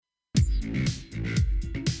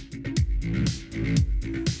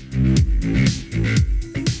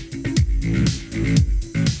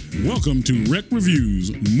Welcome to Rec Reviews,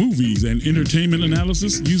 movies and entertainment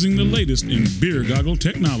analysis using the latest in beer goggle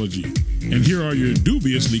technology. And here are your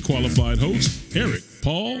dubiously qualified hosts, Eric,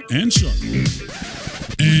 Paul, and Sharp.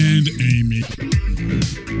 And Amy.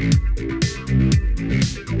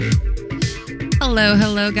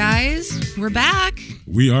 Hello, guys. We're back.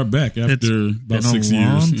 We are back after about 6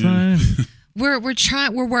 years. Time. We're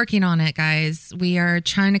working on it, guys. We are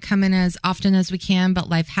trying to come in as often as we can, but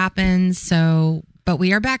life happens. But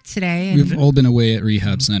we are back today. And We've all been away at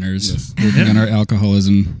rehab centers, working on our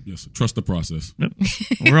alcoholism. Yes, trust the process. Yep.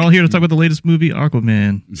 We're all here to talk about the latest movie,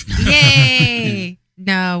 Aquaman. Yay!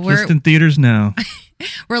 No, Just in theaters now.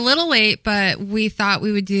 we're a little late, but we thought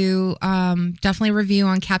we would do definitely a review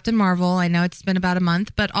on Captain Marvel. I know it's been about a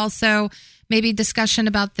month, but also maybe discussion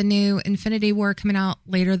about the new Infinity War coming out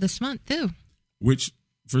later this month too. Which,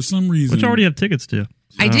 for some reason... Which I already have tickets to.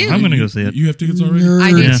 I do. I'm going to go see it. You have tickets already? Nerd.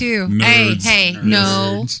 I do Yeah. too. Nerds. Hey, Nerds.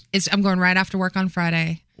 no. I'm going right after work on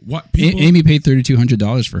Friday. What people... Amy paid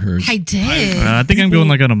 $3,200 for hers. I did. I think I'm going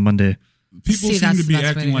like on a Monday. People See, seem that's to be the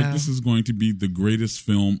best way acting to like go. this is going to be the greatest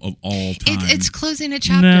film of all time. It's closing a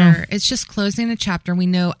chapter. No. It's just closing a chapter. We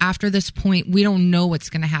know after this point, we don't know what's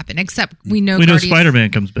going to happen, except we know We know Guardians-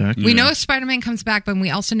 Spider-Man comes back. We know Spider-Man comes back, but we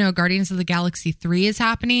also know Guardians of the Galaxy 3 is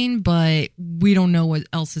happening, but we don't know what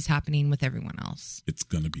else is happening with everyone else. It's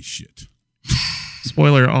going to be shit.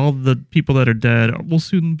 Spoiler, all the people that are dead will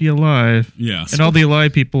soon be alive. Yeah. And all the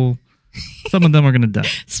alive people, some of them are going to die.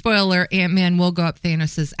 Spoiler, Ant-Man will go up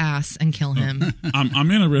Thanos' ass and kill him.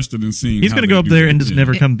 I'm interested in seeing He's how going to they go up do there that. and just Yeah.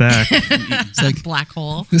 never come back. It's like, Black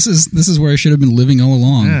hole. this is where I should have been living all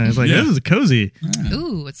along. Yeah, it's like, Yeah. this is cozy.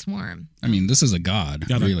 Ooh, it's warm. I mean, this is a god,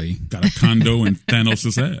 Got really. got a condo in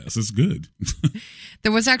Thanos' ass. It's good.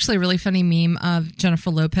 There was actually a really funny meme of Jennifer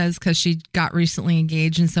Lopez because she got recently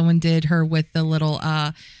engaged and someone did her with the little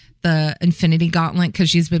the Infinity Gauntlet because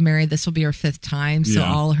she's been married. This will be her 5th time, so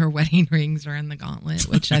Yeah. all her wedding rings are in the gauntlet,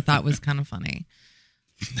 which I thought was kind of funny.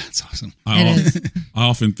 That's awesome. It I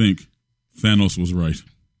often think Thanos was right.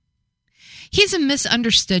 He's a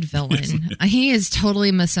misunderstood villain. He is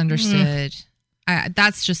totally misunderstood.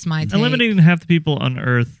 That's just my take. Eliminating half the people on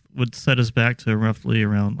Earth would set us back to roughly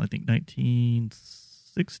around, I think,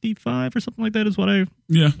 1965 or something like that is what I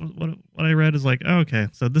read is like, oh, okay,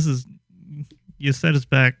 so this is, you set us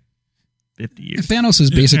back 50 years. Thanos is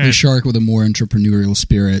basically Yeah. Shark with a more entrepreneurial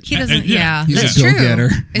spirit. He doesn't. Yeah. He's That's a true. go-getter.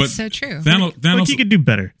 But It's so true. Thanos, Like, he could do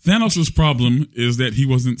better. Thanos' problem is that he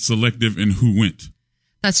wasn't selective in who went.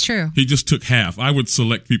 That's true. He just took half. I would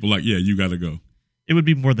select people like, yeah, you got to go. It would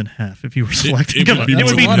be more than half if you were selecting. it would be It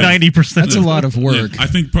would be more than half. 90%. That's a lot of work. Yeah, I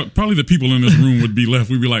think probably the people in this room would be left.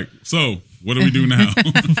 We'd be like, so what do we do now?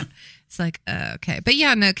 It's like, okay. But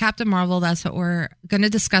yeah, no, Captain Marvel, that's what we're going to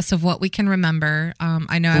discuss of what we can remember.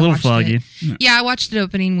 I know a I little watched foggy. it. Yeah, I watched it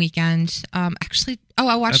opening weekend. Actually,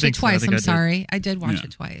 I watched it think so. I twice. think I'm I did. sorry. I did watch Yeah.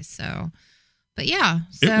 it twice. So, but yeah.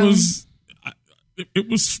 So, It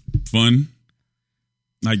was fun,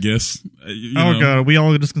 I guess. You Oh, know, God. We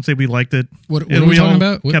all just going to say we liked it. What Yeah, are we talking all-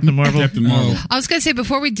 about? What- Captain Marvel. Captain Marvel. I was going to say,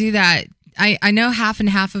 before we do that, I know half and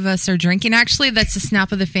half of us are drinking. Actually, that's a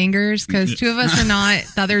snap of the fingers because 2 of us are not.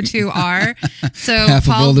 The other 2 are. So, Half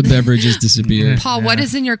Paul, of all the beverages disappeared. Paul, what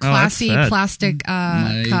is in your that's classy sad. plastic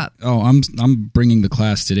cup? I'm bringing the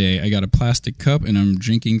class today. I got a plastic cup and I'm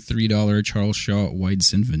drinking $3 Charles Shaw White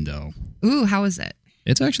Zinfandel. Ooh, how is it?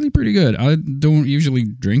 It's actually pretty good. I don't usually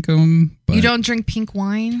drink them, but You don't drink pink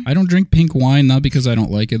wine? I don't drink pink wine, not because I don't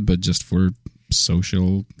like it, but just for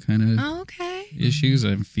social kind of Oh, okay. issues.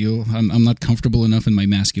 I feel I'm not comfortable enough in my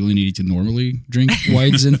masculinity to normally drink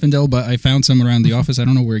white Zinfandel, but I found some around the office. I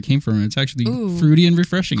don't know where it came from. It's actually Ooh. fruity and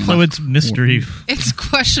refreshing. So it's mystery. It's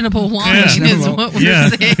questionable wine, Yeah. is what we're Yeah.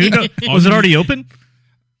 saying. Who knows? Was it already open?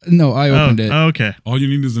 No, I opened it. Oh, okay. All you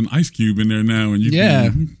need is an ice cube in there now, and you'd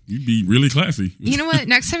be really classy. You know what?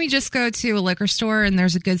 Next time you just go to a liquor store and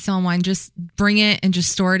there's a good selling wine, just bring it and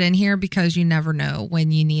just store it in here because you never know when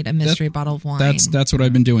you need a mystery bottle of wine. That's what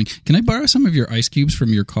I've been doing. Can I borrow some of your ice cubes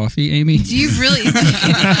from your coffee, Amy? Do you really?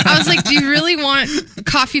 I was like, do you really want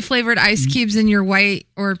coffee flavored ice cubes in your white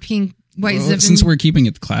or pink white Well, zip? since we're keeping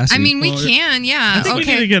it classy. I mean, we can, yeah. I think we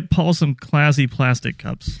need to get Paul some classy plastic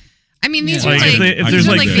cups. I mean, these Like, are like if I there's do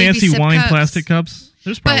like like baby fancy sip wine cups. plastic cups,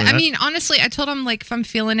 there's But probably I that. mean, honestly, I told him like if I'm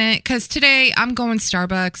feeling it, because today I'm going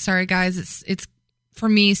Starbucks. Sorry guys, it's for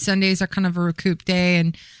me. Sundays are kind of a recoup day,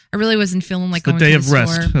 and I really wasn't feeling like the going day to of the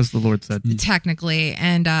rest, store, as the Lord said. technically.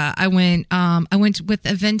 And I went with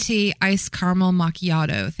a venti iced caramel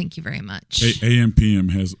macchiato. Thank you very much. AM PM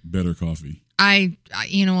has better coffee, I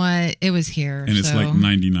you know what, it was here, and it's so like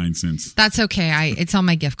 99 cents. that's okay. It's on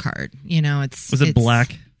my gift card. You know, Was it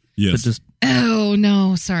black? Yes. But just Oh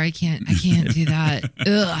no, sorry, I can't do that.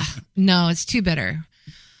 Ugh. No, it's too bitter.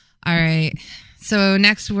 All right. So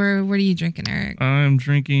next, what are you drinking, Eric? I'm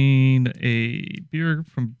drinking a beer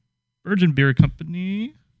from Virgin Beer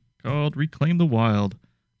Company called Reclaim the Wild.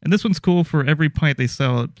 And this one's cool. For every pint they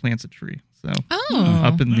sell, it plants a tree. So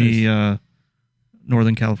up in the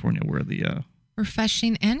Northern California where the...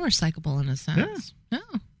 refreshing and recyclable in a sense. Yeah.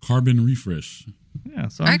 Oh. Carbon refresh. Yeah,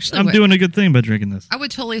 so Actually, I'm doing a good thing by drinking this. I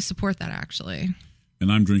would totally support that, actually.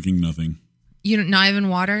 And I'm drinking nothing. You don't, not even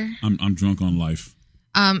water? I'm drunk on life.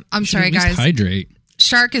 I'm Should sorry, at least guys. hydrate.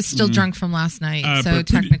 Shark is still drunk from last night, so but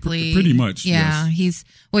technically... pretty much, Yeah, yes. he's...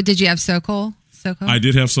 What, did you have SoCo? I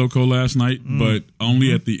did have SoCo last night, but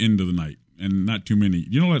only at the end of the night, and not too many.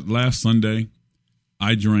 You know what? Last Sunday,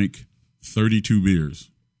 I drank 32 beers.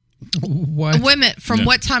 What? Wait a minute, from Yeah.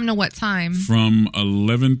 what time to what time? From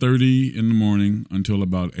 11:30 in the morning until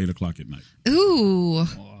about 8 o'clock at night. Ooh,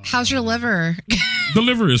 how's your liver? The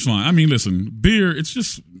liver is fine. I mean, listen, beer,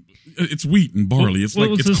 it's wheat and barley. It's like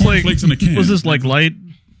was it's this cornflakes in a can. Was this like light?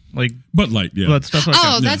 Like Bud Light, yeah. blood stuff like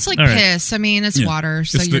Oh, that? that's like All right. piss. I mean, it's Yeah. water,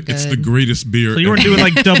 so you're good. It's the greatest beer. So you weren't ever. doing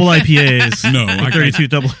like double IPAs? No, I 32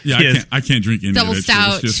 double Yeah, IPAs. I can't drink any Double of that shit.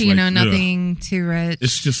 stout, It's just you know, ugh. nothing too rich.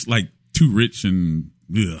 It's just like too rich and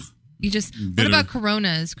ugh. You just... What bitter. about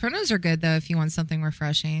Coronas? Coronas are good, though, if you want something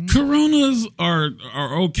refreshing. Coronas are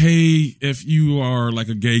okay if you are like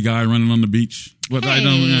a gay guy running on the beach, but I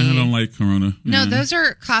don't like Corona. No, Yeah. those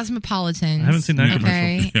are cosmopolitans. I haven't seen that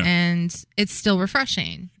Okay, commercial. Yeah. and it's still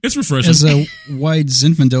refreshing. It's refreshing. As a white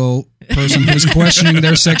Zinfandel person who's questioning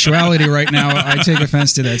their sexuality right now, I take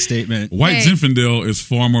offense to that statement. White Hey. Zinfandel is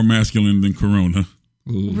far more masculine than Corona.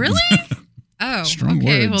 Ooh. Really? Oh, Strong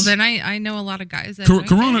okay. words. Well, then I know a lot of guys that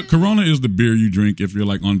Corona is the beer you drink if you're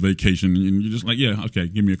like on vacation and you're just like, yeah, okay,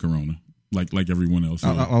 give me a Corona, like everyone else.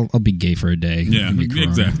 I'll be gay for a day. Yeah, Give me Corona.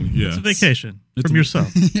 exactly. Yeah, It's a vacation It's from a-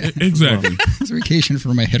 yourself. exactly. It's a vacation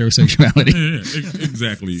for my heterosexuality. Yeah,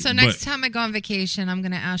 exactly. So next time I go on vacation, I'm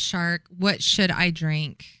going to ask Shark, what should I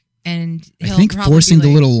drink? And I he'll think probably forcing be the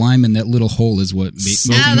like, little lime in that little hole is what Oh,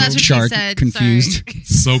 made that's what she Shark said. confused.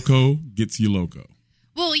 Sorry. SoCo gets you loco.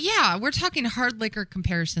 Well, yeah, we're talking hard liquor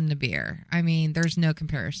comparison to beer. I mean, there's no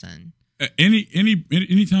comparison.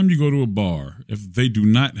 Anytime you go to a bar, if they do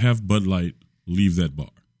not have Bud Light, leave that bar.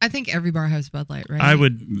 I think every bar has Bud Light, right? I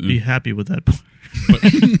would be happy with that. But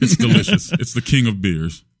it's delicious. It's the king of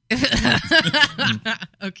beers.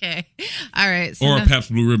 Okay. All right. So Or a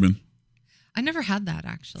Pabst Blue Ribbon. I never had that,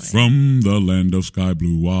 actually. From the land of sky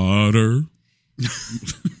blue water.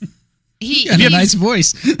 He Got a he's- nice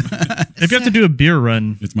voice. If you have to do a beer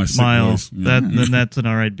run, It's my sick Miles, voice. Yeah. then that's an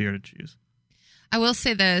all right beer to choose. I will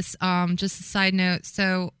say this, just a side note.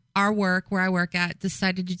 So our work, where I work at,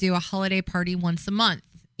 decided to do a holiday party once a month,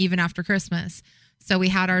 even after Christmas. So we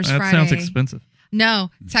had ours That Friday. sounds expensive.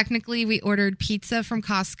 No, technically we ordered pizza from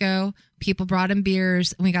Costco. People brought in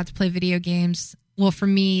beers and we got to play video games. Well, for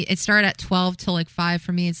me, it started at 12 till like 5.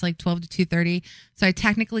 For me, it's like 12 to 2:30. So I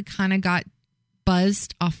technically kind of got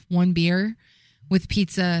buzzed off one beer with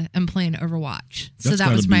pizza and playing Overwatch. So That's that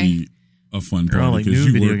gotta was my... be a fun They're all party like because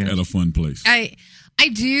new you video work games. at a fun place. I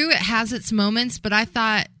do. It has its moments, but I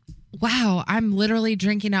thought, wow, I'm literally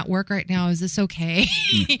drinking at work right now. Is this okay?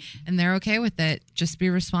 And they're okay with it. Just be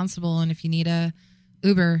responsible. And if you need a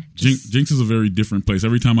Uber, just... Jinx is a very different place.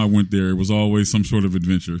 Every time I went there, it was always some sort of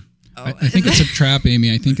adventure. I think it's a trap,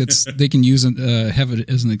 Amy. I think they can use have it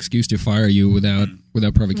as an excuse to fire you without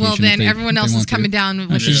provocation. Well, then if everyone if they else is want to. coming down with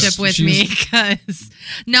the she's- ship with she me was- because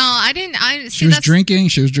no, I didn't. She was drinking.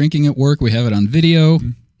 She was drinking at work. We have it on video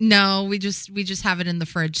No, we just have it in the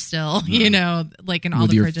fridge still. You know, like in all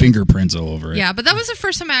with the your fridges. fingerprints all over it. Yeah, but that was the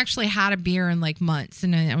first time I actually had a beer in like months,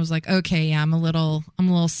 and I was like, okay, yeah, I'm a little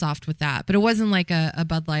soft with that. But it wasn't like a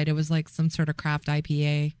Bud Light; it was like some sort of craft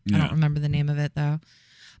IPA. I Yeah. don't remember the name of it though.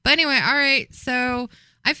 But anyway, all right. So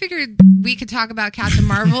I figured we could talk about Captain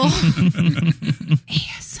Marvel.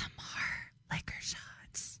 ASMR liquor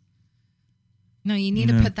shots. No, you need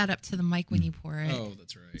to put that up to the mic when you pour it. Oh,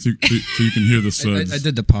 that's right. So you can hear the suds. I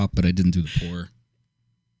did the pop, but I didn't do the pour.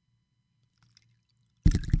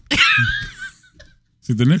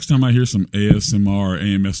 See, the next time I hear some ASMR or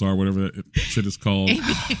AMSR, whatever that shit is called,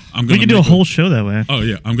 I'm We gonna can do a make whole show that way. Oh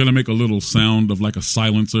yeah, I'm gonna make a little sound of like a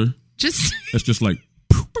silencer. Just That's just like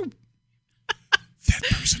that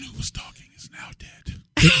person who was talking is now dead.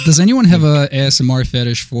 Does anyone have a ASMR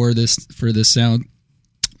fetish for this sound?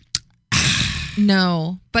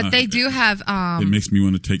 no, but they do have. It makes me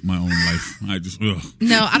want to take my own life. I just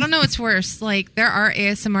No, I don't know what's worse. Like there are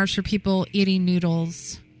ASMRs for people eating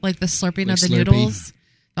noodles, like the slurping Like of the Slurpee. noodles.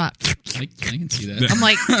 spot. I can see that. I'm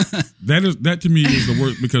like, that to me is the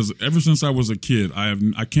worst, because ever since I was a kid,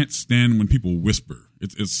 I can't stand when people whisper.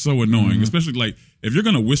 It's so annoying, especially like if you're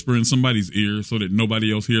gonna whisper in somebody's ear so that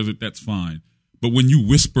nobody else hears it, that's fine. But when you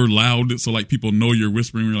whisper loud, so like people know you're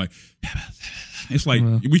whispering, you're like, it's like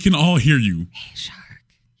we can all hear you. hey, Shark,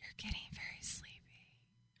 you're getting very sleepy.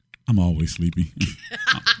 I'm always sleepy.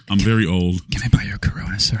 I'm very old. Can I buy you a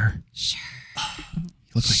Corona, sir? Sure. You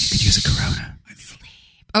look like you could use a Corona.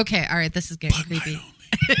 Okay, all right, this is getting creepy.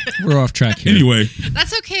 We're off track here. Anyway,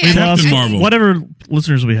 That's okay. Captain Marvel. Whatever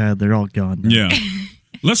listeners we had, they're all gone now. Yeah.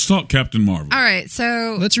 Let's talk Captain Marvel. All right,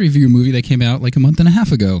 so Let's review a movie that came out like a month and a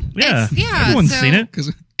half ago. Yeah. yeah, Everyone's so- seen it.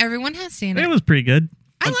 everyone has seen It it. was pretty good.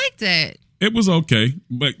 I liked it. It was okay,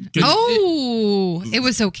 but It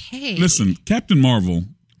was okay. listen, Captain Marvel.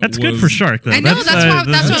 That's good for Shark, though. I know, that's why I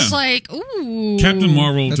yeah. was like, ooh. Captain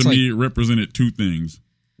Marvel That's to like- me represented two things.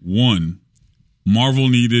 One, Marvel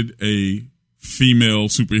needed a female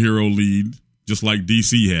superhero lead, just like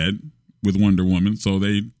DC had with Wonder Woman. So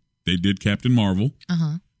they did Captain Marvel,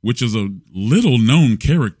 which is a little known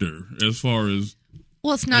character as far as.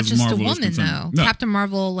 Well, it's not as just Marvel a is woman, though. concerned. No. Captain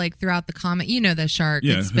Marvel, like throughout the comic, you know the Shark.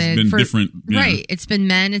 Yeah, it's has been different, yeah. Right. It's been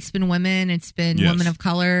men, it's been women, it's been Yes. women of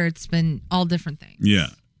color, it's been all different things. Yeah,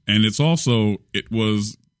 and it's also it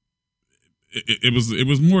was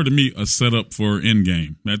more to me a setup for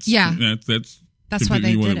Endgame. That's That's why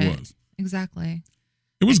they completely did what it. was. Exactly.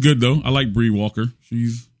 It was good though. I like Brie Walker.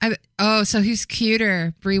 She's So who's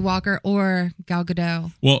cuter, Brie Walker or Gal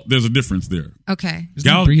Gadot? well. There's a difference there. Okay.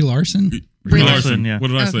 Isn't it Brie Larson? Brie Larson, yeah. What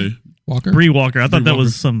did I Okay. say? Walker? Bree Walker. I thought Bree that was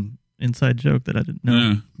Walker. some inside joke that I didn't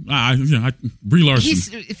know. Brie Larson.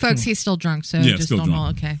 He's still drunk, so Yeah, just still don't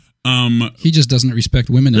drunk. know. Okay. He just doesn't respect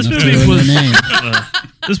women This enough to movie throw in was their name.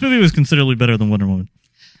 This movie was considerably better than Wonder Woman.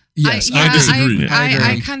 Yes, I disagree. I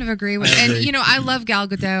agree. kind of agree with, and I love Gal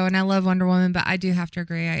Gadot and I love Wonder Woman, but I do have to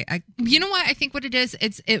agree. I you know what I think what it is?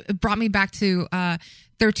 It brought me back to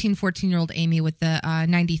 13, 14-year-old Amy with the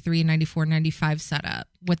 93, 94, 95 setup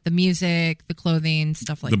with the music, the clothing,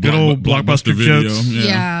 stuff like the that. Good old blockbuster video. jokes.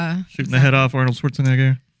 Yeah. Shooting the head off Arnold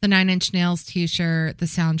Schwarzenegger. The 9 Inch Nails t-shirt, the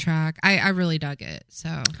soundtrack. I really dug it.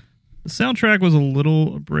 So The soundtrack was a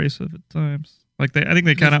little abrasive at times. Like I think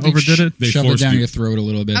they kind of overdid it. They Shove it forced down you. your throat a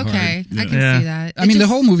little bit hard. okay, I can Yeah. see that. I mean, the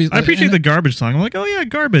whole movie. I appreciate the garbage song. I'm like, oh yeah,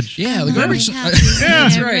 garbage. Yeah, the garbage. Yeah.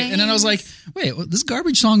 That's right. And then I was like, wait, this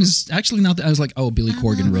garbage song is actually not. I was like, oh, Billy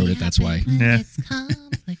Corgan wrote it. That's why. Yeah. It's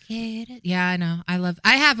complicated. Yeah, I know.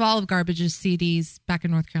 I have all of Garbage's CDs back in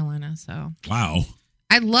North Carolina, so Wow.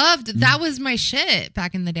 I loved that was my shit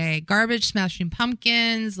back in the day. Garbage, Smashing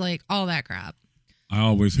Pumpkins, like all that crap. I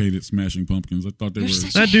always hated Smashing Pumpkins. I thought they You're were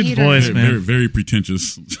such That a dude's hater. voice, very, man. very, very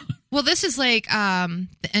pretentious. Well, this is like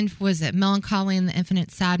was it Melancholy and the Infinite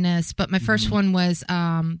Sadness? But my first one was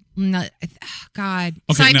God,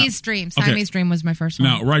 Okay, Siamese now- Dream. okay. Siamese Dream was my first one.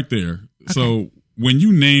 Now, right there. So when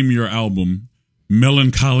you name your album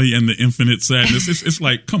Melancholy and the Infinite Sadness, it's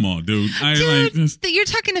like, come on, dude. You're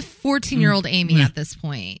talking to 14-year-old Amy at this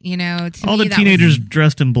point. You know, to All me, the that teenagers was-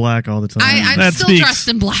 dressed in black all the time. I'm That still speaks. dressed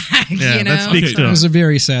in black. Yeah, you know, that speaks Okay. to It us. was a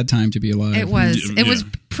very sad time to be alive. it was. Yeah. It was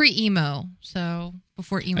pre-emo, so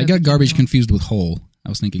before emo. I got Garbage became emo. confused with Hole. I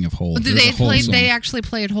was thinking of Hole. Did There's they a Hole play? song. They actually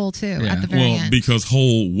played Hole too Yeah. at the very Well, end. because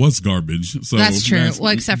Hole was garbage. So That's true.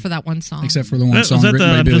 Well, except for that one song. Except for the one Was song that written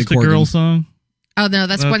by the Billy Just a Corgan. Girl song? Oh no,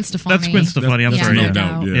 that's Gwen Stefani. That's Gwen Stefani. I'm That's sorry. no Yeah.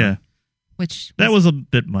 doubt. Yeah. Yeah. Which That was a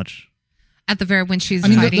bit much. at the very when she's I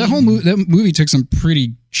mean, fighting. the whole that movie took some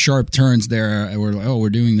pretty sharp turns there. We're like, oh, we're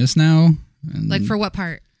doing this now? And like for what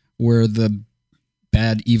part? where the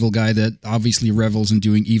bad evil guy that obviously revels in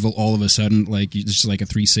doing evil all of a sudden, like it's just like a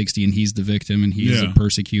 360 and he's the victim and he's Yeah. a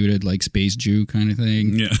persecuted like space Jew kind of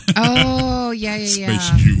thing. Yeah. Oh yeah. Space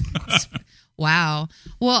Jew. Wow.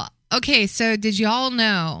 Well, okay. So did you all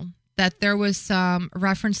know that there was some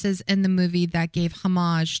references in the movie that gave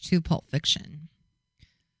homage to Pulp Fiction?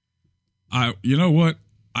 You know what?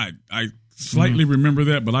 I slightly remember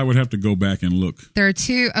that, but I would have to go back and look. There are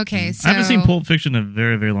two. Okay, so I haven't seen Pulp Fiction in a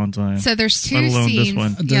very, very long time. So there's two Let alone this scenes.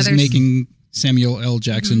 one. Yeah, Does there's- making Samuel L.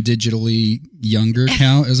 Jackson digitally younger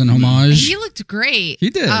count as an homage? He looked great. He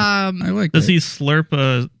did. I like Does that. he slurp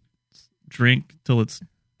a drink till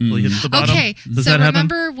he hits the bottom? Okay, Does so that happen?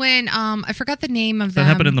 remember when I forgot the name of Does that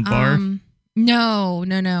happen in the bar? No.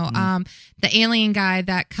 The alien guy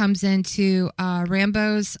that comes into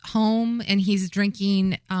Rambo's home and he's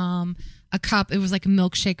drinking a cup. It was like a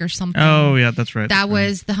milkshake or something. Oh, yeah, that's right. That that's right.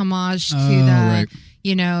 was the homage to Oh, the. right.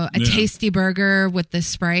 a tasty burger with the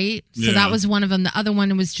Sprite. So Yeah. that was one of them. The other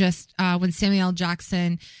one was just when Samuel L.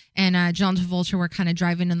 Jackson and John Travolta were kind of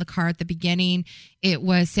driving in the car at the beginning. It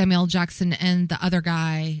was Samuel L. Jackson and the other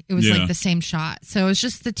guy. It was Yeah. like the same shot. So it was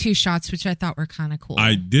just the 2 shots, which I thought were kind of cool.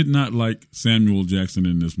 I did not like Samuel Jackson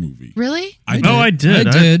in this movie. Really? I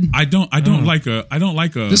did. I don't like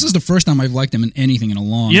a. This is the first time I've liked him in anything in a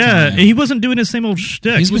long Yeah, time. he wasn't doing his same old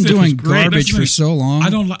shtick. He's been It was doing great. garbage That's for like- so long. I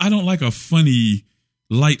don't like a funny,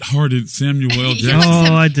 light-hearted Samuel L. He Jackson. likes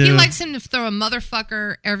him, I do. He likes him to throw a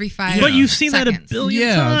motherfucker every 5 But you've seen that a seconds. billion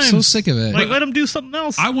Yeah, I'm times. so sick of it. Like, let him do something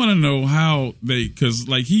else. I want to know how because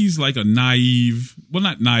like he's like a naive, well,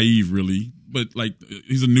 not naive really, but like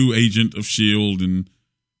he's a new agent of S.H.I.E.L.D. and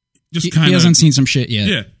just He kind of hasn't seen some shit yet.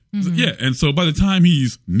 yeah. Yeah, and so by the time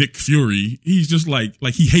he's Nick Fury, he's just like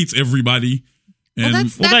he hates everybody. And Well,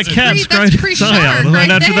 that's that cat that's cried pretty sigh out, sharp and then right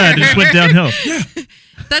after that, it just there. went downhill.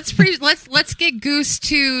 That's pretty. Let's get Goose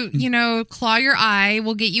to claw your eye.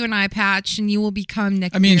 We'll get you an eye patch, and you will become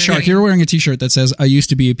Nick. I mean, Fury. Shark, you're wearing a T-shirt that says, I used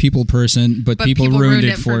to be a people person, but people ruined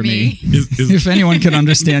it for me. If anyone can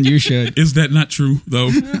understand, you should. is that not true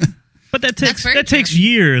though? But that takes very takes true.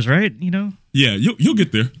 years, right? Yeah, you'll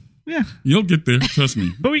get there. Yeah. You'll get there. Trust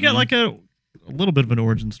me. But we got like a little bit of an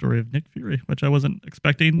origin story of Nick Fury, which I wasn't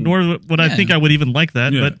expecting, nor would I think I would even like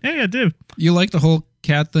that. Yeah. But hey, I do. You like the whole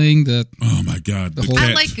cat thing? Oh my God, the whole- I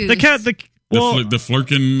cat. like Goose. The cat, well, the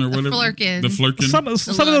flirkin or whatever. flirkin. The flirkin. some of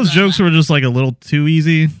love those that. jokes were just like a little too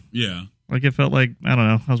easy. Yeah. Like it felt like, I don't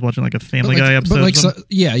know, I was watching like a Family But Guy episode. But like, or something.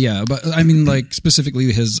 yeah. But I mean, like specifically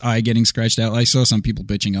his eye getting scratched out. I saw some people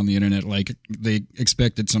bitching on the internet, like they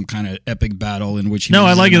expected some kind of epic battle in which. He No,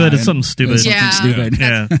 I loses like an it that eye it's something and- stupid. Yeah. Stupid.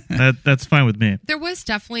 Yeah, that's fine with me. There was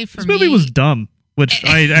definitely for This me. movie was dumb, which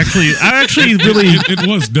I actually really, It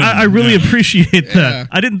was dumb. I really yeah. appreciate that. Yeah.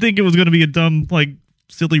 I didn't think it was going to be a dumb, like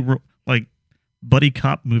silly, like buddy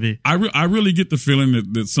cop movie. I really get the feeling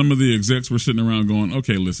that some of the execs were sitting around going,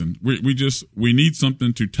 okay, listen, we need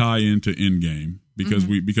something to tie into Endgame because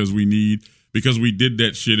we did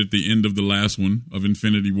that shit at the end of the last one of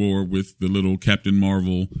Infinity War with the little Captain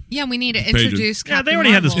Marvel. Yeah, we need to Pages. introduce. Yeah, they Captain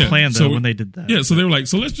already had this Marvel. plan though So- when they did that. Yeah, so they were like,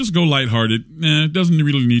 so let's just go lighthearted. It doesn't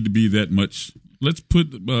really need to be that much. Let's put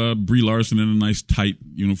Brie Larson in a nice tight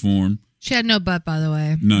uniform. She had no butt, by the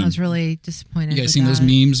way. None. I was really disappointed. You guys with seen those that.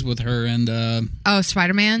 memes with her and Oh,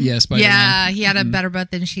 Spider-Man. Yeah, Spider-Man. Yeah, he had a better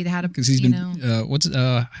butt than she'd had. because he's been what's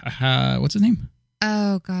his name?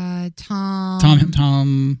 Oh God, Tom.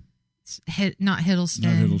 Tom Not Hiddleston.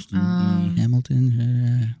 Not Hiddleston,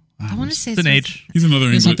 Hamilton. I want to say It's an H. He's another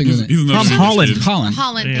English. There's something He's, with it. he's another Tom English Holland. kid.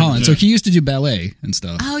 Holland. Yeah. Holland. So he used to do ballet and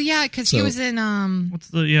stuff. Oh yeah, because he So- was in What's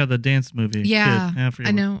the dance movie? Yeah, Kid.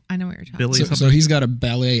 I know what you're talking Billy. about. So he's got a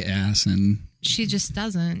ballet ass and She just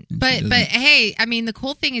doesn't. she But doesn't. hey, I mean, the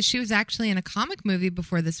cool thing is she was actually in a comic movie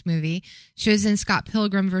before this movie. She was in Scott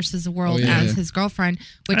Pilgrim versus the World Oh, yeah. as his girlfriend,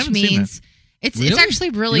 which haven't seen means it's Really? actually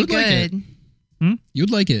really You'd like it. good.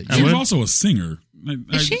 you'd like it. She was would. also a singer.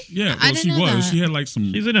 Is she? Yeah, I well, she didn't know was. that. She had like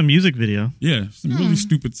some, She's in a music video. some really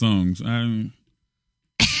stupid songs.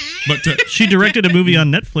 But She directed a movie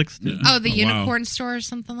on Netflix. Too. Oh, the wow. Unicorn Store or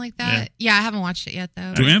something like that. Yeah, I haven't watched it yet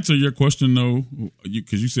though. To answer your question though,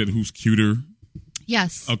 because you said who's cuter,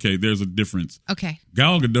 Yes. okay, there's a difference. Okay.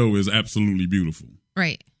 Gal Gadot is absolutely beautiful.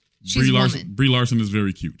 Right. She's a woman. Brie Larson is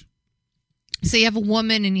very cute. So you have a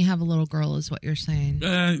woman and you have a little girl, is what you're saying.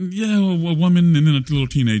 Yeah, a woman and then a little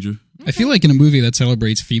teenager. I feel like in a movie that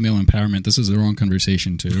celebrates female empowerment, this is the wrong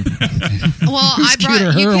conversation too. Well, I brought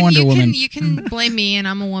cuter, you her or can, Wonder you Woman? can you can blame me, and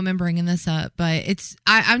I'm a woman bringing this up, but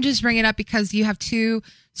I'm just bringing it up because you have two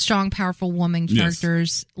strong, powerful woman Yes.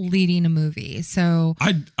 characters leading a movie. So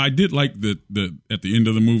I did like the at the end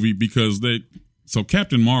of the movie because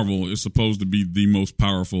Captain Marvel is supposed to be the most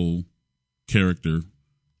powerful character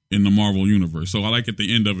in the Marvel universe. So I like at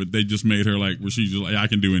the end of it, they just made her like where she's just like, I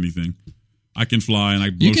can do anything. I can fly and I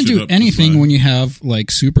blow You can shit do up to anything fly. when you have like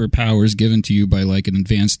superpowers given to you by like an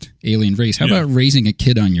advanced alien race. How Yeah. about raising a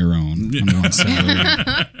kid on your own? Yeah. On one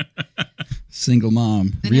salary? Single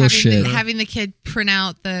mom, and real having shit. having the kid print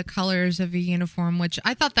out the colors of a uniform, which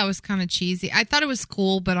I thought that was kind of cheesy. I thought it was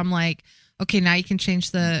cool, but I'm like, okay, now you can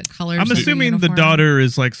change the colors. I'm of assuming the uniform. daughter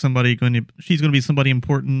is like she's going to be somebody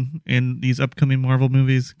important in these upcoming Marvel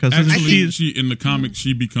movies. Because Actually, she in the comics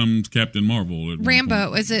she becomes Captain Marvel. At one Rambo.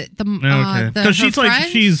 point. Is it the Okay. the 'Cause she's her like-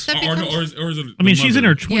 friend she's- that Or, becomes- or is it? I mean, the she's in mother?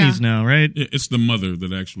 her 20s now, right? Yeah, it's the mother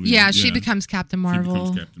that actually. yeah, she becomes Captain She Marvel.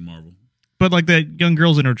 becomes Captain Marvel. But like that young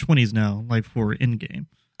girl's in her 20s now, like for Endgame,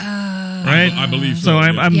 right? I believe so. So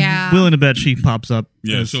I'm Yeah. willing to bet she pops up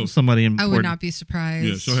Yeah, as so- somebody I important. would not be surprised.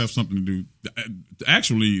 Yeah, she'll have something to do.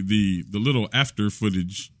 Actually, the little after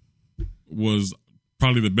footage was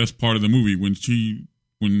probably the best part of the movie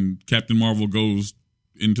when Captain Marvel goes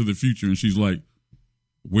into the future and she's like,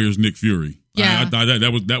 "Where's Nick Fury?" Yeah, I thought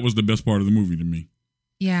that was the best part of the movie to me.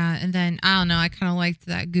 Yeah, and then I don't know. I kind of liked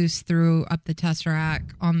that Goose threw up the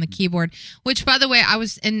Tesseract on the keyboard, which, by the way, I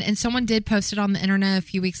was and someone did post it on the internet a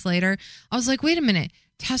few weeks later. I was like, wait a minute,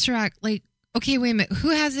 Tesseract, like, okay, wait a minute, who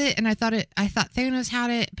has it? And I thought Thanos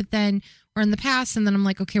had it, but then we're in the past, and then I'm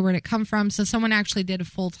like, okay, where'd it come from? So someone actually did a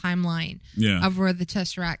full timeline of where the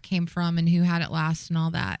Tesseract came from and who had it last and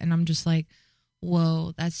all that, and I'm just like,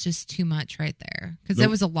 whoa, that's just too much right there because there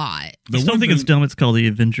was a lot. I still think it's dumb. It's called the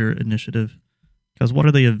Avenger Initiative. Because what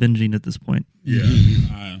are they avenging at this point? Yeah,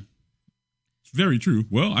 it's very true.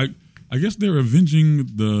 Well, I guess they're avenging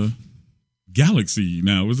the galaxy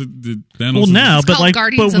now. Was it the Thanos? Well, now, but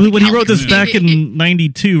when he wrote this back in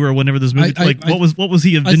 '92 or whenever this movie, what was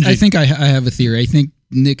he avenging? I think I have a theory. I think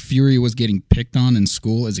Nick Fury was getting picked on in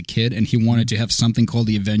school as a kid, and he wanted to have something called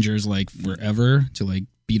the Avengers, like forever, to like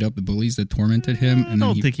beat up the bullies that tormented him. And I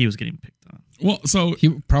don't think he was getting picked on. Well, so he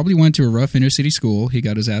probably went to a rough inner city school. He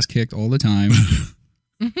got his ass kicked all the time.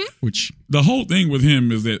 Which the whole thing with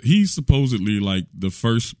him is that he's supposedly like the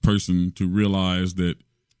first person to realize that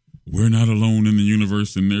we're not alone in the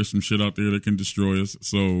universe and there's some shit out there that can destroy us.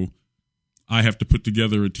 So I have to put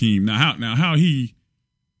together a team. Now how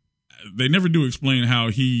they never do explain how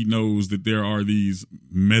he knows that there are these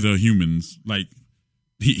meta humans. Like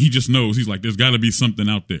he just knows. He's like, there's got to be something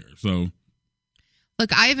out there. So.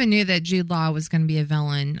 Look, I even knew that Jude Law was going to be a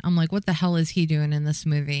villain. I'm like, what the hell is he doing in this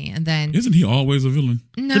movie? And then... Isn't he always a villain?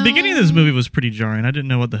 No. The beginning of this movie was pretty jarring. I didn't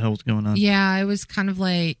know what the hell was going on. Yeah, it was kind of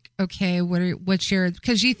like, okay, what's your...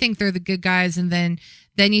 Because you think they're the good guys, and then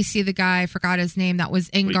you see the guy, I forgot his name, that was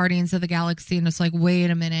in Guardians of the Galaxy, and it's like, wait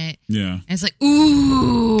a minute. Yeah. And it's like,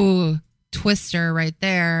 ooh, twister right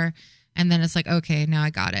there. And then it's like, okay, now I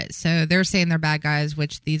got it. So they're saying they're bad guys,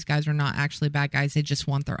 which these guys are not actually bad guys. They just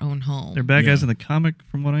want their own home. They're bad guys in the comic,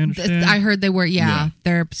 from what I understand. I heard they were,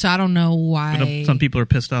 They're so I don't know why. Some people are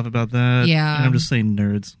pissed off about that. Yeah. And I'm just saying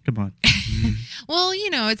nerds. Come on. Well,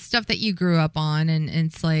 it's stuff that you grew up on, and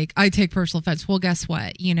it's like, I take personal offense. Well, guess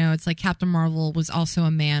what? It's like Captain Marvel was also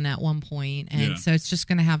a man at one point, and so it's just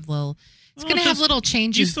going to have little... It's going to have little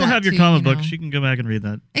changes. You still have your comic books. You can go back and read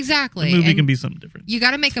that. Exactly. The movie can be something different. You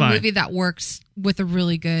got to make a movie that works with a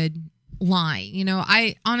really good line.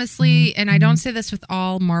 I honestly, and I don't say this with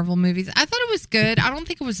all Marvel movies, I thought it was good. I don't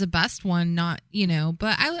think it was the best one, but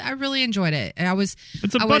I really enjoyed it.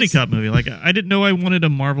 It's a buddy cop movie. Like, I didn't know I wanted a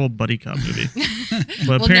Marvel buddy cop movie.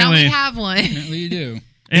 But well, now we have one. Apparently you do.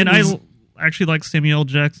 And I actually like Samuel L.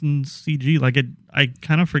 Jackson's CG. Like, I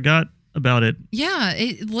kind of forgot about it. Yeah,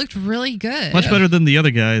 it looked really good. Much better than the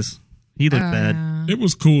other guys. He looked bad. It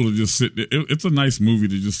was cool to just sit. It's a nice movie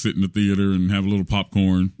to just sit in the theater and have a little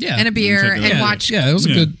popcorn. Yeah. And a beer and watch. Yeah, it was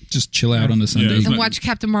a good just chill out on the Sunday. And watch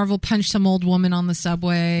Captain Marvel punch some old woman on the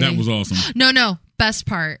subway. That was awesome. No. Best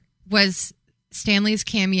part was Stanley's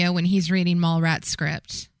cameo when he's reading Mallrats'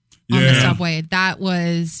 script on the subway. That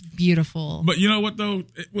was beautiful. But you know what, though?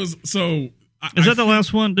 It was so... Is that the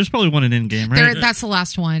last one? There's probably one in Endgame, right? That's the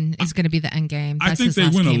last one. Is going to be the Endgame. I think they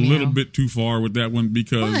went a little bit too far with that one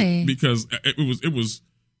because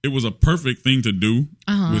it was a perfect thing to do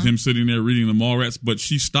with him sitting there reading the Mallrats, but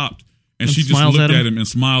she stopped and she just looked at him and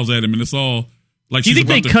smiles at him, and it's all like. Do you think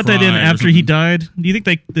they cut that in after he died? Do you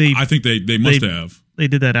think they? I think they must have. They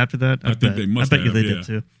did that after that. I think they must. I bet you they did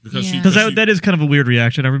too. Because that is kind of a weird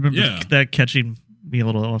reaction. I remember that catching me a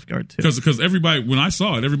little off guard too. Because everybody, when I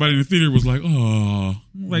saw it, everybody in the theater was like, "Oh,"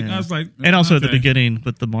 I was like, and also at the beginning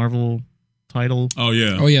with the Marvel title. Oh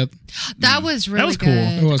yeah, that was really cool.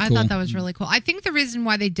 Good. I thought that was really cool. I think the reason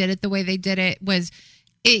why they did it the way they did it was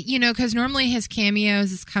it, because normally his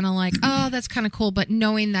cameos is kind of like, oh, that's kind of cool, but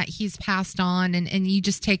knowing that he's passed on and you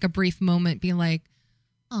just take a brief moment, be like,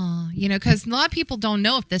 oh, because a lot of people don't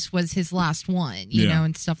know if this was his last one, you know,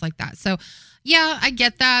 and stuff like that. So. Yeah, I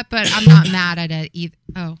get that, but I'm not mad at it either.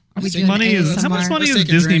 Oh, are we doing how much money has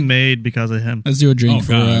Disney made because of him? Let's do a drink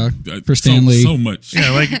for Stanley. So much.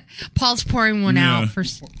 Yeah, like Paul's pouring one out for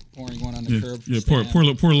pouring one on the curb. Yeah, pour a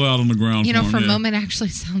little out on the ground. For a moment, it actually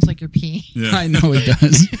sounds like you're peeing. Yeah. I know it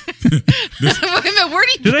does. Wait a minute, where are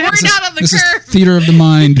you pouring out on the curb? Is theater of the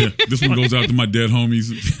mind. Yeah, this one goes out to my dead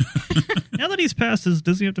homies. Now that he's passed,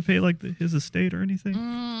 does he have to pay like his estate or anything?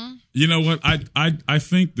 You know what? I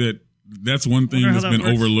think that. That's one thing that's been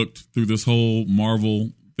overlooked through this whole Marvel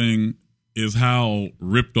thing is how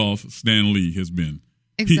ripped off Stan Lee has been.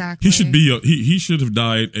 Exactly. He should be he should have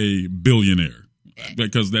died a billionaire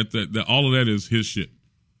because that all of that is his shit.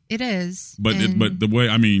 It is. But the way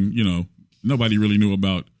nobody really knew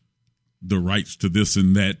about the rights to this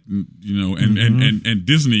and that, and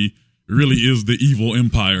Disney really is the evil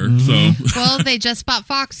empire. So well, they just bought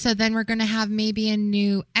Fox, so then we're going to have maybe a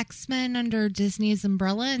new X-Men under Disney's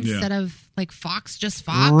umbrella instead of like Fox, just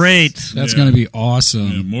Fox. Great. That's going to be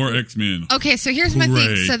awesome. Yeah, more X-Men. Okay, so here's my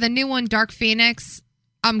Hooray. thing. So the new one, Dark Phoenix,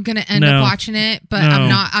 I'm gonna end up watching it, but I'm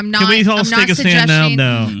not. Can we all take a stand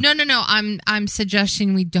now? No. I'm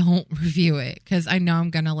suggesting we don't review it because I know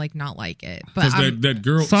I'm gonna not like it. But that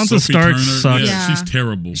girl, Sansa Sophie Stark Turner, sucks. yeah, she's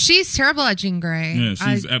terrible. She's terrible at Jean Grey. Yeah,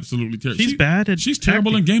 she's absolutely terrible. She's bad at She's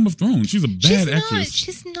terrible in Game of Thrones. She's a bad actress.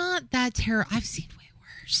 She's not that terrible. I've seen way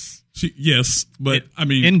worse. Yes, but I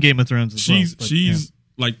mean, in Game of Thrones, as she's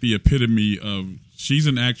like the epitome of. She's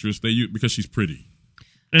an actress because she's pretty.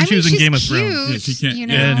 And she was in Game of cute, Thrones. Yeah, she can't.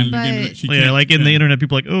 In the internet,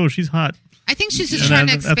 people are like, oh, she's hot. I think she's just trying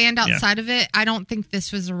to expand outside of it. I don't think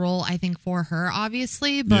this was a role. I think for her,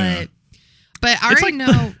 obviously, but I already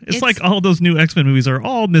know it's like all those new X-Men movies are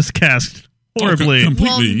all miscast horribly.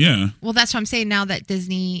 Completely, yeah. Well, that's what I'm saying. Now that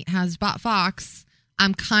Disney has bought Fox,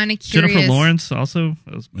 I'm kind of curious. Jennifer Lawrence also.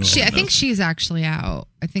 I think she's actually out.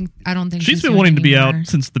 I don't think she's been wanting to be out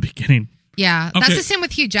since the beginning. Yeah, that's the same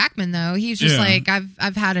with Hugh Jackman, though. He's just like,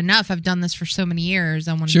 I've had enough. I've done this for so many years.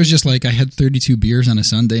 She was just like, I had 32 beers on a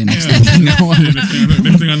Sunday, and next thing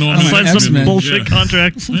I know, I signed some bullshit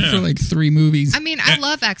contract for like 3 movies. I mean, I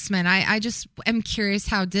love X-Men. I just am curious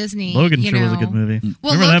how Disney. Logan sure was a good movie.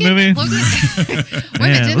 Well, remember Logan, that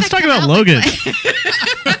movie? Let's talk about Logan.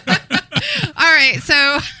 All right, so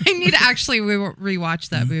I need to actually rewatch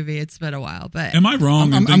that movie. It's been a while, but am I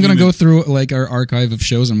wrong? I'm going to go through like our archive of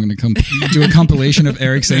shows. I'm going to do a compilation of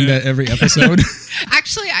Eric saying that every episode.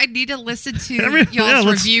 Actually, I need to listen to y'all's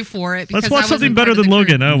review for it. Let's watch something better than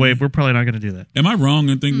Logan. Oh wait, we're probably not going to do that. Am I wrong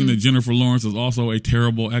in thinking that Jennifer Lawrence is also a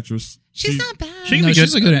terrible actress? She's not bad.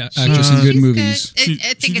 She's a good actress in good movies. I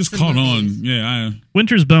think she just caught on. Yeah,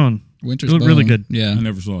 Winter's Bone. Winter's Bone. Really good. Yeah. I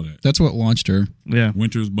never saw that. That's what launched her. Yeah.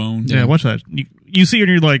 Winter's Bone. Yeah, watch that. You see her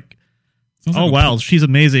and you're like, wow, she's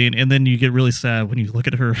amazing. And then you get really sad when you look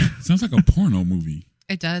at her. Sounds like a porno movie.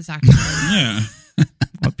 It does, actually. Yeah.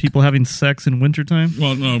 People having sex in wintertime?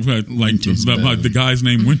 Well, no, like the guy's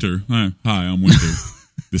name Winter. Hi, I'm Winter.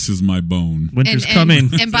 This is my bone. Winter's coming.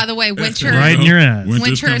 And by the way, Winter. Right in your ass.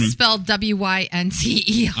 Winter is spelled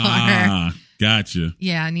Winter. Ah, gotcha.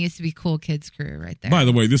 Yeah, it needs to be Cool Kids Crew right there. By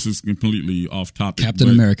the way, this is completely off topic. Captain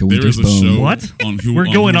America, Winter's There is a Bone. show What?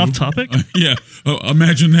 We're going off topic? Yeah.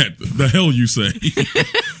 Imagine that. The hell you say.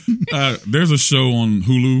 There's a show on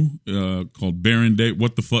Hulu called Baron Davis.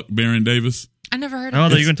 What the fuck, Baron Davis? I never heard of it. it.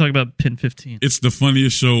 Oh, you're going to talk about Pin 15. It's the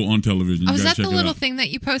funniest show on television. Oh, is that the little thing that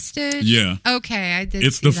you posted? Yeah. Okay, I did.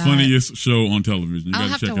 It's the funniest show on television. I'll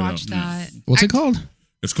have to watch that. What's it called?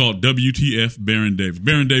 It's called WTF Baron Davis.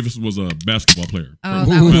 Baron Davis was a basketball player. Oh,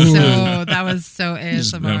 that was so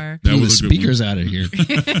ASMR. That was the speakers out of here.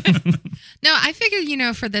 No, I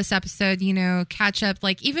figure, for this episode, catch up.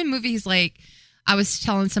 Like, even movies like, I was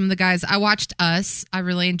telling some of the guys, I watched Us. I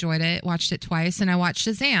really enjoyed it. Watched it twice, and I watched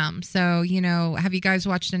Shazam. So, have you guys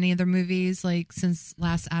watched any other movies, like, since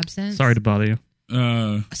last absence? Sorry to bother you.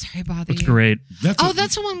 Sorry to bother you. It's great.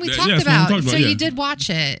 That's the one we talked about. So you did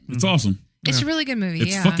watch it. It's awesome. It's a really good movie.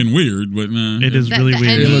 It's fucking weird, but it is really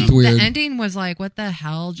weird. It looked weird. The ending was like, what the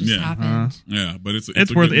hell just happened? Yeah, but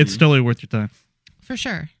it's worth. It's still worth your time. For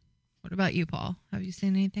sure. What about you, Paul? Have you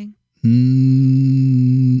seen anything?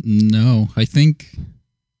 No, I think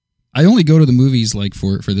I only go to the movies like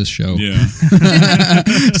for this show. Yeah.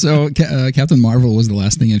 So Captain Marvel was the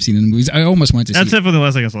last thing I've seen in the movies. I almost went to. That's definitely the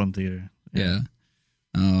last thing I saw in theater. Yeah.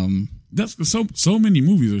 That's so many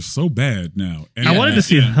movies are so bad now. And I wanted to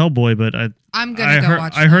see Hellboy, but I'm gonna go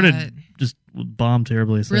watch. I heard it just bombed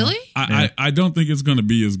terribly. So. Really? I don't think it's going to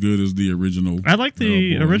be as good as the original. I like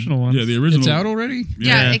the original one. Yeah, the original. It's out already?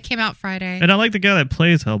 Yeah, it came out Friday. And I like the guy that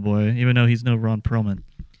plays Hellboy, even though he's no Ron Perlman.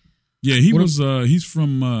 Yeah, he's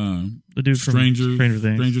from the dude from Stranger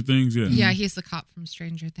Things. Stranger Things, yeah. Yeah, he's the cop from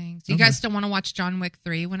Stranger Things. Do you guys still want to watch John Wick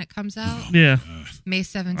 3 when it comes out? Yeah. May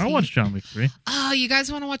 17th. I'll watch John Wick 3. Oh, you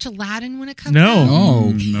guys want to watch Aladdin when it comes out?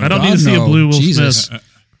 No. I don't need to see a blue Will Smith.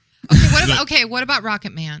 What about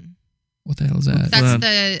Rocket Man? What the hell is that? That's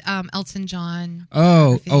the Elton John.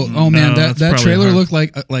 Oh man, that trailer looked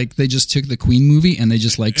like they just took the Queen movie and they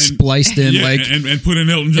just spliced in and put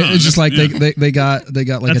in Elton John. It's just like they got like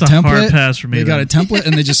that's a template. Hard pass for me. They got a template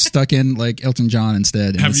and they just stuck in like Elton John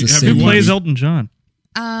instead. And Who plays Elton John?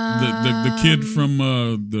 The kid from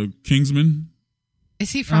the Kingsman.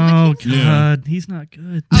 Is he from? Oh God, he's not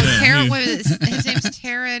good. Oh, his name's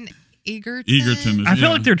Taron Egerton. Egerton. I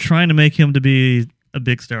feel like they're trying to make him to be a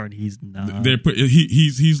big star, and he's not.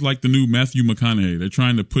 He's like the new Matthew McConaughey. They're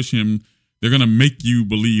trying to push him. They're going to make you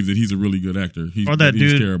believe that he's a really good actor. Or that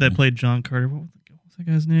dude that played John Carter. What was that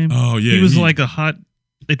guy's name? Oh, yeah. He was like a hot...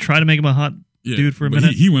 They tried to make him a hot dude for a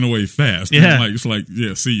minute. He went away fast. Yeah. It's like,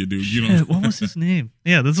 yeah, see you, dude. You know. What was his name?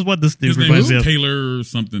 Yeah, this is what this dude reminds me of. Taylor or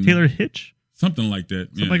something. Taylor Hitch? Something like that.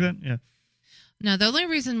 Something like that, yeah. No, the only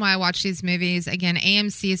reason why I watch these movies, again,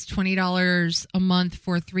 AMC is $20 a month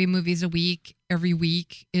for 3 movies a week, every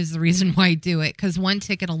week, is the reason why I do it. Because one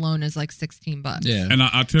ticket alone is like $16. Yeah. And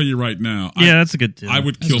I'll tell you right now. That's a good deal. I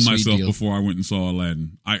would kill myself before I went and saw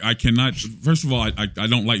Aladdin. I cannot, first of all, I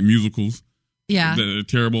don't like musicals. Yeah. They're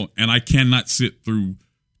terrible. And I cannot sit through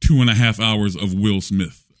 2.5 hours of Will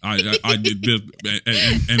Smith. I did this,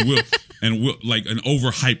 and Will, like an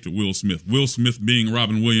overhyped Will Smith. Will Smith being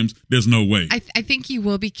Robin Williams, there's no way. I think you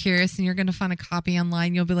will be curious, and you're going to find a copy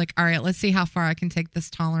online. You'll be like, all right, let's see how far I can take this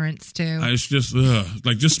tolerance to. It's just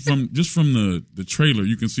like just from the trailer,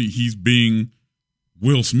 you can see he's being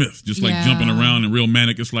Will Smith, just like jumping around and real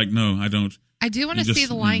manic. It's like, no, I don't. I do want to see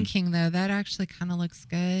The Lion King, though. That actually kind of looks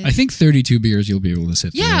good. I think 32 beers you'll be able to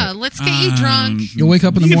sit through. Yeah, let's get you drunk. You'll wake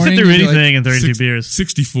up in the morning. You can sit through anything in 32 beers.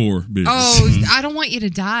 64 beers. Oh, I don't want you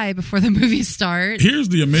to die before the movie starts. Here's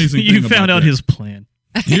the amazing thing You found out his plan.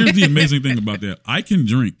 Here's the amazing thing about that. I can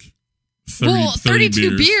drink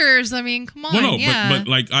 32 beers. I mean, come on. Well, no, but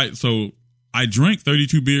like I drank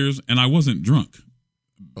 32 beers and I wasn't drunk.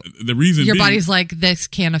 The reason your body's like, this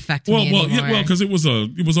can't affect me anymore. Because it was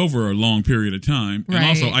over a long period of time, and right.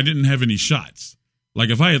 also I didn't have any shots. Like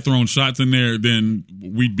if I had thrown shots in there, then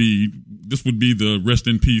this would be the rest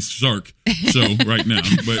in peace shark show right now.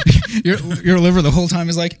 But your liver the whole time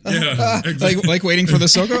is like, exactly. like waiting for the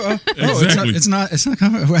Soko. Exactly. It's not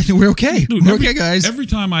coming. We're okay. Dude, we're okay, guys. Every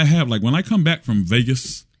time I have, like when I come back from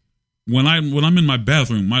Vegas, when I'm in my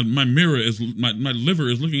bathroom, my mirror is my liver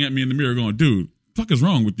is looking at me in the mirror, going, "Dude, fuck is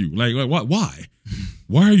wrong with you? Like what?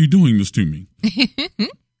 Why are you doing this to me?"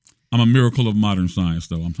 I'm a miracle of modern science,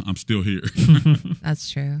 though. I'm still here. That's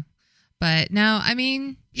true. But no, I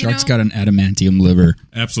mean, Shark's got an adamantium liver.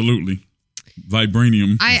 Absolutely.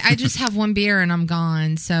 Vibranium. I just have one beer and I'm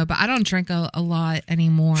gone. But I don't drink a lot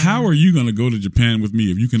anymore. How are you going to go to Japan with me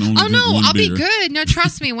if you can only drink one I'll beer? Be good. No,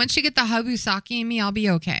 trust me. Once you get the Habusaki in me, I'll be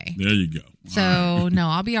okay. There you go. So, no,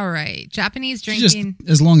 I'll be all right. Japanese drinking. Just,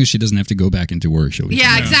 as long as she doesn't have to go back into work, she'll be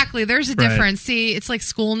fine. Exactly. There's a difference. See, it's like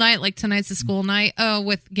school night. Like tonight's a school night. Oh,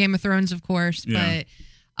 with Game of Thrones, of course. Yeah.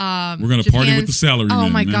 But we're going to party with the salary. Oh,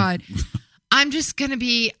 my man. God. I'm just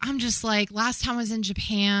like, last time I was in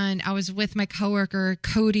Japan, I was with my coworker,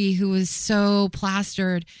 Cody, who was so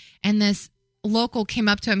plastered. And this local came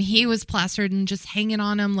up to him. He was plastered and just hanging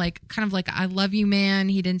on him, like kind of like, "I love you, man."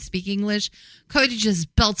 He didn't speak English. Cody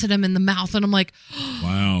just belted him in the mouth. And I'm like,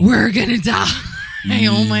 wow, we're going to die.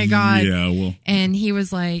 Oh, my God. Yeah, well. And he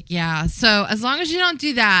was like, yeah. So as long as you don't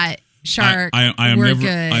do that, Shark, I am we're never,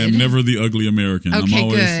 good. I am never the ugly American. Okay, I'm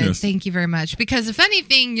always, good. Yes. Thank you very much. Because if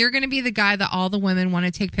anything, you're going to be the guy that all the women want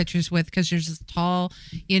to take pictures with because you're this tall,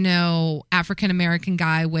 African American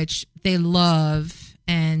guy, which they love.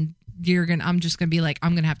 And I'm just going to be like,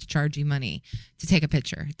 I'm going to have to charge you money to take a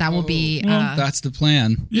picture. That will be. That's the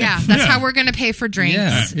plan. Yeah, that's how we're going to pay for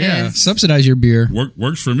drinks. Yeah. Subsidize your beer.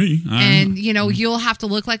 Works for me. And, you'll have to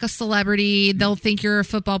look like a celebrity. They'll think you're a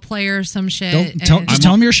football player or some shit. Tell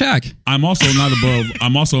them you're Shaq. I'm also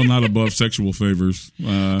not above sexual favors.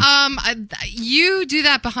 You do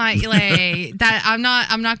that behind that.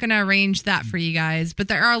 I'm not going to arrange that for you guys, but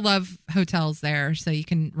there are love hotels there, so you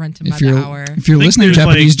can rent them by the hour. If you're listening,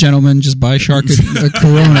 Japanese gentlemen, just buy Shark a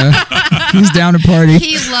Corona. He's down to party.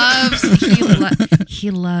 He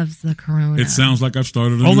loves the Corona. It sounds like I've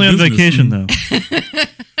started only on vacation though.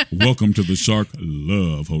 Welcome to the Shark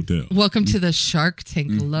Love Hotel. Welcome to the Shark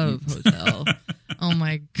Tank Love Hotel. Oh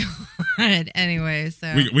my God. Anyway,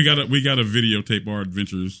 so we got to videotape our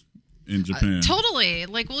adventures in Japan. Totally.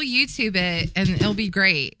 Like we'll YouTube it and it'll be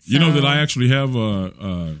great. So. You know that I actually have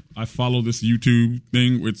I follow this YouTube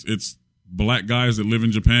thing. It's black guys that live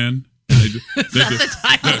in Japan. But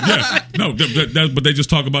they just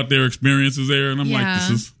talk about their experiences there, and I'm like,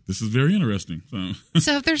 this is very interesting.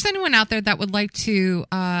 So if there's anyone out there that would like to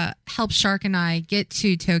help Shark and I get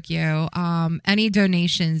to Tokyo, any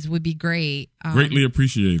donations would be great. Greatly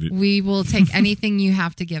appreciated. We will take anything you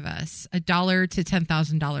have to give us. $1 to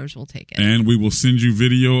 $10,000, we'll take it. And we will send you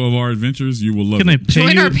video of our adventures. You will love it.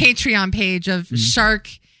 Join our Patreon page of Shark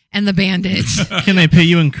and the Bandits. Can they pay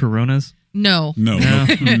you in Coronas? No. No.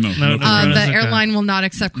 The airline will not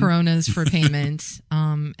accept Coronas for payment.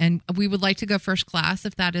 And we would like to go first class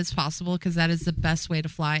if that is possible, because that is the best way to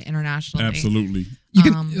fly internationally. Absolutely. You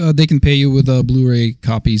can. They can pay you with Blu-ray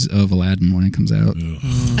copies of Aladdin when it comes out.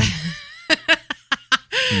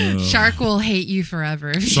 Shark will hate you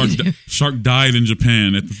forever. Shark died in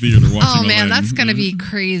Japan at the theater watching Oh man, Aladdin. that's gonna be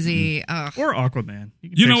crazy. Or Aquaman.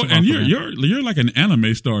 You know, and you're like an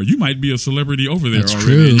anime star. You might be a celebrity over there That's already.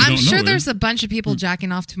 true. You I'm don't sure know there's it. a bunch of people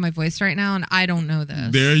jacking off to my voice right now, and I don't know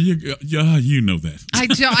this. There you go. Yeah, you know that. I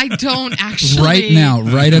don't actually. Right now,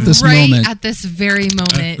 right at this right moment. at this very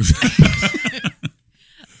moment.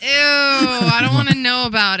 Ew, I don't want to know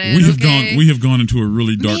about it. We have gone into a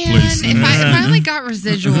really dark place. If I only got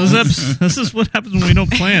residuals. This is what happens when we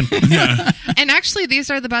don't plan. Yeah. And actually, these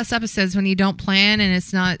are the best episodes when you don't plan and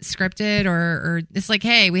it's not scripted, or it's like,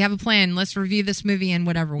 hey, we have a plan. Let's review this movie and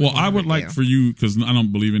whatever. Well, I would like for you, because I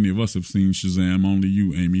don't believe any of us have seen Shazam, only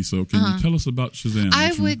you, Amy. So can you tell us about Shazam?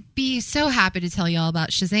 I would be so happy to tell you all about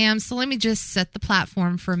Shazam. So let me just set the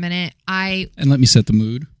platform for a minute. And let me set the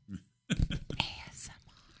mood.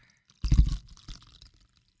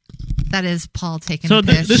 That is Paul taking So a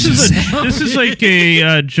piss. this is like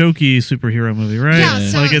a jokey superhero movie, right? Yeah.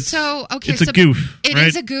 It's a goof. It right?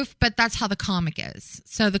 is a goof, but that's how the comic is.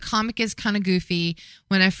 So the comic is kind of goofy.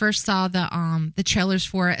 When I first saw the trailers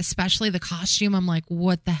for it, especially the costume, I'm like,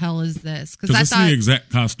 what the hell is this? Because it's the exact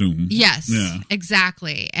costume. Yes. Yeah.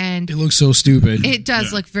 Exactly. And It looks so stupid. it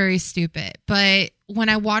does look very stupid, but when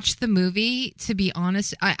I watched the movie, to be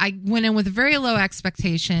honest, I went in with very low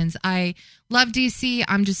expectations. I love DC.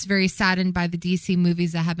 I'm just very saddened by the DC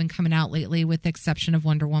movies that have been coming out lately, with the exception of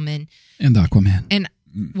Wonder Woman and Aquaman. And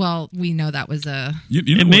well, we know that was a.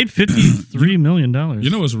 It made $53 million. You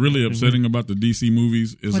know what's really upsetting about the DC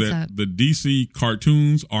movies is What's that that? the DC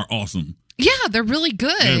cartoons are awesome. Yeah, they're really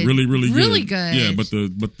good. They're really good. Really good. Yeah, but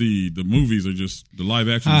the movies are just the live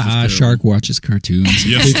action. Shark watches cartoons.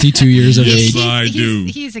 Yes. 52 years of Yes, age. I do.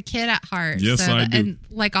 He's a kid at heart. Yes, I do. And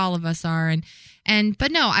like all of us are.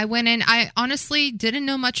 But no, I went in. I honestly didn't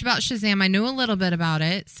know much about Shazam. I knew a little bit about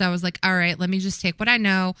it, so I was like, all right, let me just take what I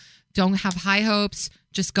know. Don't have high hopes.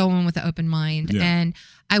 Just go in with an open mind. Yeah. And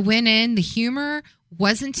I went in. The humor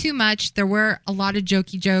wasn't too much. There were a lot of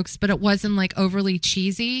jokey jokes, but it wasn't like overly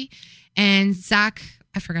cheesy. And Zach,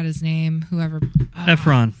 I forgot his name. Whoever.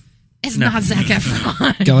 Efron. It's not Zac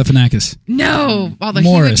Efron. Galifianakis. No. Although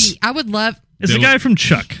Morris. I would love. It's the guy from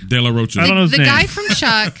Chuck. De La Rocha. I don't know his The name. guy from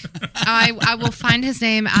Chuck. I will find his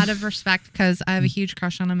name out of respect because I have a huge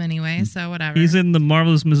crush on him anyway. So whatever. He's in the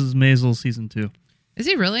Marvelous Mrs. Maisel season 2. Is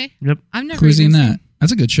he really? Yep. I've never. Who's in even that? seen-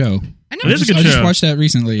 That's a good show. I never. It is a good I just show. watched that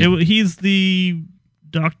recently. He's the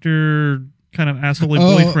doctor kind of asshole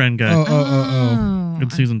boyfriend guy in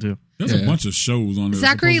season 2. There's a bunch of shows on there.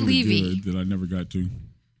 Zachary supposedly Levi. good that I never got to.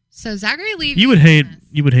 So Zachary Levi. You would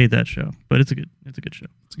hate that show, but it's a good show.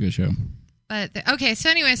 It's a good show. But okay, so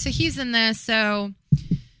anyway, so he's in this. So,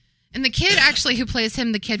 and the kid actually who plays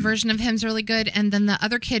him, the kid version of him's really good. And then the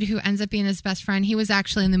other kid who ends up being his best friend, he was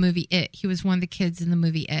actually in the movie It. He was one of the kids in the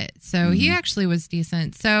movie It. So he actually was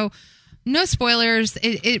decent. So no spoilers.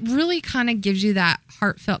 It really kind of gives you that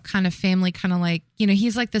heartfelt kind of family, kind of like,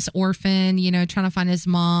 he's like this orphan, trying to find his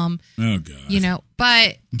mom. Oh, God.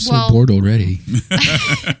 But I'm so bored already.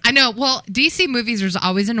 I know. Well, DC movies, there's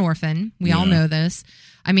always an orphan. We all know this.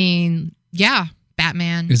 I mean, yeah,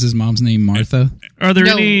 Batman. Is his mom's name Martha? Are there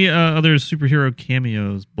No. any other superhero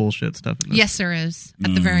cameos, bullshit stuff in this? Yes, there is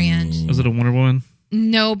at the very end. Was it a Wonder Woman?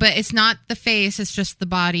 No, but it's not the face. It's just the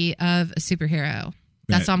body of a superhero.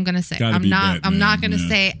 That's all I'm gonna say. Gotta I'm be not Batman, gonna yeah.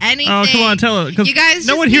 say anything. Oh, come on, tell it. 'cause You guys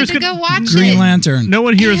no just one need here is to gonna go watch Green it. Lantern. No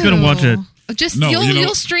one here is going to watch it. Just No,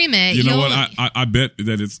 you'll stream it. You know You'll- what? I bet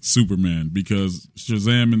that it's Superman, because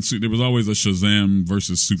Shazam and there was always a Shazam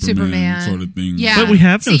versus Superman sort of thing. Yeah. But we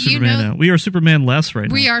have no See, Superman now. We are Superman less right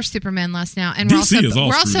now. We are Superman less now, and DC is we're all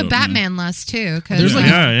also screwed up, Batman less too. There's Because like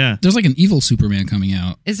Yeah. There's like an evil Superman coming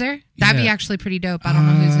out. is there? That'd be Yeah. actually pretty dope. I don't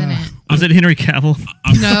know who's in it. Was it Henry Cavill?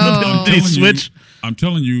 No. Did he telling you- switch? I'm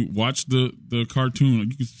telling you, watch the cartoon.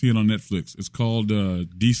 You can see it on Netflix. It's called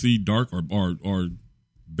DC Dark or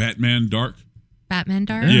Batman Dark. Batman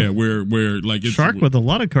Dark. Yeah, where like it's Shark with a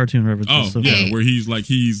lot of cartoon references. Oh so yeah, Hey. where he's like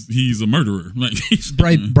he's a murderer. Like he's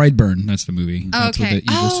Brightburn. That's the movie. That's Okay. with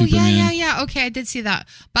the evil Oh, Superman. yeah. Okay, I did see that.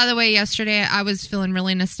 By the way, yesterday I was feeling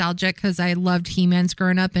really nostalgic because I loved He-Man's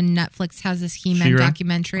growing up, and Netflix has this He-Man She-Ra?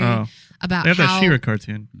 documentary Oh. about They have how that She-Ra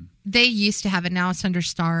cartoon. they used to have it. Now it's under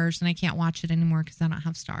Stars, and I can't watch it anymore because I don't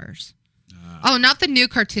have Stars. Oh, not the new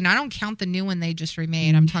cartoon. I don't count the new one they just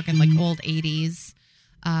remade. I'm talking like old 80s.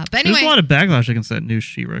 But There's anyway, a lot of backlash against that new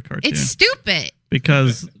She-Ra cartoon it's stupid.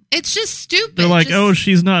 because It's just stupid. They're like, Just- oh,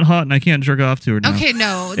 she's not hot and I can't jerk off to her now. Okay,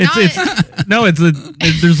 no, There's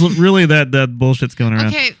really that bullshit's going around.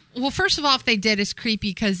 Okay, well, first of all, if they did, it's creepy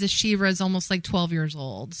because the She-Ra is almost like 12 years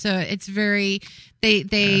old. So it's very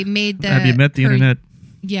they made the. Have you met the internet?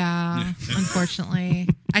 Yeah, unfortunately,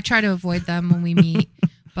 I try to avoid them when we meet.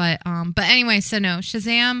 But anyway, so no,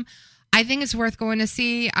 Shazam. I think it's worth going to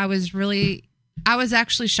see. I was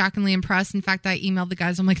actually shockingly impressed. In fact, I emailed the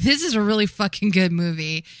guys. I'm like, this is a really fucking good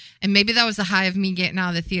movie. And maybe that was the high of me getting out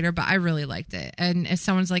of the theater, but I really liked it. And if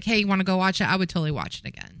someone's like, hey, you want to go watch it? I would totally watch it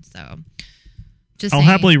again. So just I'll saying.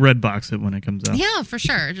 happily Redbox it when it comes out. Yeah, for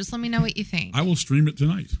sure. Just let me know what you think. I will stream it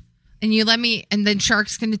tonight. And you let me, and then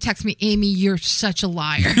Shark's going to text me, Amy, you're such a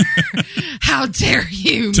liar. How dare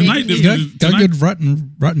you? Tonight, make You me- got good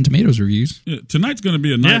Rotten Tomatoes reviews. Yeah, tonight's going to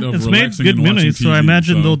be a night of it's made relaxing good and watching movies, TV. so I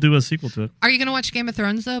imagine they'll do a sequel to it. Are you going to watch Game of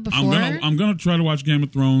Thrones though before? I'm gonna try to watch Game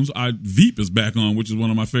of Thrones. Veep is back on, which is one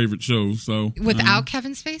of my favorite shows. So Without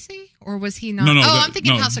Kevin Spacey? Or was he not? No, I'm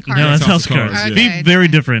thinking House of Cards. No, that's House House of of Cards. Cards, yeah. Veep, very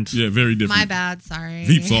different. yeah, very different. My bad, sorry.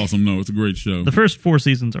 Veep's awesome. No, it's a great show. The first 4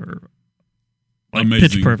 seasons are like Amazing.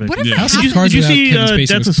 pitch perfect. What if Yeah. I House of have- Cards Did you without see Kevin Spacey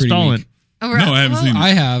Death was of pretty Stalin? weak. Oh, right. No, I haven't seen it. I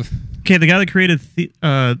have. Okay, the guy that created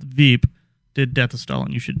Veep did Death of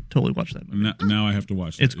Stalin. You should totally watch that movie. Now I have to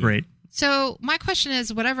watch it. It's great. So my question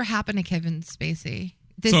is, whatever happened to Kevin Spacey?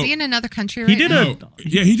 Is So- he in another country right He did now?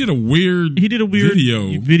 He did a weird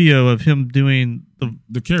video of him doing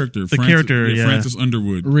the character yeah. Francis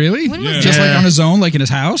Underwood. Really? When was Just that? like on his own, like in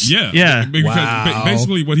his house? Yeah. Because Wow.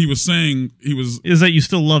 basically what he was saying, he was is that you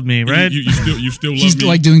still love me, right? You still love He's me.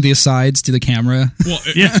 like doing the asides to the camera. Well,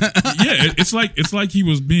 Yeah. it's like he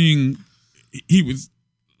was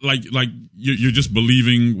like you're just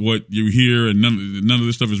believing what you hear, and none of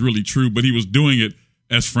this stuff is really true. But he was doing it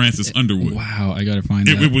as Francis Underwood. Wow, I gotta find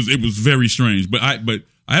that. It was very strange. But I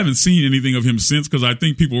haven't seen anything of him since because I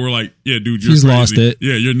think people were like, "Yeah, dude, you're He's crazy. lost it.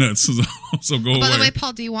 Yeah, you're nuts." So go By away. the way,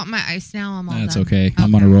 Paul, do you want my ice now? I'm all That's done. okay.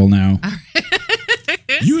 I'm on a roll now.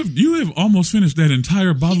 You have almost finished that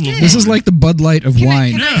entire bottle of did. wine. This is like the Bud Light of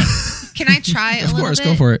wine. Can I try it a Of little course, bit?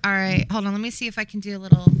 go for it. All right, hold on. Let me see if I can do a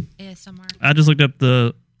little ASMR. I just looked up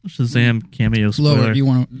the Shazam cameo spoiler. Lower. You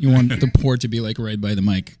want the pour to be like right by the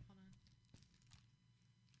mic.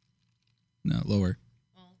 No, lower.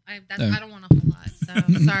 Well, I don't want a whole lot,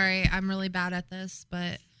 so sorry. I'm really bad at this,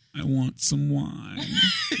 but I want some wine.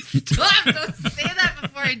 stop! Don't say that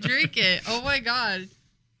before I drink it. Oh my god!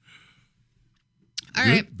 All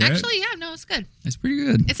right, Good, bad? actually, yeah, no, it's good. It's pretty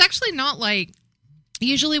good. It's actually not like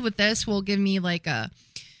usually with this will give me like a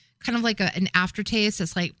kind of like an aftertaste.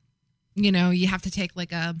 It's like you have to take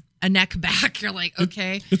like a neck back. You're like,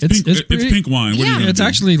 okay, It's It's- pink. it's It's pretty- pink wine. What are you Yeah. gonna It's do?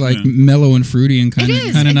 actually like Yeah. mellow and fruity and it kind is.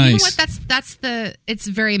 of And nice. you know what? That's it's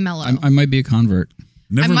very mellow. I might be a convert.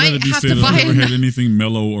 Never I let might it be have said to that buy I've never an- had anything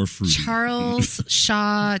mellow or fruity. Charles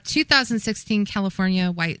Shaw, 2016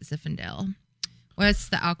 California White Zinfandel. What's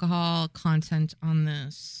the alcohol content on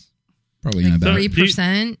this? Probably in Like about.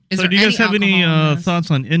 3%. Is So there do you guys any have any alcohol on this?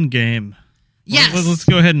 thoughts on Endgame? Yes. Let's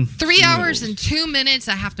go ahead and 3 hours and 2 minutes.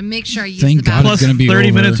 I have to make sure I use Thank the God bathroom. it's plus gonna be 30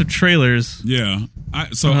 over. minutes of trailers. Yeah. I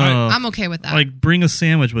I'm okay with that. Like bring a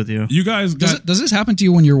sandwich with you. you guys got Does this happen to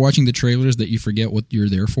you when you're watching the trailers that you forget what you're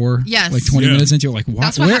there for? Yes. Like 20 Yeah. minutes into it, like,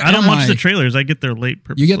 That's what? what Where happened. I don't am watch I? the trailers. I get there late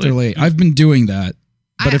purposely. You get there late. I've been doing that.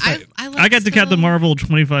 But if like I got to Captain Marvel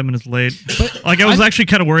 25 minutes late. Like I was actually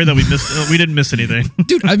kind of worried that we didn't miss anything.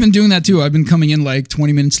 dude, I've been doing that too. I've been coming in like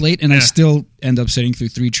 20 minutes late, and I Yeah. still end up sitting through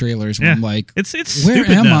 3 trailers. Where Yeah. I'm like, It's where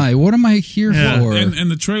stupid am now. I? What am I here Yeah. for?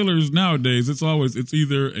 and the trailers nowadays, it's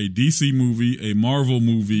either a DC movie, a Marvel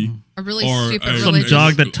movie, a really or stupid a- Some religious.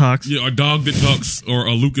 dog that talks. yeah, a dog that talks, or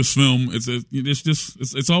a Lucasfilm.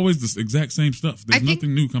 It's always the exact same stuff. There's I think-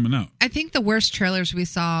 nothing new coming out. I think the worst trailers we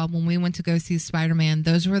saw when we went to go see Spider-Man,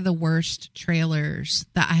 those were the worst trailers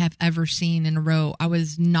that I have ever seen in a row. I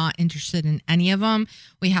was not interested in any of them.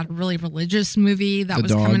 We had a really religious movie that The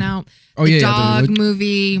was dog. coming out. Oh, the yeah, dog the-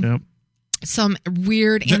 movie. Yep. Some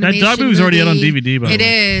weird That animation dog movie's already out on movie. DVD, by the It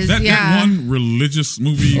way. is, That yeah. one religious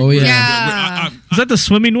movie. Oh, yeah. Yeah. Is that the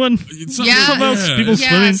swimming one? Yeah. Something people Yeah,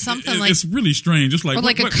 swimming? something like It's really strange. Just like, or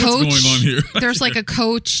like what's a coach. going on here? There's like a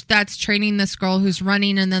coach that's training this girl who's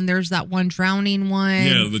running, and then there's that one drowning one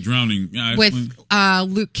Yeah, the drowning. Yeah, with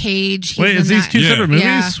Luke Cage. He's Wait, is in these that. two Yeah. separate movies?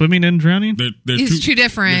 Yeah. Swimming and drowning? they're It's two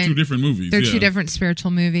different. They're two different movies. They're yeah. two different spiritual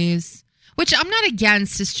movies, which I'm not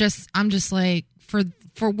against. It's just I'm just like for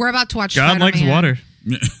we're about to watch. God likes Spider-Man. water.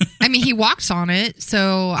 I mean, he walks on it,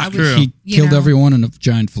 so I was. true. he you killed know. everyone in a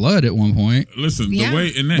giant flood at one point. Listen, Yeah. the way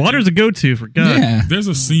in that Water's a go-to for God. Yeah. There's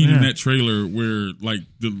a scene in Yeah. that trailer where, like,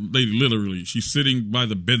 the lady literally, she's sitting by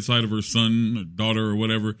the bedside of her son or daughter or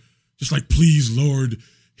whatever, just like, please, Lord,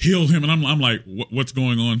 heal him, and I'm like, what's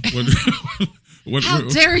going on? How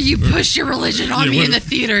dare you push your religion on me in the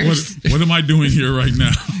theaters? What am I doing here right now?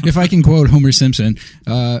 If I can quote Homer Simpson,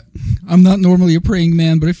 I'm not normally a praying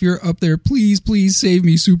man, but if you're up there, please save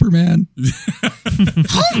me, Superman.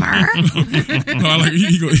 Homer? No,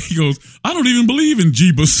 he goes, I don't even believe in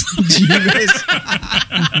Jeebus.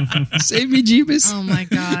 Save me, Jeebus. Oh my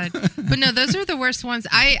God. But no, those are the worst ones.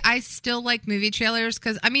 I still like movie trailers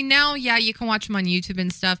because, I mean, now, yeah, you can watch them on YouTube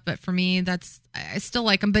and stuff, but for me, I still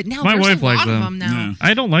like them. But now My there's wife a lot likes of them now. Yeah.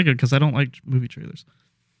 I don't like it because I don't like movie trailers.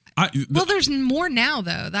 Well, there's more now,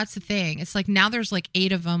 though. That's the thing. It's like now there's like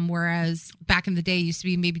 8 of them, whereas back in the day it used to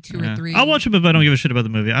be maybe 2 or 3. I'll watch them if I don't give a shit about the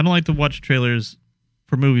movie. I don't like to watch trailers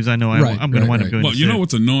for movies I know I'm going to wind up going Well, to you see. know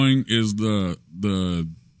what's annoying is the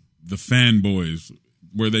fanboys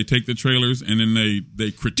where they take the trailers and then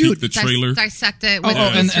they critique the trailer. Dissect it with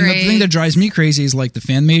and the thing that drives me crazy is like the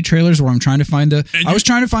fan-made trailers where I'm trying to find I was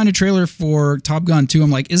trying to find a trailer for Top Gun 2.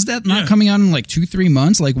 I'm like, is that not coming out in like 2-3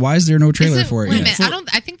 months? Like, why is there no trailer for it? Wait a minute.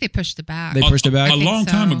 I think they pushed it back. They pushed it back? A long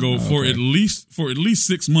time ago, Oh, for okay. at least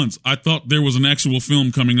 6 months, I thought there was an actual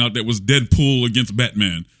film coming out that was Deadpool against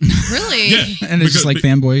Batman. Really? Yeah. And it's just like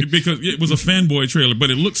fanboy. Because it was a fanboy trailer,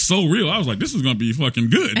 but it looked so real. I was like, this is going to be fucking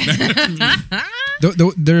good.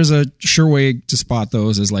 There's a sure way to spot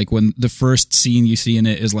those is like when the first scene you see in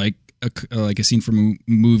it is like a scene from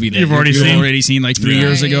a movie that You've already seen like 3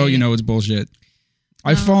 years ago. You know it's bullshit.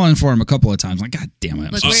 I've fallen for him a couple of times. Like, God damn it,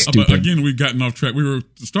 I'm so stupid. But again, we've gotten off track. We were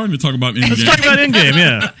starting to talk about Endgame. Let's talk about Endgame,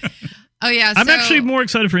 yeah. Oh, yeah. I'm actually more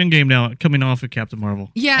excited for Endgame now, coming off of Captain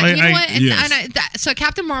Marvel. Yeah, you know what? So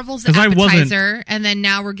Captain Marvel's the appetizer, and then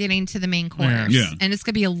now we're getting to the main course. Yeah. And it's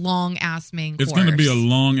going to be a long-ass main course. It's going to be a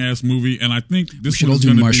long-ass movie, and I think this we should all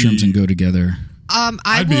do mushrooms and go together.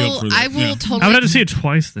 I will totally. I would have to see it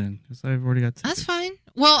twice then, because I've already got. That's fine.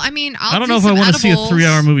 Well, I mean, I don't know if I want to see a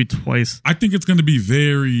 3-hour movie twice. I think it's going to be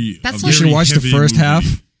very. You should watch the first half.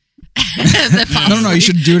 No, you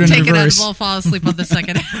should do it in take reverse. Take it fall asleep on the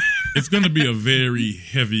second half. It's going to be a very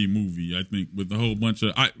heavy movie, I think, with a whole bunch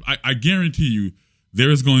of. I guarantee you, there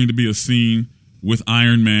is going to be a scene with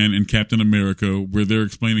Iron Man and Captain America where they're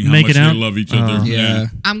explaining how much they love each other. Yeah.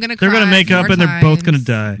 I'm going to cry. They're going to make up and they're both going to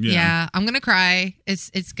die. Yeah, I'm going to cry.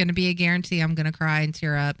 It's going to be a guarantee. I'm going to cry and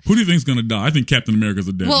tear up. Who do you think's going to die? I think Captain America's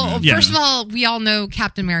a dead man. First of all, we all know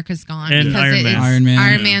Captain America's gone. And Iron Man.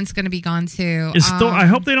 Iron Man's going to be gone too. I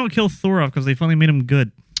hope they don't kill Thor off because they finally made him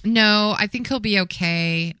good. No, I think he'll be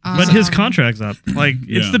okay. But his contract's up. Like,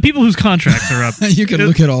 it's the people whose contracts are up. You can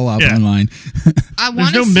look it all up online.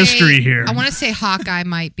 There's no mystery here. I want to say Hawkeye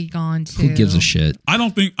might be gone too. Who gives a shit? I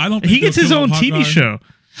don't think he gets his own TV show.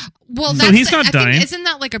 Well, so he's not dying. Isn't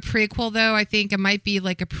that like a prequel though? I think it might be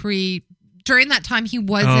like a during that time he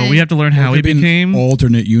wasn't. Oh, we have to learn how he became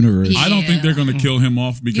alternate universe. Yeah. I don't think they're going to kill him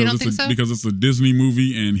off because because it's a Disney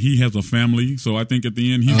movie and he has a family. So I think at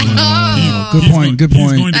the end he's good point. Good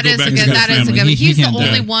point. That is a good. He's the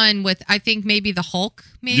only one with. I think maybe the Hulk.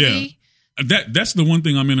 Maybe. Yeah. That's the one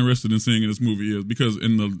thing I'm interested in seeing in this movie is because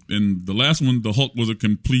in the last one the Hulk was a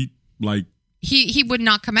complete like. He would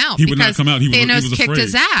not come out. He would not come out. Thanos he was kicked afraid.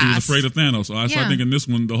 his ass. He was afraid of Thanos. So I think in this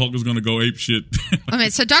one, the Hulk is going to go ape shit.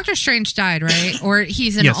 So Doctor Strange died, right? Or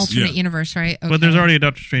he's in an alternate universe, right? Okay. But there's already a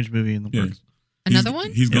Doctor Strange movie in the works. Another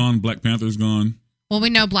one? He's gone. Black Panther's gone. Well,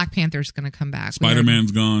 we know Black Panther's going to come back.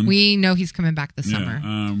 Spider-Man's gone. We know he's coming back this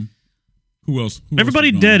summer. Who else?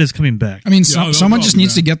 Everybody dead is coming back. I mean, someone just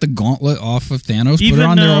needs to get the gauntlet off of Thanos, put it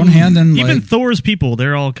on their own hand, and even Thor's people,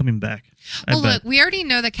 they're all coming back. Well, look, we already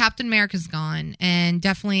know that Captain America's gone, and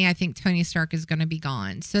definitely I think Tony Stark is going to be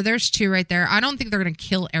gone. So there's 2 right there. I don't think they're going to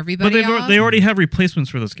kill everybody. But they already have replacements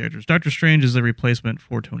for those characters. Doctor Strange is a replacement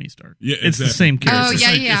for Tony Stark. Yeah, it's the same character.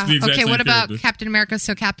 Oh, yeah. Okay, what about Captain America?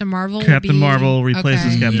 So Captain Marvel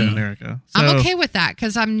replaces Captain America. So, I'm okay with that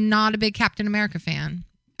because I'm not a big Captain America fan.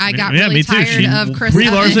 I got really tired of Chris Brie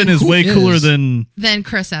Evans. Larson is way cooler than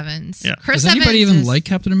Chris Evans. Yeah. Chris Does anybody even like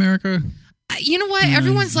Captain America? You know what?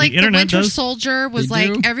 Everyone's like the Winter Soldier was They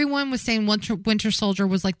do? everyone was saying Winter Soldier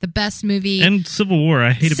was like the best movie. And Civil War.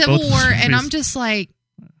 I hated Civil both War, movies. and I'm just like,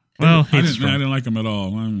 well, I didn't like them at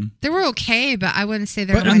all. they were okay, but I wouldn't say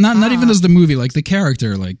they were. But not even as the movie, like the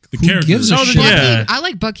character, like who gives a shit? Yeah. I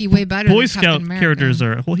like Bucky way better. Boy than Scout Captain America. characters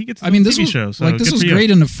are. Well, he gets. This TV was show, so this was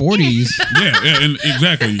great in the 40s. yeah, and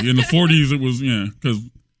exactly in the 40s it was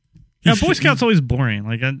because Boy Scout's always boring.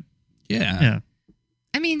 Like yeah.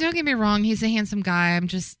 I mean, don't get me wrong. He's a handsome guy. I'm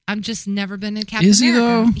just never been in Captain Is he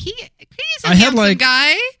America. though? He's a I had, handsome like-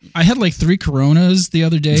 guy. I had like 3 Coronas the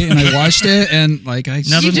other day, and I watched it, and like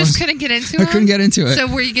You just couldn't get into I him? couldn't get into it. So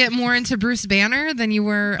were you getting more into Bruce Banner than you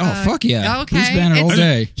were? Oh, fuck yeah. Okay. Bruce Banner all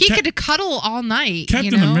day. He could cuddle all night.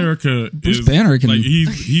 Captain you know? America Bruce is Banner can- like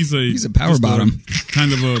he's a power just bottom.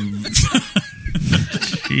 kind of a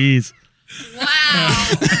Jeez. Wow.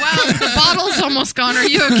 Wow. The bottle's almost gone. Are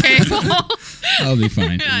you okay, Paul? I'll be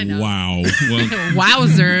fine. I know. wow. Well,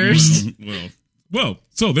 Wowzers. well,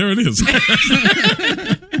 so there it is.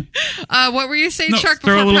 What were you saying, No, Shark?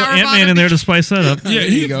 Throw a before little Power Ant-Man Bottom? in there to spice that up. Yeah,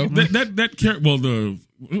 you go. That character. Well,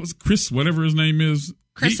 it was Chris, whatever his name is.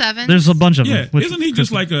 Chris Evans. There's a bunch of Yeah, them. Which- isn't he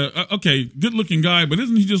just like a okay, good looking guy? But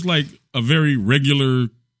isn't he just like a very regular,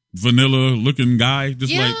 vanilla looking guy?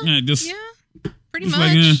 Just yeah, like just pretty just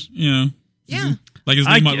much. like you know, Yeah. like his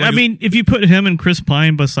name. I mean, if you put him and Chris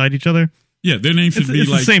Pine beside each other, yeah, their name should it's, be it's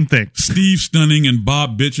like the same thing. Steve Stunning and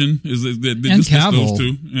Bob Bitchin. Is just Cavill. those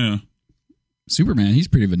two? Yeah. Superman, he's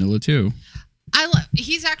pretty vanilla too.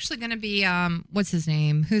 He's actually going to be what's his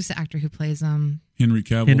name? Who's the actor who plays him? Henry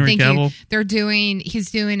Cavill. Henry Thank Cavill. you.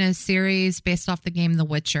 He's doing a series based off the game The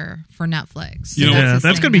Witcher for Netflix. You know, Yeah, his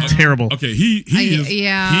that's thing going to be now. terrible. Okay, he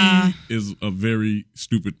is a very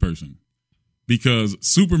stupid person because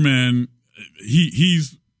Superman,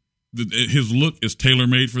 his look is tailor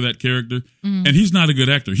made for that character, and he's not a good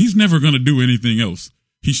actor. He's never going to do anything else.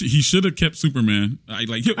 He should have kept Superman. I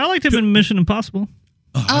liked him in Mission Impossible.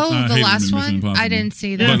 I The hated last Mission one? Impossible. I didn't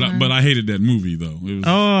see that one. but I hated that movie though. It was,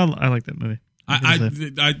 I like that movie.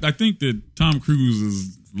 I think that Tom Cruise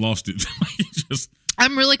has lost it.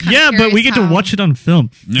 I'm really kind Yeah, of but we get to watch it on film.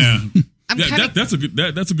 Yeah. I'm Yeah, kinda- that's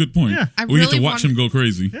a good point. Yeah. I we get really to watch him go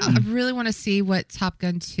crazy. I really want to see what Top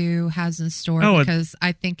Gun 2 has in store because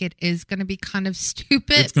I think it is going to be kind of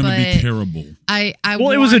stupid. It's going to be terrible.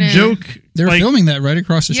 Well, it was a joke. They're like, filming that right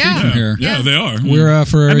across the street Yeah. from here. Yeah, they are. We're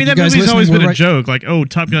for I mean, you that guys movie's listening, always been we're a right- joke. Like, oh,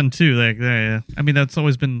 Top Gun 2. Like, yeah. I mean, that's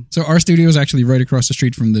always been. So our studio is actually right across the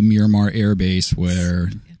street from the Miramar Air Base, where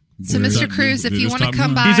So, Mr. Cruz, if you want to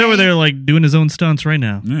come by, He's over there, like, doing his own stunts right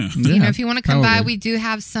now. Yeah. you know, if you want to come by, probably. we do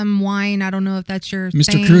have some wine. I don't know if that's your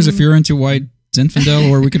Mr. thing. Cruz, if you're into white Zinfandel,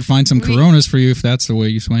 or we could find some Coronas for you if that's the way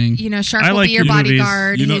you swing. You know, Shark I will like be your your movies.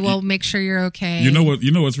 bodyguard. You know- he will make sure you're okay. You know what?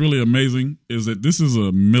 You know what's really amazing is that this is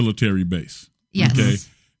a military base. Yes. Okay.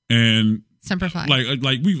 And Semper Fi. I've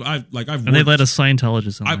And they worked, let a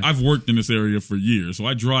Scientologist in there. I've worked in this area for years, so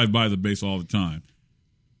I drive by the base all the time.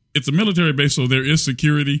 It's a military base, so there is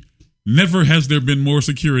security. Never has there been more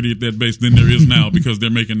security at that base than there is now because they're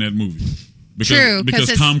making that movie. True, because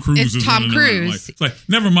it's- Tom Cruise it's is Tom running around. Cruise. It's like,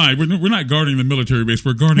 never mind. We're not guarding the military base.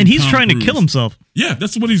 We're guarding. and he's Tom trying Cruise. to kill himself. Yeah,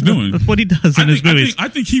 that's what he's doing. That's what he does in his movies. I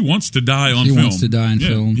think he wants to die on He film. wants to die on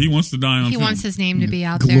film. He wants to die on he film. wants his name to be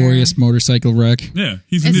out Glorious motorcycle wreck. Yeah,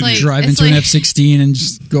 he's It's an like- idiot. Drive it's into an like- F-16 and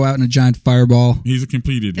just go out in a giant fireball. He's a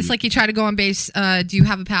complete idiot. It's like you try to go on base. Do you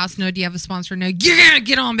have a pass? No. Do you have a sponsor? No. You're gonna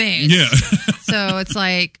get on base. yeah. So it's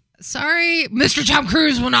like, sorry, Mr. Tom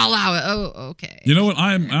Cruise will not allow it. Oh, okay. You know what?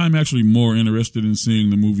 I'm actually more interested in seeing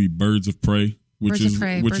the movie Birds of Prey, which Birds of is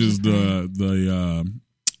Prey, which Birds is of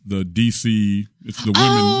the DC. It's the women.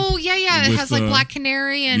 Oh, yeah. It with, has like Black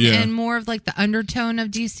Canary and more of like the undertone of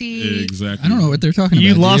DC. Exactly. I don't know what they're talking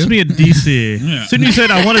You about. lost me at DC. Yeah. As soon as you said,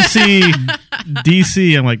 I want to see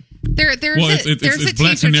DC, I'm like, There's Well, there's it's a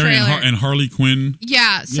Black teaser Canary trailer. and Harley Quinn.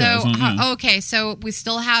 Yeah. So Yeah, it's on, yeah. okay. So we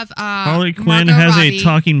still have Harley Quinn Margot has Robbie. a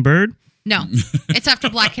talking bird. No, it's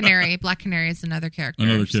after Black Canary. Black Canary is another character.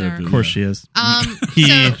 Another so- character. Of course she is. He,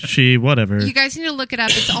 He, she, whatever. you guys need to look it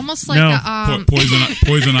up. It's almost like No. a,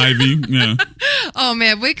 Poison Ivy. Yeah. oh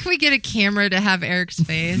man, wait, can we get a camera to have Eric's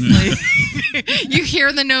face? Like, you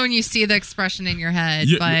hear the no and you see the expression in your head.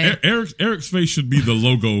 Yeah, but Eric's face should be the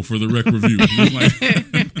logo for the Rec Review.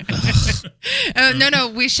 no,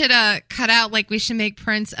 we should cut out, like, we should make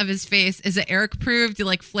prints of his face. Is it Eric approved? Do you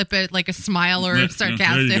like flip it like a smile or Yeah,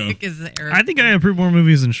 sarcastic? there you go. Is it Eric? I think I approve more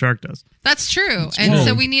movies than Shark does. That's true. And Whoa.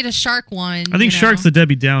 so we need a shark one. I think Shark's the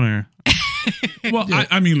Debbie Downer. Well,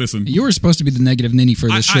 I mean, listen. You were supposed to be the negative ninny for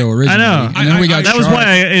this I- show I originally. know. And then we got That was Shark.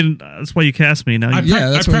 why that's why you cast me. Now I, you,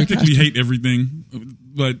 that's I why we practically cast hate everything,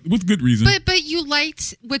 but with good reason. But you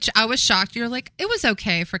liked, which I was shocked. You're like, it was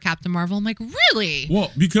okay for Captain Marvel. I'm like, really?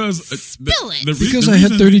 Well, because Spill it. Because I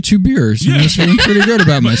had 32 beers. And I was feeling pretty good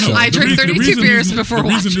about myself. I drank 32 beers before The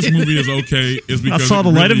reason watching this movie is okay is I because saw it the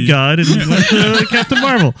light really- of God and went to Captain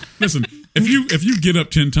Marvel. Listen, if you get up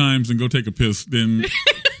 10 times and go take a piss, then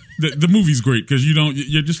the movie's great because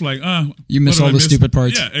you're just like, You miss what did all I the stupid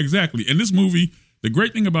parts. Yeah, exactly. And this movie, the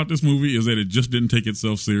great thing about this movie is that it just didn't take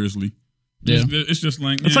itself seriously. Yeah. It's just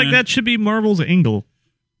like It's like that should be Marvel's Angle.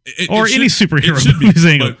 Or any superhero it should be, movie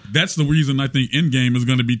angle. but that's the reason I think Endgame is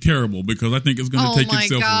going to be terrible, because I think it's going to take my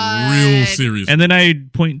itself God. real serious. And then I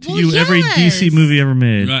point to Well, you every yes. DC movie ever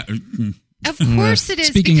made. Of course it is,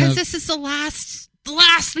 Speaking because of- this is the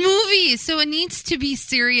last movie, so it needs to be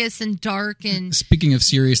serious and dark. And Speaking of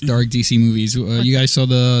serious, dark DC movies, you guys saw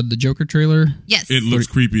the Joker trailer? yes, It looks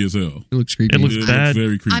creepy as hell. It looks creepy. It looks It bad. looks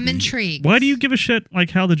very creepy. I'm intrigued. Why do you give a shit like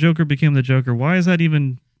how the Joker became the Joker? Why is that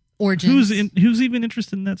even? Origins? Who's even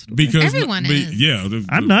interested in that story? Because Everyone is. Yeah,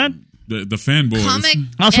 I'm not. The fanboys. Comic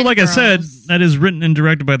Also, and like I said, girls. that is written and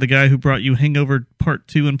directed by the guy who brought you Hangover Part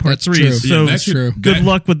 2 and Part That's 3. true. So that's true. good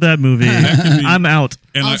luck with that movie. could be- I'm out.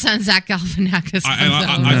 And All I, of a sudden, Zach Galifianakis.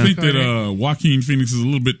 I think that Joaquin Phoenix is a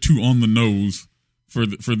little bit too on the nose for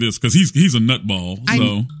this, because he's a nutball.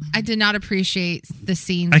 So I did not appreciate the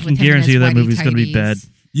scenes. I can with him in guarantee his that whitey movie's going to be bad. tighties.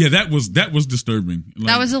 yeah, that was disturbing. Like,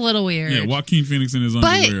 That was a little weird. yeah, Joaquin Phoenix in his but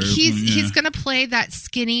underwear. he's going to play that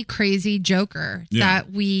skinny, crazy Joker Yeah.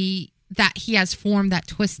 that he has formed, that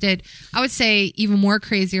twisted. I would say even more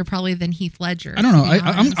crazier probably than Heath Ledger. I don't know. to be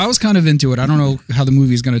honest. I was kind of into it. I don't know how the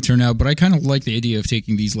movie is going to turn out, but I kind of like the idea of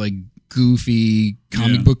taking these like goofy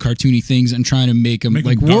comic book cartoony things and trying to make them Make 'em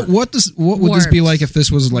like dark. what would this be Warped. like if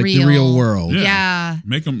this was like the real world? Yeah.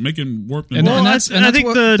 make him work. And, Well, that's I think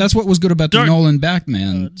what was good about Dark- the Nolan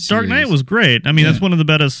Batman. Dark Knight series. was great. I mean, Yeah. that's one of the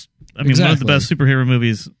best. One of the Exactly. best superhero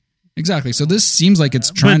movies. Exactly. So this seems like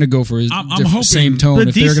it's trying to go for his I'm different- hoping- same tone. But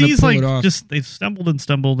If they're going to DC's pull like it off, just they've stumbled and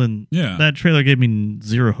stumbled, and Yeah. that trailer gave me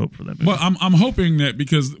zero hope for that movie. Well, I'm hoping that,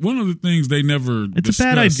 because one of the things they never It's a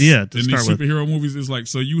bad discuss idea to in start these with. superhero movies is like,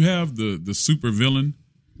 so you have the super villain,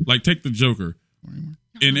 like take the Joker.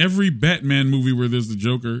 In every Batman movie where there's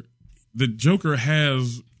the Joker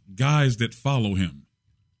has guys that follow him.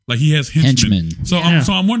 Like he has henchmen. Henchmen. So Yeah.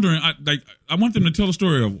 I'm wondering, I want them to tell the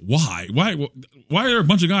story of why are there a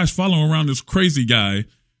bunch of guys following around this crazy guy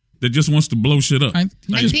that just wants to blow shit up?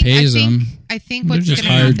 he just pays them. I think They're what's just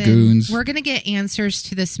going to hired happen, goons. we're going to get answers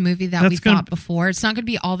to this movie that That's we gonna- thought before. It's not going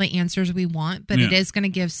to be all the answers we want, but it Yeah. is going to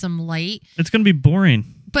give some light. it's going to be boring.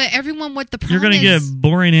 But everyone, what the You're problem going to get is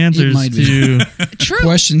boring answers might be. to true.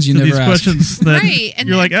 Questions you to never these asked. questions that Right, and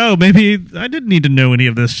you're then- like, oh, maybe I didn't need to know any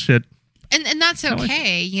of this shit. And that's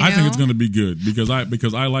okay. You know? I think it's going to be good because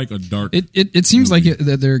I like a dark. It seems like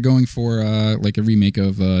that they're going for like a remake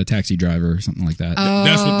of Taxi Driver or something like that.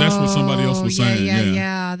 That's what somebody else was saying.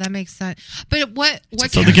 Yeah, that makes sense. But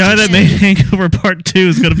what's So the guy that made Hangover Part 2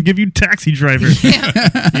 is going to give you Taxi Driver. yeah.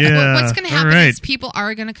 Yeah. What's going to all happen right. is people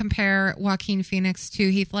are going to compare Joaquin Phoenix to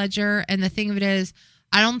Heath Ledger, and the thing of it is,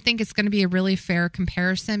 I don't think it's going to be a really fair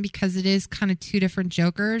comparison because it is kind of two different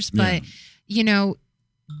Jokers. But you know,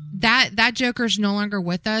 that Joker's no longer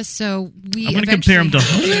with us, so we. I'm going to compare him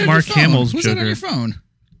to Mark Hamill's Who's that on Joker. your phone?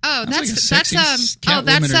 Oh, Sounds like a that's sexy Catwoman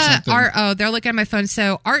that's or something. Art. Oh, they're looking at my phone.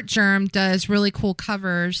 So Art Germ does really cool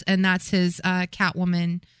covers, and that's his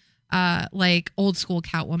Catwoman, like old school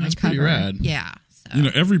Catwoman That's cover. pretty rad. Yeah. So. You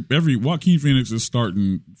know, every Joaquin Phoenix is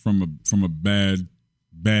starting from a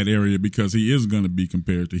bad area because he is going to be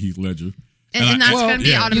compared to Heath Ledger. And that's Well, going to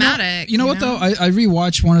be yeah. automatic. You know what though? I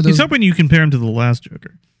rewatched one of those. He's hoping you compare him to the last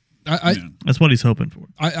Joker. I That's what he's hoping for.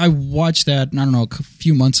 I watched that, I don't know, a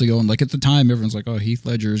few months ago, and like at the time, everyone's like, "Oh, Heath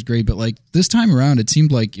Ledger is great," but like this time around, it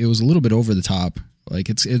seemed like it was a little bit over the top. Like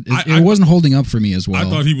it wasn't holding up for me as well. I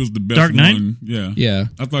thought he was the best Dark Knight? one. Yeah, Yeah.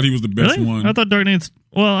 I thought he was the best Really? one. I thought Dark Knight's.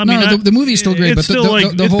 Well, I mean, No, the movie's still great, it's but the still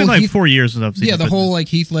like the it's whole been like Heath, 4 years since I've seen yeah, it. the but- whole like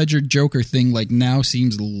Heath Ledger Joker thing like now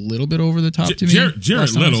seems a little bit over the top to me. Jared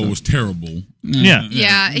Last time I Leto saw it. was terrible. yeah.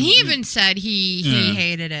 Yeah, he even said he Yeah.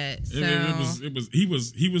 hated it. So.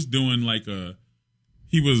 He was doing like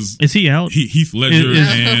Is he out? Heath Ledger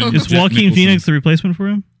and Is Jack Joaquin Nicholson. Phoenix the replacement for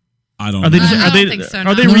him? I don't Are they know. just, I are don't they think so,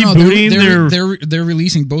 are they no. rebooting they're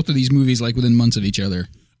releasing both of these movies like within months of each other.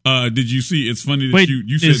 Did you see? It's funny that Wait,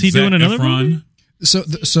 you said is he Zac doing another Efron. movie?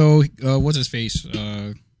 So what's his face?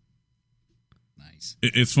 Nice.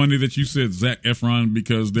 It's funny that you said Zac Efron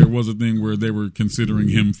because there was a thing where they were considering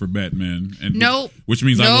him for Batman, and Nope. which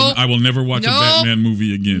means Nope. I will never watch a Nope. Batman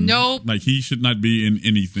movie again. Nope. Like he should not be in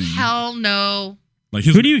anything. Hell no. Like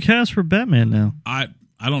his, Who do you cast for Batman now?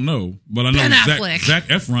 I don't know, but I know Ben Affleck. Zac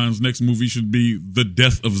Efron's next movie should be The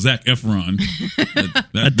Death of Zac Efron.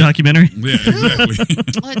 A documentary? Yeah, exactly.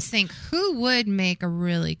 Let's think. Who would make a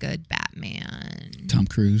really good Batman? Tom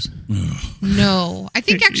Cruise. No, I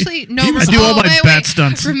think actually no. I do all my wait, bat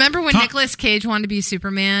stunts. Remember when Tom- Nicolas Cage wanted to be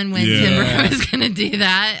Superman when Yeah. Tim Burton was going to do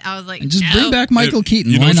that? I was like, And just no. bring back Michael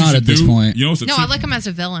Keaton. You know Why what you not should at this do? point? You know, what's a No, tip? I like him as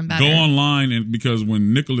a villain better. Go online and because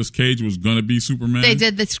when Nicolas Cage was gonna be Superman, They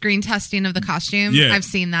did the screen testing of the costume. Yeah, I've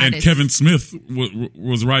seen that. And It's- Kevin Smith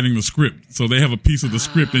was writing the script, so they have a piece of the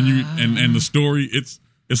script, and the story. It's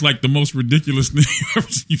It's like the most ridiculous thing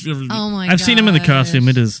you've ever. Oh my! I've seen him in the costume.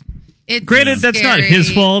 It is. It's granted, that's not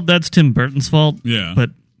his fault. That's Tim Burton's fault. Yeah, but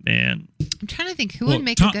man, I'm trying to think who would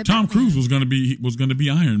make a good Tom Batman. Cruise was going to be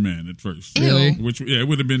Iron Man at first. Ew. Really? Which it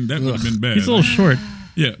would have been bad. He's a little short.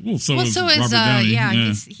 Yeah, well, so is so Robert is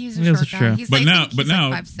Downey. he's a short guy. He's But like, now, he's like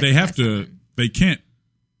 5'6", they have to. 5'7".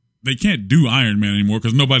 They can't do Iron Man anymore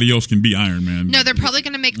because nobody else can be Iron Man. No, they're probably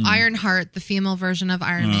going to make Ironheart the female version of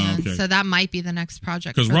Iron Man. Okay. So that might be the next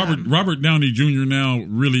project. Because Robert Downey Jr. now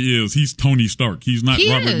really is. He's Tony Stark. He's not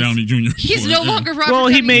Robert Downey Jr. He's no longer Robert. Well,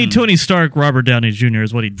 Downey he made Tony Stark Robert Downey Jr.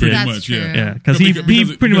 is what he did. Pretty much, yeah. Yeah, because he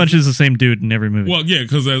pretty much is the same dude in every movie. Well, yeah,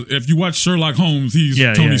 because if you watch Sherlock Holmes, he's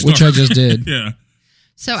Tony Stark. Which I just did. Yeah.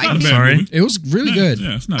 So It's not a bad movie. It was really good.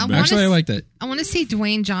 Yeah, it's not bad. Actually, I liked it. I want to see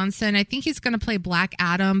Dwayne Johnson. I think he's going to play Black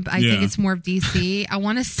Adam. I think it's more of DC. I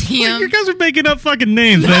want to see him. You guys are making up fucking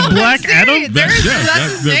names, man. Black Adam? That's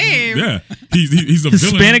his name. Yeah. He's a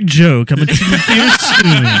Hispanic villain. Joe coming to the theater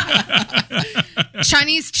soon.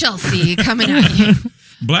 Chinese Chelsea coming at you.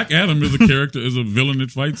 Black Adam is a villain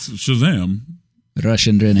that fights Shazam.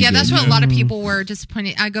 Russian renegade. Yeah, that's what a lot of people were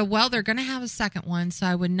disappointed. I go, well, they're going to have a second one, so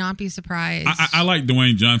I would not be surprised. I like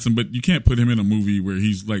Dwayne Johnson, but you can't put him in a movie where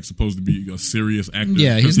he's like supposed to be a serious actor.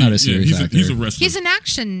 Yeah, he's not a serious actor. He's a wrestler.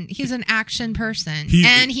 He's an action person,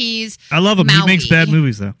 and he's. I love him. mouthy. He makes bad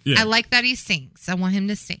movies though. Yeah. I like that he sings. I want him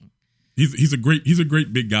to sing. He's a great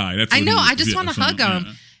big guy. That's I what know. he is. I just want to so, hug him.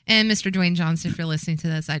 yeah. And Mr. Dwayne Johnson, if you're listening to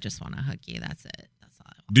this, I just want to hug you. That's it. That's all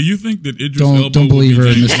I want. Do you think that Idris Elba Don't believe her,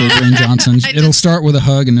 will be Mr. Dwayne Johnson. It'll start with a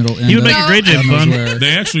hug and it'll end. He would make up a great James God knows Bond. where. They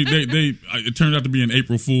actually, it turned out to be an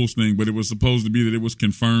April Fool's thing, but it was supposed to be that it was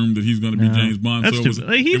confirmed that he's going to be James Bond. That's so it was,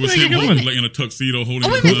 stupid. He's it was making him a good holding, one. like in a tuxedo holding.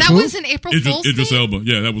 Oh, wait a the minute. That gun. was an April Fool's Idris thing? Elba.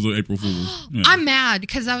 Yeah, that was an April Fool's. Yeah. I'm mad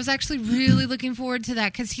because I was actually really looking forward to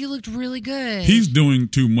that because he looked really good. He's doing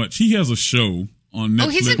too much. He has a show on Netflix. Oh,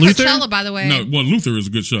 he's in Luther? Coachella, by the way. No, well, Luther is a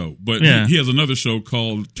good show, but Yeah. he has another show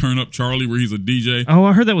called Turn Up Charlie where he's a DJ. Oh,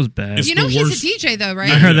 I heard that was bad. It's You know the he's worst. a DJ though,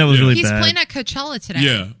 right? I heard that was really He's bad. playing at Coachella today.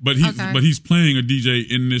 Yeah, but he's playing a DJ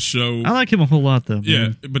in this show. I like him a whole lot though. Yeah,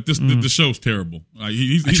 Man. but the show's terrible. Like,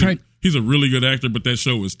 he's a really good actor, but that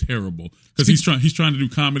show is terrible because he's trying to do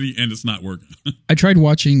comedy and it's not working. I tried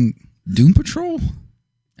watching Doom Patrol.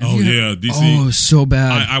 Oh yeah, DC. Oh, so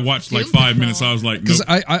bad. I watched like Doom 5 Patrol. minutes. I was like, Because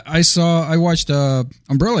nope. I watched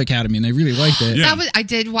Umbrella Academy and I really liked it. Yeah. I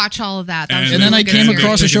did watch all of that. That was And And then really I good came series.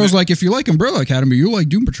 across a show taking like, if you like Umbrella Academy, you like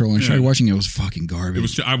Doom Patrol. And I tried watching it. It was fucking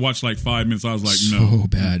garbage. I watched like 5 minutes. I was like, no. So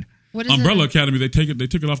bad. What is Umbrella it? Academy, they took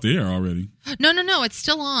it off the air already. No, it's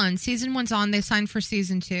still on. Season 1's on. They signed for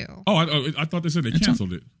season 2. Oh, I thought they said they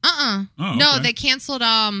canceled it. Oh, No, okay. they canceled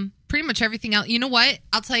pretty much everything else. You know what?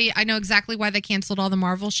 I'll tell you. I know exactly why they canceled all the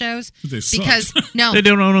Marvel shows. They suck. Because no, They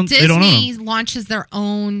don't own them. Disney They don't own them. launches their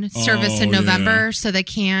own service in Oh, November, yeah. so they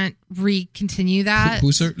can't continue that.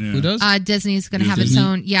 Who does? Disney's going to have its Disney?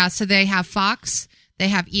 own. Yeah, so they have Fox, they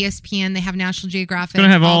have ESPN, they have National Geographic. Gonna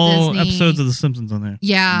have all Disney. episodes of The Simpsons on there.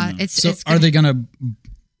 Yeah, it's. So it's are they going to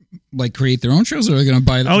like create their own shows or are they going to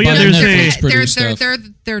buy Oh, yeah, buy there's Netflix a- produce stuff?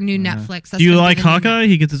 They're new Netflix. That's Do you gonna be like the new- Hawkeye?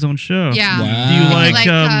 He gets his own show. Yeah. Wow. Do you If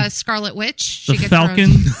you like Scarlet Witch? the She gets her own-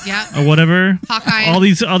 Falcon? Yeah. Or whatever? Hawkeye. All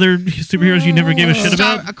these other superheroes you never gave a shit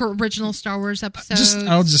about? Original Star Wars episode.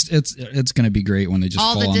 It's going to be great when they just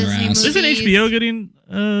All fall the on their Disney ass. movies. Isn't HBO getting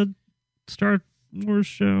a Star Wars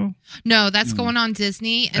show? No, that's going on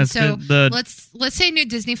Disney. And That's so the- let's say a new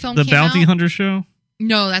Disney film The came Bounty out. Hunter show?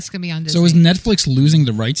 No, that's going to be on Disney. So is Netflix losing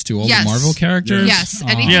the rights to all Yes. the Marvel characters? Yes, Oh.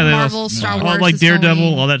 anything Yeah, they Marvel, lost- Star all Wars, like is Daredevil,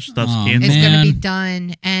 going- all that stuff's Oh, canceled. is going to Man. be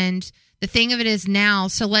done. And the thing of it is now,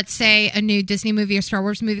 so let's say a new Disney movie or Star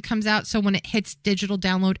Wars movie comes out. So when it hits digital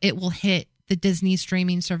download, it will hit the Disney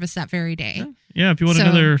streaming service that very day. Yeah, if you want So-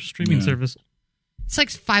 another streaming Yeah. service. It's like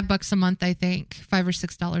 $5 a month, I think, $5 or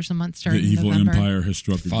 $6 a month The starting in evil November. empire has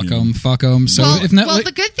struck Fuck again. them. So Well- if Netflix, well,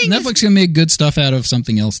 the good thing Netflix is- can make good stuff out of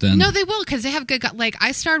something else then. No, they will because they have good. Like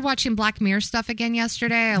I started watching Black Mirror stuff again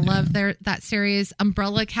yesterday. I love that series.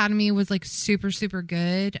 Umbrella Academy was like super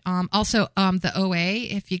good. Also, the OA.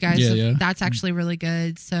 If you guys, Yeah. that's actually really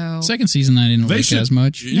good. So Second season I didn't like as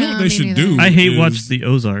much. You know what No, they me should neither. do? I hate is watch the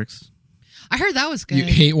Ozarks. I heard that was good. You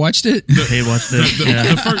hate watched it? Hate watch this.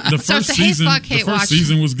 Yeah. The So first it's a hate season. fuck, The hate first watch.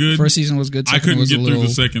 season was good. First season was good. I Second couldn't was get a through little, the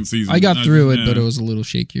second season. I got through it, yeah. but it was a little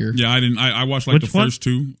shakier. Yeah, I didn't. I watched like Which the one? first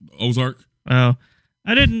two. Ozark. Oh,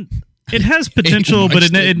 I didn't. It has potential, but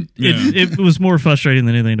watched it. it was more frustrating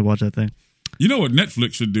than anything to watch that thing. You know what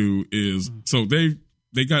Netflix should do is so they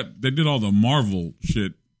did all the Marvel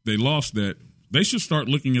shit. They lost that. They should start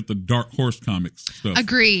looking at the Dark Horse Comics stuff.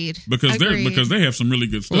 Agreed. Because Agreed. they have some really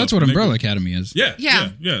good stuff. Well, that's what And they Umbrella could- Academy is. Yeah. Yeah.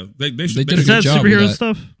 They should. They did a Is good that job with superhero that.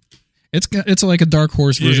 stuff? It's like a Dark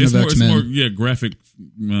Horse version of It's more X-Men. graphic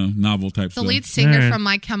novel type The stuff. lead singer Alright. from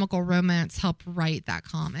My Chemical Romance helped write that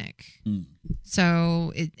comic.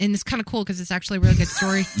 So, and it's kind of cool because it's actually a really good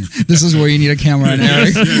story. This is where you need a camera on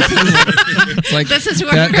Eric. It's like, This is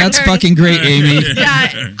where that's fucking great, Amy.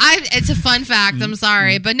 It's a fun fact. I'm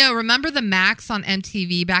sorry. But no, remember the Max on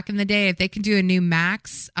MTV back in the day? If they could do a new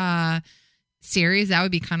Max series, that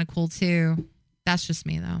would be kind of cool too. That's just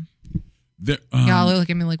me though. Y'all look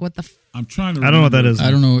at me like, what the I'm trying to. I don't know what that is. I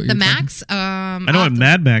don't know. What the you're Max? I know what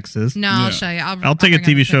Mad Max is. No, I'll show you. I'll take a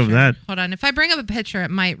bring up TV show of picture. that. Hold on. If I bring up a picture, it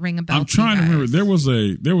might ring a bell. I'm trying to you remember.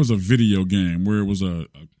 guys. There was a video game where it was a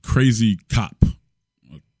crazy cop.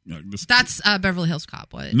 That's Beverly Hills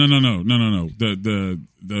Cop. What? No.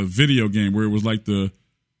 The video game where it was like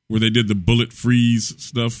where they did the bullet freeze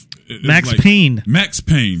stuff. It's Max like Payne. Max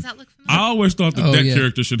Payne. Does that look familiar? I always thought that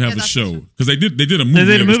character should have Yeah, a that's show what- because they did a movie.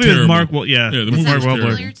 They did a that was movie with terrible. Mark. Well, yeah, Yeah, the with movie Is that was Mark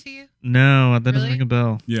terrible. familiar to you? No, that doesn't Really? ring a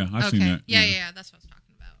bell. Yeah, I've seen that. Yeah. That's what I was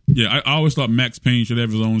talking about. Yeah, I always thought Max Payne should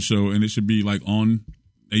have his own show, and it should be like on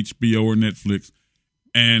HBO or Netflix,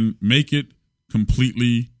 and make it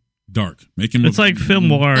completely dark. Make him. It's like film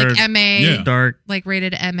noir, Like MA, Yeah. dark. like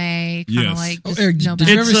rated MA, kind of Yes. like. Oh, just Eric, no did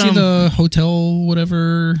you bad- ever It's, see the Hotel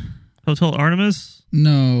whatever? Hotel Artemis.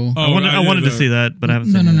 No. Oh, I wanted to see that, but I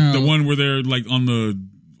haven't seen it. No. the one where they're like on the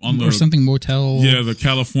or something motel. Yeah, the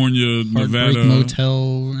California, Heartbreak Nevada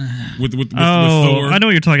Motel. with with Oh, Thor. I know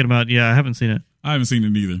what you're talking about. Yeah, I haven't seen it. I haven't seen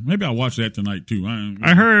it either. Maybe I'll watch that tonight too.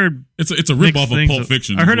 I heard it's a rip mixed off of things- Pulp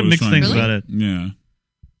Fiction. I heard is of what it's mixed trying things to about do. it. Yeah,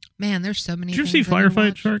 Man, there's so many. Did you ever see things I need to Firefight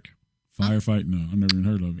watch. Shark? Firefight. No, I've never even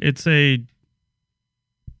heard of it. It's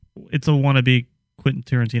a wannabe Quentin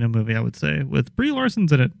Tarantino movie, I would say, with Brie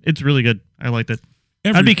Larson's in it. It's really good. I liked it.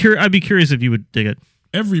 I'd be curious if you would dig it.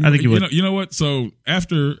 I think you would. You know what? So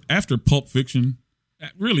after Pulp Fiction,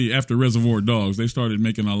 really after Reservoir Dogs, they started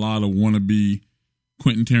making a lot of wannabe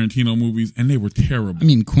Quentin Tarantino movies, and they were terrible. I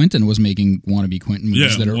mean, Quentin was making wannabe Quentin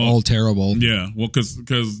movies that are all terrible. Yeah, well, because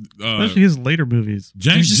Especially his later movies.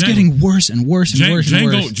 They're just getting worse and worse and worse and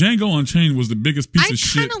worse. Django Unchained was the biggest piece of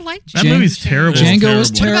shit. I kind of like That movie's terrible. Django was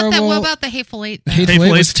Terrible. terrible. What about the Hateful Eight? though? Hateful Hateful Eight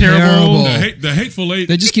was Eight's terrible. terrible. The Hateful Eight.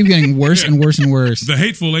 They just keep getting worse and worse and worse. The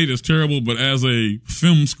Hateful Eight is terrible, but as a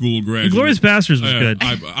film school graduate, Inglourious Bastards was good.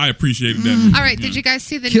 I appreciated that movie. All right, did you guys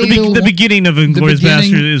see the Kill new? Bill- The beginning of Inglourious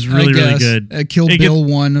beginning, Bastards is really, I really guess. good. Kill It Bill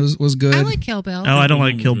 1 was good. I like Kill Bill. Oh, I don't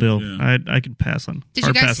like Kill Yeah. Bill. I can pass on. Did you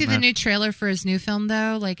hard guys pass see on the that. new trailer for his new film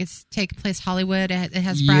though? Like it's taking place Hollywood. It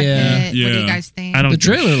has Brad Yeah. Pitt. What do Yeah. you guys think? I don't The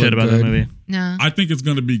give a trailer shit looked about that good. movie. No. I think it's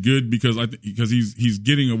going to be good because he's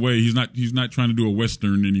getting away. He's not trying to do a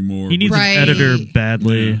western anymore. He needs Right. an editor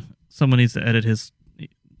badly. Yeah. Someone needs to edit his.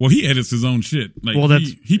 Well, he edits his own shit. Like, Well,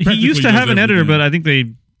 that's he practically used to does have an editor, everything. but I think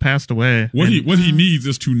they passed away. What And- he needs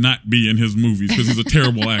is to not be in his movies because he's a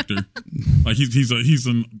terrible actor. Like he's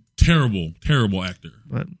a terrible actor.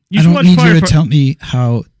 But you I should don't watch need you to Firefly. tell me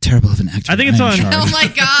how terrible of an actor I think it's am, on- Charlie. Oh my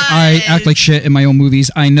god! I act like shit in my own movies.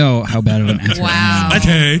 I know how bad of an actor Wow. I am.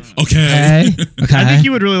 Okay. Okay. Okay. I think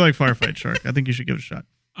you would really like Firefight Shark. I think you should give it a shot.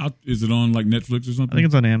 Is it on like Netflix or something? I think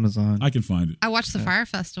it's on Amazon. I can find it. I watched the Fire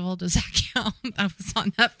Festival. Does that count? That was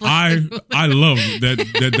on Netflix. I love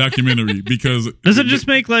that documentary because Does it just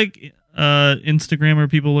make like Instagrammer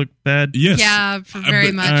people look bad? yes, Yeah, very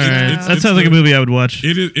but much All right. so. That sounds like a movie I would watch.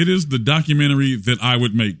 It is the documentary that I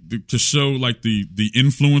would make to show like the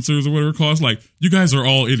influencers or whatever it calls. Like you guys are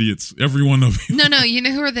all idiots, every one of you. No, you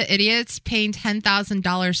know who are the idiots paying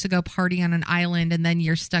 $10,000 to go party on an island and then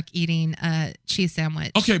you're stuck eating a cheese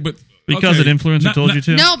sandwich? Okay, but Because okay, an influencer told you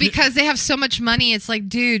to? No, because they have so much money. It's like,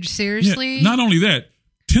 dude, seriously? Yeah, not only that,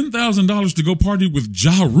 $10,000 to go party with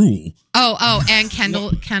Ja Rule. Oh, and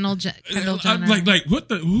Kendall Jenner. Like what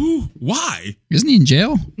the who? Why? Isn't he in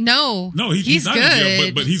jail? No, No, he's not good.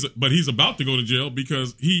 in jail, but he's about to go to jail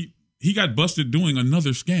because he got busted doing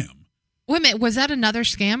another scam. Wait a minute, was that another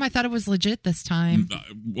scam? I thought it was legit this time. I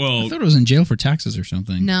Well, thought it was in jail for taxes or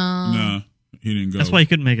something. No. nah, he didn't go. That's why he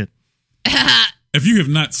couldn't make it. If you have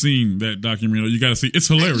not seen that documentary, you got to see. It's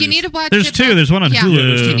hilarious. You need to watch. There's it two. both- There's one on yeah, Hulu. Yeah,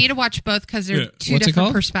 there's two. You need to watch both because they're Yeah. two What's it different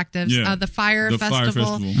called? perspectives. Yeah. The Fire The Fire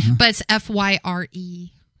Festival, Festival. but it's FYRE.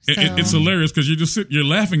 So It's hilarious because you just you're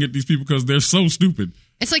laughing at these people because they're so stupid.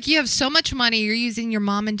 it's like you have so much money. You're using your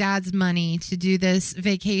mom and dad's money to do this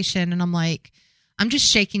vacation, and I'm like, I'm just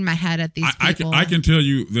shaking my head at these people. I can tell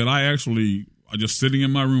you that I actually just sitting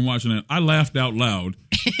in my room watching it. I laughed out loud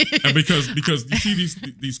and because you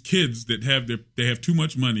see these kids that have too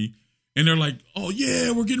much money. And they're like, "Oh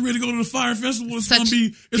yeah, we're getting ready to go to the Fire Festival. It's gonna be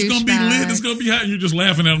lit. It's gonna be hot." And you're just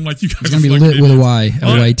laughing at them like you guys. It's gonna be are lit fucking with a idiots. Y,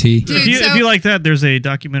 L-Y-T. Dude, If you like that, there's a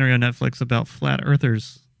documentary on Netflix about flat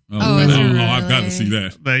earthers. I've got to see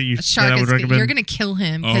that. Shark I would recommend. you're going to kill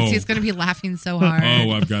him because he's going to be laughing so hard.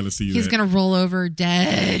 Oh, I've got to see that. He's going to roll over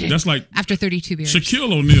dead. That's like after 32 beers.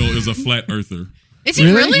 Shaquille O'Neal is a flat earther. Is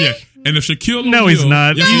he really? Yeah. And if Shaquille O'Neal... No, he's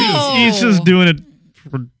not. No. He's just doing it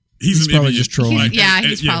for... He's probably idiot. just trolling.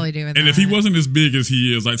 He's probably doing that. And if he wasn't as big as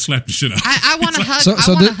he is, I'd slap the shit out. I want to hug. So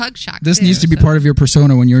I want to hug Shaq. This too, needs to be part of your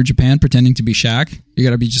persona when you're in Japan pretending to be Shaq. You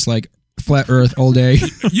got to be just like flat earth all day.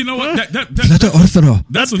 You know what?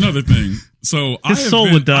 That's another thing. So His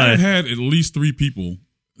soul would die. I've had at least 3 people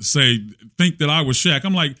think that I was Shaq.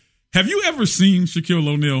 I'm like, have you ever seen Shaquille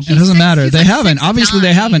O'Neal? It doesn't matter. They like haven't. 6'9". Obviously,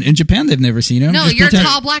 they haven't. In Japan, they've never seen him. No, Just you're pretend- a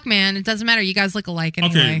tall black man. It doesn't matter. You guys look alike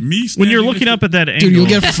anyway. Okay, me When you're standing looking next up at that angle, Dude, you'll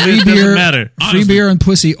get free it beer. doesn't matter. Free Honestly. beer and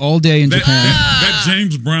pussy all day in Japan. that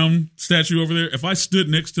James Brown statue over there, if I stood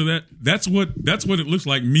next to that, that's what it looks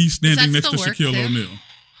like, me standing next to still work, Shaquille too?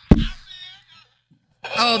 O'Neal.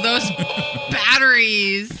 Oh, those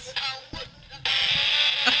batteries.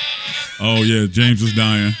 Oh yeah, James is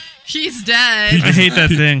dying. He's dead. I hate that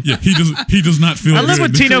thing. Yeah, he does not feel I lived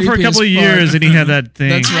good. with Tino for a Creepy couple of as fuck. years, and he had that thing.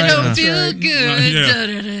 That's I right. don't That's feel right. good.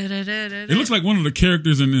 Yeah. It looks like one of the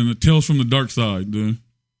characters in the Tales from the Dark Side, dude.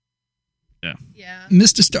 Yeah.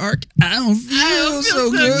 Mr. Stark, I don't feel so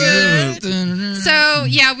good. So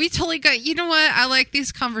yeah, we totally got. You know what? I like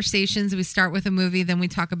these conversations. We start with a movie, then we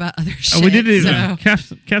talk about other shit. We did it.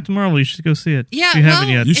 So. Captain Marvel. You should go see it. Yeah, if you haven't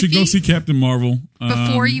well, yet. You should If go you- see Captain Marvel.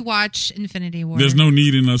 Before you watch Infinity War. There's no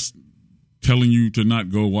need in us telling you to not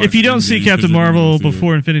go watch. If you don't Endgame see 'cause Captain you're gonna Marvel see it.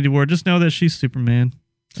 before Infinity War, just know that she's Superman.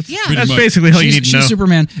 Yeah. That's much. basically all you need to She's know.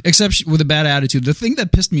 Superman, except with a bad attitude. The thing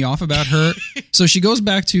that pissed me off about her, so she goes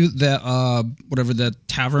back to that whatever that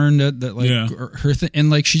tavern that like Yeah. her thing, and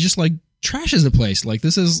like she just like trashes the place. Like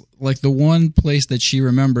this is like the one place that she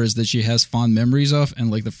remembers that she has fond memories of, and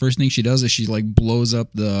like the first thing she does is she like blows up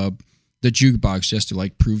the jukebox just to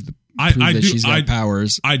like prove that she's got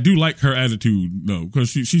powers. I do like her attitude though, because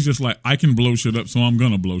she's just like, I can blow shit up, so I'm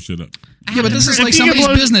gonna blow shit up. Yeah, but this is like If you somebody's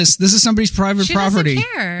blow- business. This is somebody's private She doesn't property.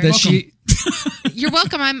 care. That she. You're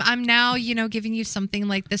welcome. I'm now, giving you something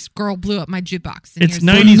like this girl blew up my jukebox. And It's here's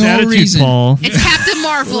 90s no attitude, reason. Paul. It's Captain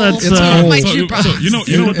Marvel. Let's, blew up my so- jukebox. so, you know what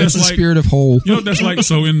It's that's the like. spirit of whole. You know what that's like.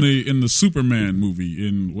 So in the Superman movie,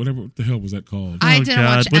 in what the hell was that called? I Oh, didn't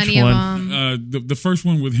God, watch which any one? of them. The first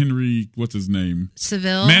one with Henry, what's his name?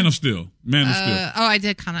 Seville. Man of Steel. Steel. I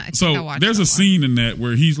did kind of. I So watched there's that a one. scene in that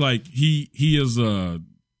where he's like he is a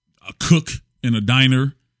cook in a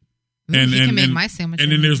diner. Ooh, he can make my sandwich.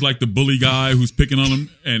 And then there's like the bully guy who's picking on him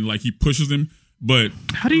and like he pushes him. But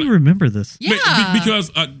How do you remember this? Yeah.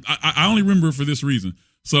 because I only remember it for this reason.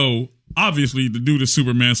 So obviously the dude is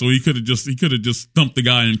Superman, so he could have just thumped the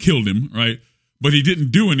guy and killed him, right? But he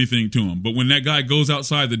didn't do anything to him. But when that guy goes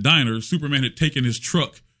outside the diner, Superman had taken his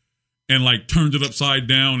truck and like turned it upside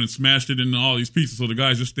down and smashed it into all these pieces. So the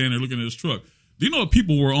guy's just standing there looking at his truck. Do you know what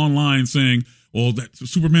people were online saying? Well, that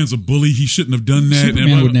Superman's a bully. He shouldn't have done that.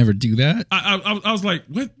 Superman would never do that. I was like,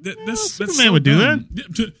 what? That's Superman so would do dumb.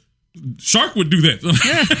 Shark would do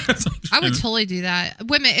that. I would totally do that.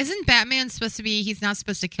 Wait a minute, isn't Batman supposed to be? He's not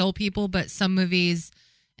supposed to kill people, but some movies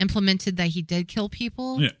implemented that he did kill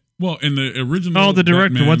people. Yeah. Well, in the original, Oh, the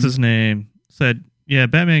director, Batman, what's his name, said, yeah,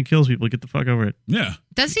 Batman kills people. Get the fuck over it. Yeah.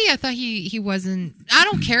 Does he? I thought he wasn't. I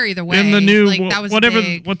don't care either way. And the new, that was whatever,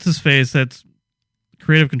 big. what's his face, that's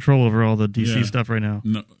creative control over all the DC Yeah. stuff right now.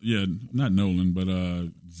 No, yeah, not Nolan, but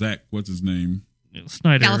Zack. What's his name?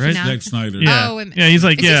 Snyder, right? Galifianakis. Zack Snyder. Yeah. Oh, Yeah, he's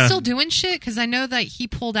like, is yeah. he still doing shit? Because I know that he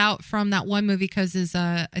pulled out from that one movie because his,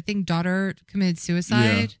 I think, daughter committed Yeah.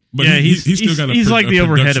 suicide. But Yeah, he's still got a he's like a the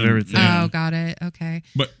overhead of production- everything. Yeah. Oh, got it. Okay.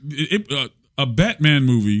 But a Batman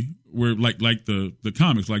movie where like the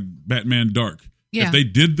comics, like Batman Dark. Yeah. If they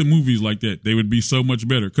did the movies like that, they would be so much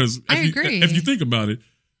better. Because I agree. If you think about it,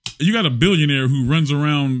 you got a billionaire who runs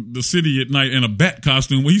around the city at night in a bat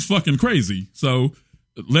costume. Well, he's fucking crazy. So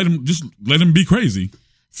let him be crazy.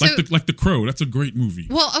 So- like the Crow. That's a great movie.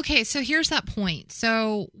 Well, okay, so here's that point.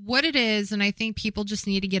 So what it is, and I think people just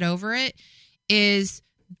need to get over it, is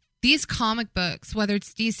these comic books, whether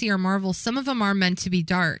it's DC or Marvel, some of them are meant to be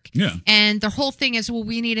dark. Yeah. And the whole thing is, well,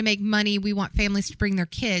 we need to make money. We want families to bring their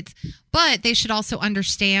kids. But they should also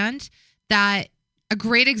understand that a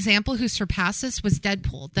great example who surpassed this was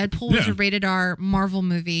Deadpool. Deadpool was Yeah. a rated R Marvel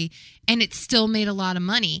movie, and it still made a lot of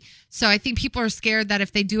money. So I think people are scared that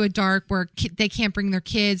if they do a dark where they can't bring their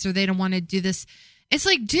kids or they don't want to do this, it's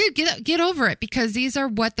like, dude, get over it, because these are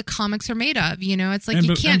what the comics are made of. It's like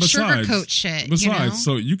you can't sugarcoat shit. Besides,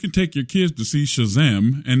 so you can take your kids to see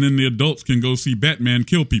Shazam, and then the adults can go see Batman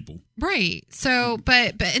kill people. Right. So,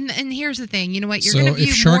 but and here's the thing. You know what? You're So going to view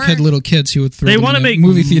if Shark more. had little kids, he would throw They them wanna in a make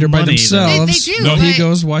movie theater by money, though. themselves. They do, while he but-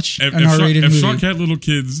 goes watch If, an if, Shark, R-rated if movie. Shark had little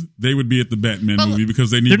kids, they would be at the Batman But- movie because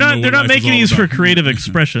they need They're to know not. what They're not life is making all these about. for creative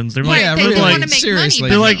expressions. They're Yeah, like, they really, do like, want to make seriously. money.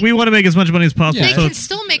 they're but like, we want to make as much money as possible. they Yeah. So can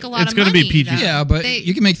still make a lot it's of gonna money. be PG. though. Yeah, but They-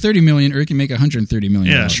 you can make 30 million or you can make 130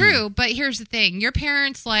 million. Yeah. True, but here's the thing. Your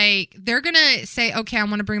parents, like, they're going to say, okay, I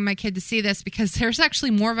want to bring my kid to see this because there's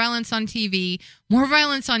actually more violence on TV, more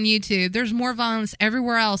violence on YouTube. There's more violence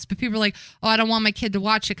everywhere else. But people are like, oh, I don't want my kid to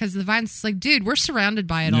watch it because of the violence. It's like, dude, we're surrounded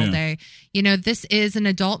by it all Yeah. day. You know, this is an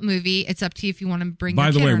adult movie. It's up to you if you want to bring By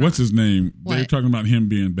your the kid way, or what's not. his name? What? They're talking about him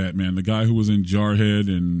being Batman, the guy who was in Jarhead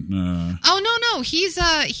and Oh, no. He's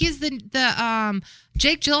the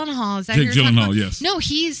Jake Gyllenhaal. Is that Jake who you're talking Gyllenhaal, about? yes. No,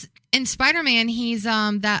 he's in Spider-Man. He's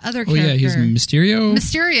that other Oh character. yeah, he's Mysterio.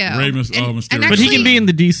 Mysterio. Rey Mysterio. And but he can actually- be in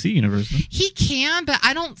the DC universe. No? He can, but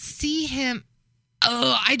I don't see him.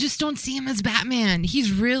 Oh, I just don't see him as Batman.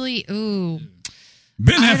 He's really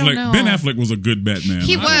Ben I don't Affleck. know. Ben Affleck was a good Batman.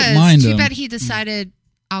 He I don't- was. mind Too him. bad he decided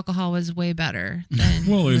alcohol was way better than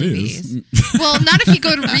Well, it movies. is. Well, not if you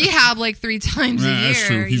go to rehab like 3 times a year. That's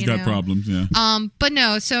true. He's you got know? problems. Yeah. But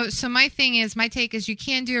no. So my take is you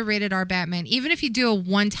can do a rated R Batman, even if you do a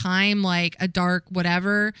one time like a dark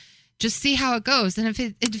whatever. Just see how it goes, and if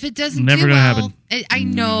it doesn't Never do gonna well, happen. I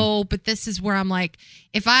know, but this is where I'm like,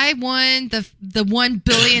 if I won the $1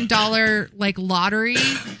 billion like lottery,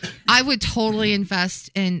 I would totally invest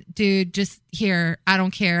in, dude. Just here, I don't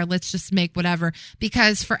care. Let's just make whatever.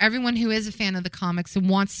 Because for everyone who is a fan of the comics and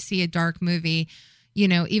wants to see a dark movie, you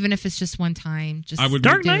know, even if it's just one time, just I would-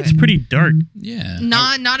 Dark do Knight's it. pretty dark. Yeah.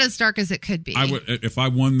 Not as dark as it could be. I would if I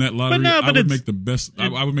won that lottery. no, I but would it's- make the best.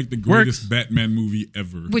 I would make the works. greatest Batman movie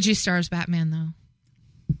ever. Would you star as Batman though?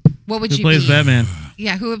 What would Who you plays be? Batman?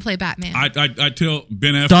 Yeah, who would play Batman? I tell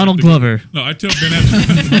Ben Affleck. Donald to- Glover. No, I tell Ben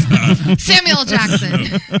Affleck. Samuel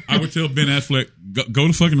Jackson. I would tell Ben Affleck, go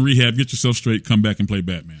to fucking rehab, get yourself straight, come back and play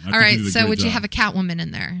Batman. I All think right, he did a so great would you job. have a Catwoman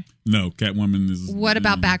in there? No, Catwoman is. What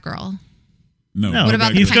about Batgirl? No. No, What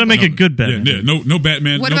about he's the going to make a Penguin? good Batman. Yeah, no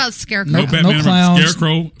Batman. What no, about Scarecrow? No Batman. No clowns.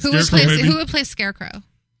 Scarecrow. Who would play Scarecrow?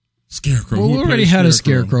 Scarecrow. Well, Who we would already play had a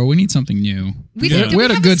Scarecrow. We need something new. We Yeah. did. Did We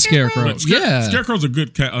had a have good Scarecrow? Scarecrow. Yeah. Scarecrow's a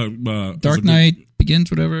good. Dark Knight Begins,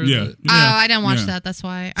 whatever. Yeah. Oh, I didn't watch Yeah. that. That's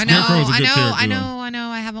why. I know. Scarecrow's a I good know. character, I though. know. I know.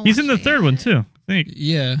 I haven't. He's watched in the it third yet. one too. I think.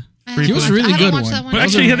 Yeah. I haven't He was a watched- really I haven't good watched one. that one. But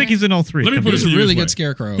Actually, I either. think he's in all three. Let me He put was it a to you really this good way.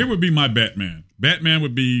 Scarecrow. Here would be my Batman. Batman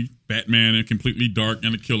would be Batman and completely dark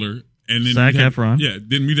and a killer. And then Zac we'd have- Efron. Yeah,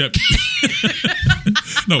 then we'd have.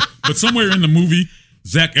 No, but somewhere in the movie,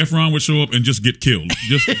 Zac Efron would show up and just get killed.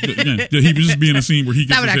 Just he would just be in a scene where he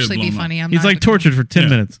gets That would his head actually blown be off. funny. I'm He's not like gonna- tortured for 10 Yeah.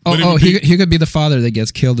 minutes. But it Oh, would he be- he could be the father that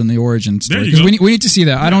gets killed in the origin story. There you Because go. we need to see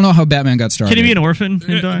that. I don't know how Batman got started. Can he be an orphan and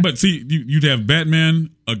Yeah, die? but see, you'd have Batman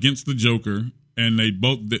against the Joker, and they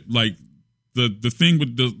both like the thing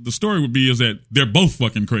with the story would be is that they're both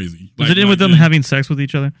fucking crazy. Does it end with them having sex with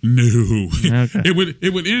each other? No, Okay.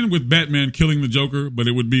 it would end with Batman killing the Joker, but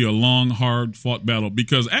it would be a long, hard fought battle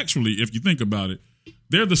because actually, if you think about it,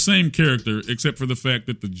 they're the same character except for the fact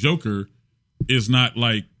that the Joker is not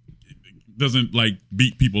like doesn't like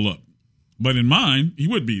beat people up, but in mine he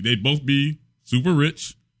would be. They'd both be super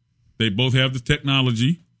rich. They both have the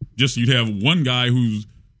technology. Just you'd have one guy who's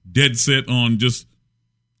dead set on just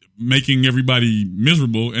making everybody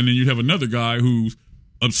miserable, and then you'd have another guy who's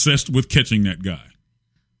obsessed with catching that guy.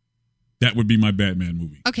 That would be my Batman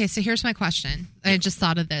movie. Okay, so here's my question. I just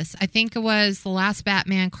thought of this. I think it was the last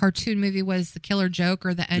Batman cartoon movie was The Killer Joke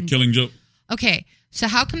or the The end. Killing Joke. Okay, so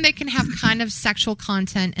how come they can have kind of sexual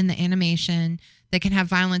content in the animation? They can have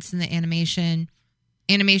violence in the animation.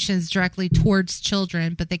 Animation is directly towards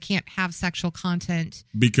children, but they can't have sexual content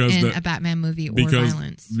Because in the, a Batman movie or because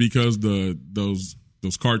violence. because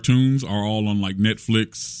those cartoons are all on like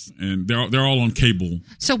Netflix and they're all on cable.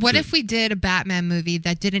 So what if we did a Batman movie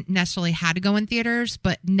that didn't necessarily have to go in theaters,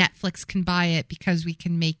 but Netflix can buy it because we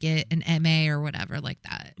can make it an MA or whatever like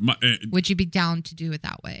that? Would you be down to do it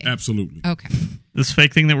that way? Absolutely. Okay. This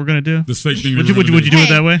fake thing that we're going to do? This fake thing. Would you do it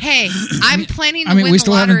that way? Hey, I'm planning to I mean, win we the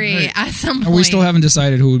still haven't- lottery right. at some point. We still haven't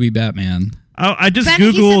decided who would be Batman. I just Ben,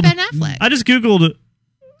 he said Googled. Ben Affleck. I just Googled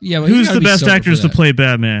Yeah, but you who's gotta the be we sober actors for to that. play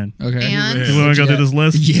Batman. And Okay. Yeah. Do we want to go through this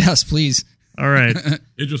list? Yes, please. All right.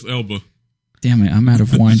 Idris Elba. Damn it, I'm out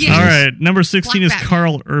of wine. for Yeah. All this. right. Number 16 Black is Batman.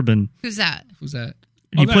 Carl Urban. Who's that? Who's that?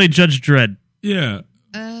 He that- played Judge Dredd. Yeah.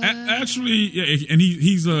 Actually, yeah, and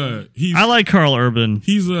he's I like Carl Urban.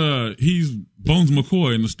 He's Bones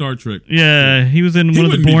McCoy in the Star Trek. Yeah, he was in He one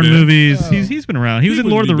of the wouldn't be Bourne bad. movies. Oh. He's been around. He was in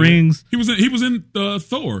Lord of the wouldn't be Rings. bad. He was in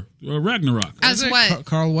Thor Ragnarok. As what?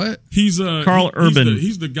 Carl what? He's Carl Urban.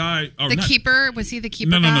 He's the guy. The keeper? Was he the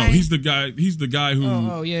keeper? No. guy? He's the guy. He's the guy who.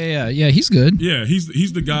 Oh yeah. He's good. Yeah,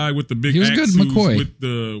 he's the guy with the big. He was good, axe who's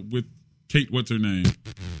McCoy. with Kate. What's her name?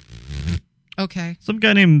 Okay. Some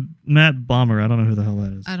guy named Matt Bomber. I don't know who the hell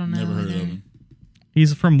that is. I don't know. Never heard either. of him.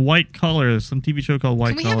 He's from White Collar, some TV show called White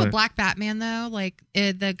Can we Collar. have a black Batman though? Like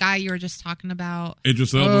the guy you were just talking about.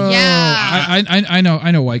 Idris Elba. Oh, Yeah. I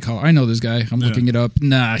know White Collar. I know this guy. I'm looking it up.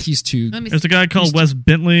 Nah, he's too. Let me There's see. a guy called Wes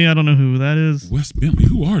Bentley. I don't know who that is. Wes Bentley.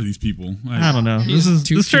 Who are these people? Like, I don't know. He's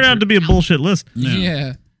This turned out to be a bullshit list.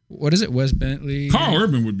 Yeah. What is it? Wes Bentley. Carl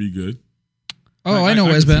Urban would be good. Oh, I know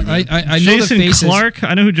I Wes can see Bentley. that. I know the Jason faces. Clark.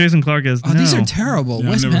 I know who Jason Clark is. Oh, these are terrible. Yeah,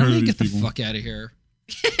 Wes I've never heard Bentley, of get the these people. fuck out of here.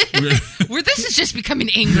 Where this is just becoming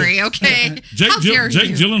angry. Okay. Jake How dare Jake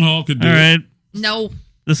you? Gyllenhaal could do All it. right. No.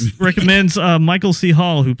 This recommends Michael C.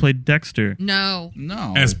 Hall, who played Dexter. No.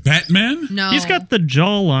 No. As Batman. No. He's got the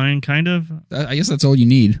jawline, kind of. I guess that's all you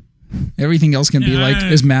need. Everything else can be Yeah, like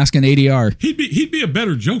his mask and ADR. He'd be a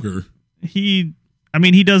better Joker. He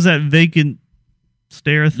does that vacant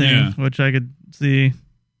stare thing, Yeah. which I could see.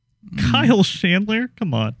 Kyle Chandler,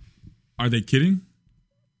 come on. Are they kidding?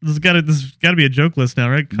 This has got to be a joke list now,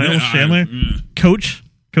 right? Kyle Yeah, Chandler, Coach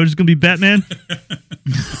is gonna be Batman.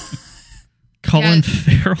 Colin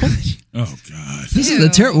Farrell. Oh God. This Ew. is the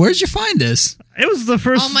terrible. Where'd you find this? It was the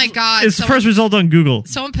first. Oh my God, It's the someone- first result on Google.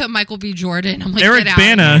 Someone put Michael B. Jordan. I'm like, Eric get out.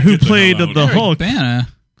 Bana, who Get the hell played out. the Eric Hulk. Bana.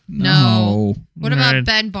 No. What about Right.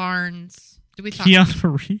 Ben Barnes? Did we talk?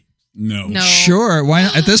 Keanu Reeves. No. No. Sure. Why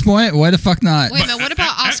not? At this point, why the fuck not? Wait a minute. What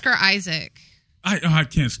about Oscar Isaac? I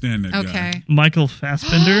can't stand that guy. Okay. Michael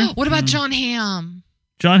Fassbender. What about John Hamm?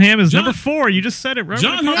 John Hamm is John- number 4. You just said it, right?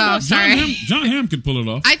 John Hamm. Oh, sorry. John Hamm could pull it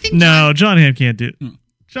off. I think. No, John Hamm can't do it.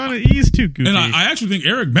 John, he's too goofy. And I actually think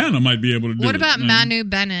Eric Bana might be able to do it. What about Man. Manu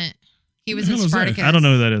Bennett? He was the in hell is that? Spartacus. I don't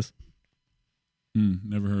know who that is.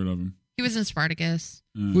 Never heard of him. He was in Spartacus.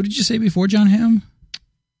 What did you say before John Hamm?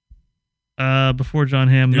 Before John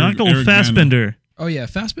Hamm, Michael Eric Fassbender. Oh yeah,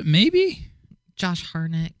 Fastbit maybe. Josh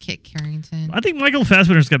Hartnett, Kit Harington, I think Michael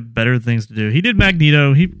Fassbender's got better things to do. He did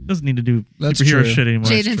Magneto. He doesn't need to do That's superhero true. shit anymore.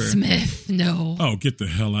 Jaden true. Smith. No. Oh, get the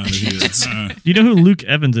hell out of here. Do you know who Luke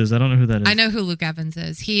Evans is? I don't know who that is. I know who Luke Evans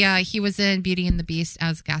is. He was in Beauty and the Beast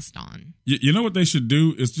as Gaston. You know what they should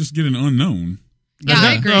do is just get an unknown. Yeah,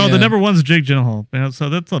 I agree. Oh, Yeah. the number one's Jake Gyllenhaal. Man, so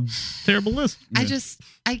that's a terrible list.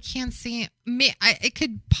 I can't see it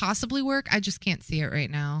could possibly work. I just can't see it right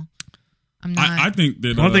now. I'm not. I think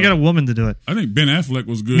that. Why don't they got a woman to do it? I think Ben Affleck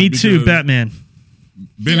was good. Me too, because Batman.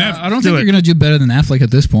 Ben I Affleck. don't Do think it. you're gonna do better than Affleck at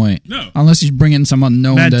this point. No. Unless you bring in some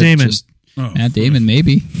unknown. Matt that Damon. Just, Oh, Matt Damon,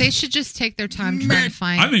 maybe. they should just take their time trying to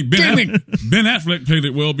find. I think Ben Affleck played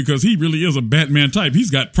it well because he really is a Batman type. He's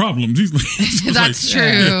got problems. He's That's like,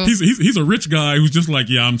 true. He's a rich guy who's just like,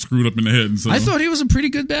 yeah, I'm screwed up in the head. And so I thought he was a pretty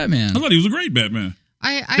good Batman. I thought he was a great Batman.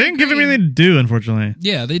 I They didn't give him agree. anything to do, unfortunately.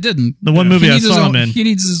 Yeah, they didn't. The one Yeah. movie He I needs his saw own, him in. He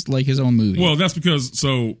needs his own movie. Well, that's because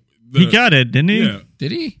He got it, didn't he? yeah.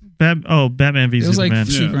 Did he? Batman v It was Superman. like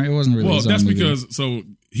Superman. It wasn't really. Well, his own that's movie. because so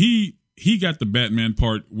he got the Batman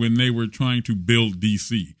part when they were trying to build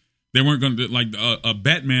DC. They weren't going to like a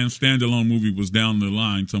Batman standalone movie was down the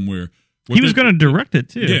line somewhere. He was going to direct it,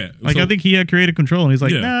 too. Yeah, Like, so- I think he had creative control, and he's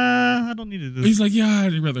like, Yeah. nah, I don't need to do this. He's like, yeah,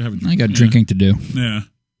 I'd rather have a drink. I got Yeah. drinking to do. Yeah.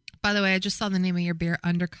 By the way, I just saw the name of your beer.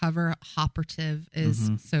 Undercover Hoperative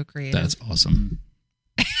is so creative. That's awesome.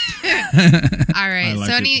 All right. I like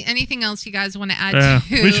So it. anything else you guys want to add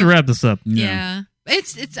to? We should wrap this up. Yeah.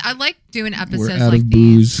 It's. I like doing episodes We're out like of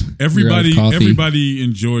these. booze. Everybody We're out of coffee. everybody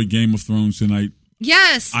enjoyed Game of Thrones tonight.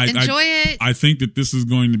 Yes, I- enjoy it. I think that this is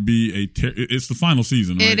going to be it's the final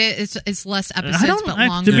season, right? It is. It's less episodes, I don't, but I,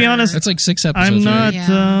 longer. to be honest, That's like 6 episodes. I'm not right?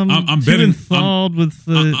 Yeah. I'm too betting- enthralled with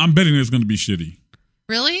the... I'm betting it's going to be shitty.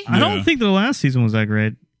 Really? I don't Yeah. think the last season was that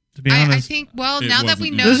great, to be honest. I think. Well, It now that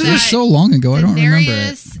we wasn't. know This that was so long ago. I don't remember it.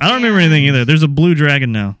 Daenerys I don't remember anything either. There's a blue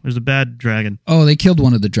dragon now. There's a bad dragon. Oh, they killed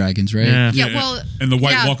one of the dragons, right? Yeah. Yeah, well, and the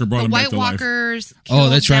White Walker brought the him White back to life. Walkers. Oh,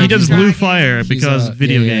 that's killed right. He does down blue dragons. fire He's because a-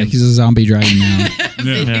 video yeah, games. He's a zombie dragon now.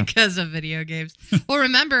 Yeah. because of video games. Well,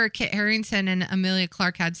 remember, Kit Harington and Amelia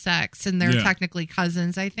Clark had sex, and they're Yeah. technically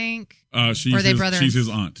cousins, I think. She's Or they his, brothers? she's his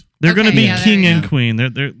aunt. They're going to Okay, be yeah, there king you and go. queen. They're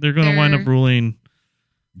going to wind up They're- ruling.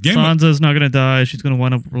 Game of, Sansa's not going to die. She's going to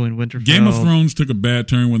wind up ruling Winterfell. Game of Thrones took a bad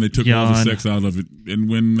turn when they took all the Yawn. sex out of it, and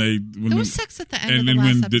when There was sex at the end of and the then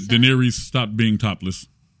last when episode. Daenerys stopped being topless.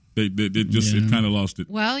 It kind of lost it.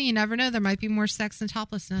 Well, you never know. There might be more sex and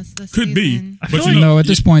toplessness this Could season. be. I But feel you like know, at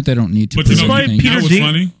this point, they don't need to. But you know, Despite you know Peter what's Dean-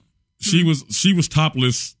 funny? She was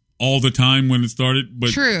topless all the time when it started,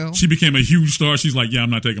 but True. she became a huge star. She's like, yeah,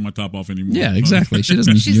 I'm not taking my top off anymore. Yeah, exactly. She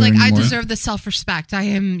doesn't need to She's do it like, I anymore. deserve the self-respect. I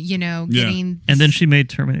am, getting. And then she made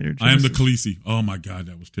Terminator. I am the Genesis. Khaleesi. Oh my god,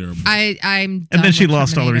 that was terrible. I'm. And done then she with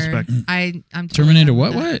lost all the Terminator. respect. I'm totally Terminator done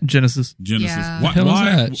what? with that. What? Genesis. Genesis. Yeah. Why? The hell is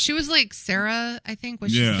why- that? She was like Sarah, I think.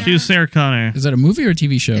 Was Yeah. she? She was Sarah Connor. Is that a movie or a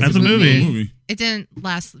TV show? It's That's a movie. movie. It didn't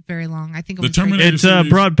last very long. I think it The was very Terminator- good. It series.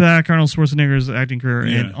 brought back Arnold Schwarzenegger's acting career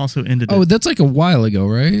and Yeah. also ended Oh, it. that's like a while ago,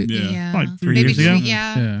 right? Yeah. Like 3 Maybe years ago?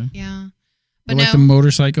 Yeah. Yeah. But Like no, the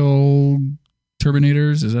motorcycle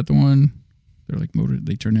Terminators. Is that the one? They're like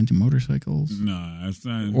they turn into motorcycles. Nah, it's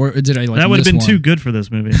not. Or did I like that would have miss been one? too good for this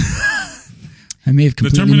movie. I may have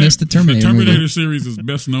completely missed the Terminator. The Terminator movie. series is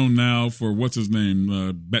best known now for what's his name,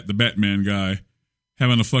 the Batman guy,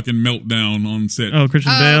 having a fucking meltdown on set. Oh,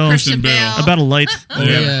 Christian Bale. Christian Bale. Bale. About a light. Oh,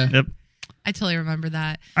 yeah. Yep. I totally remember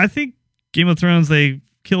that. I think Game of Thrones, they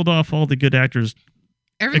killed off all the good actors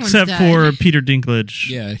Everyone's except dead. for Peter Dinklage.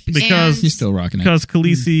 Yeah, Because he's still rocking it. because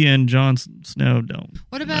Khaleesi and Jon Snow don't.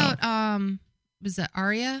 What about was that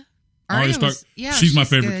Arya? Arya Stark. She's my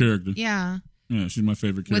favorite character. Yeah, Yeah, she's my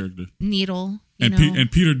favorite with character. Needle. And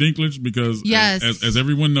Peter Dinklage, because Yes. as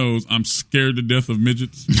everyone knows, I'm scared to death of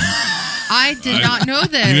midgets. I did not know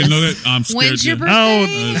this. You didn't know that? I'm scared. When's your to birthday?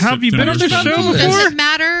 Oh, have you been on the September show 17th. Does before? it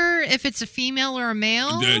matter if it's a female or a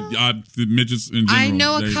male? The midgets in general. I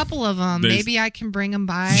know a they- couple of them. they- Maybe I can bring them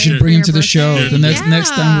by. You should for bring him your to the show birthday. the next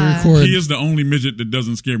time we record. He is the only midget that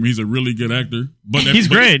doesn't scare me. He's a really good actor. But He's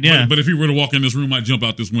great, yeah. But if he were to walk in this room, I'd jump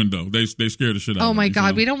out this window. They scare the shit out of me. Oh my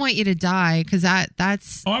God, so. we don't want you to die because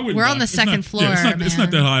that's. Oh, I wouldn't we're die. on the It's second not- floor. yeah, it's not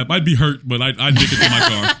that high up. I'd be hurt, but I'd make it to my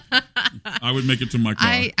car. I would make it to my car.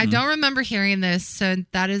 I don't remember hearing this, so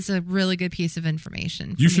that is a really good piece of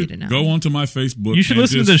information for You me to should know. go onto my Facebook. You should and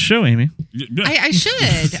listen to just- this show, Amy. Yeah. I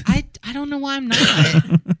should. I don't know why I'm not.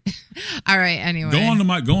 All right. Anyway, Go onto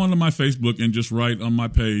my Facebook and just write on my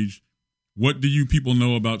page. What do you people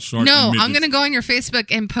know about sharks? No, and midgets? I'm going to go on your Facebook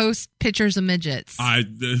and post pictures of midgets. I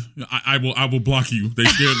will block you. They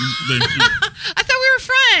scared. I thought we were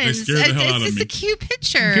friends. They scared the hell out of It's me. a cute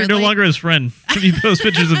picture. You're no Like, longer his friend. You post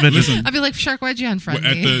pictures of midgets. Listen, I'd be like, Shark, why'd you unfriend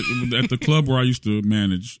me? at the club where I used to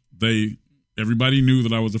manage, everybody knew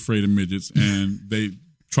that I was afraid of midgets, and they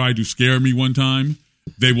tried to scare me one time.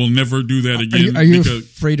 They will never do that again. Are you because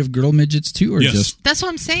afraid of girl midgets too, or Yes. just That's what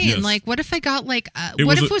I'm saying. Yes. Like, what if I got like, It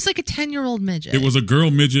what was if it was like a 10-year-old midget? it was a girl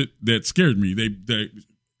midget that scared me.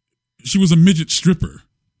 She was a midget stripper.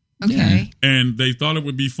 Okay. And they thought it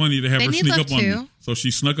would be funny to have They her need sneak love up on too. me. So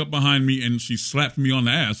she snuck up behind me and she slapped me on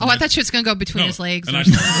the ass. Oh, And I thought she was going to go between his legs. And or I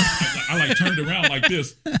something. like turned around like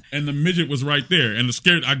this, and the midget was right there. And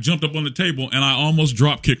I jumped up on the table and I almost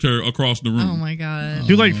drop kicked her across the room. Oh my God.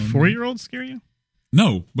 Do like 4-year-olds scare you?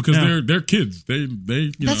 No, because No. they're kids. They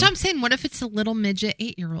That's what I'm saying. What if it's a little midget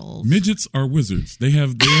 8-year-old? midgets are wizards. They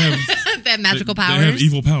have They have magical powers. They have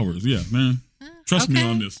evil powers. Yeah, man. Trust me Okay.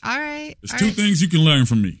 on this. All right. There's All two right. things you can learn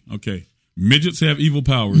from me. Okay, midgets have evil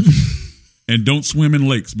powers, and don't swim in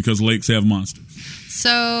lakes because lakes have monsters.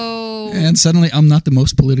 So, and suddenly I'm not the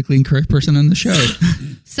most politically incorrect person on the show.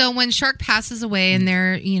 so when Shark passes away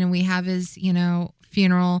and we have his,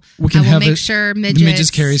 funeral, We can I will have make it- sure the midgets.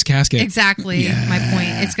 midgets carry his casket. Exactly. My point.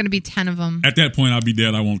 It's going to be 10 of them. At that point, I'll be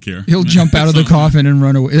dead. I won't care. He'll jump out of the coffin and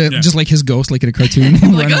run away, Yeah. just like his ghost, like in a cartoon.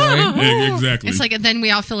 He'll Like, run oh. away. Yeah, exactly. It's like, and then we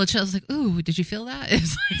all feel a chill. It's like, ooh, did you feel that?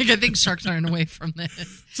 It's like, I think Shark's running away from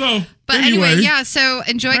this. So, But anyway, yeah. So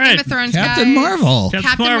enjoy All Game right. of Thrones, Captain guys. Marvel.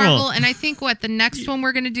 Captain Marvel. Marvel. And I think the next one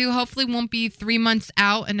we're going to do hopefully won't be 3 months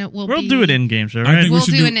out, and it will We'll be. do it in game show, I right? think we We'll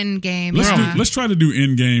should do do- an in game. Let's try to do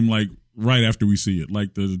Endgame like right after we see it,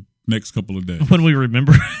 like the next couple of days. When we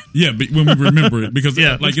remember. Yeah, but when we remember it, because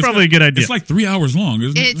Yeah, like that's probably a good idea. It's like 3 hours long,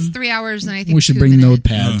 isn't it? It's 3 hours, and I think We should 2 bring minutes.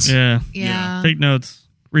 notepads. Yeah. Yeah. Take notes.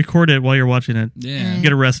 Record it while you're watching it. Yeah.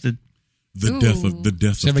 Get arrested. the Ooh. death of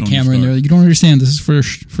Just have a Tony camera in Stark. there. You don't understand. This is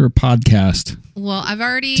for a podcast. Well, I've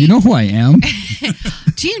already. Do you know who I am?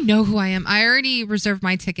 Do you know who I am? I already reserved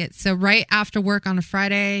my ticket. So right after work on a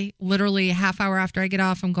Friday, literally a half hour after I get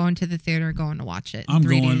off, I'm going to the theater, going to watch it. I'm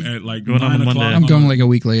 3D. going at like Going on 9 a o'clock. Monday. I'm going like a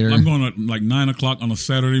week later. I'm going at like 9 o'clock on a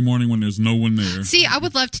Saturday morning when there's no one there. See, I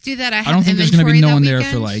would love to do that. I don't think there's going to be no one there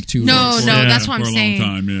for like 2 No, weeks. no, Yeah. that's what for I'm a saying. long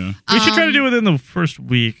time. Yeah. We should try to do it within the first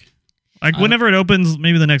week. Like whenever it opens,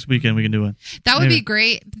 maybe the next weekend we can do it. That would be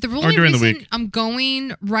great. The only during the reason week. I'm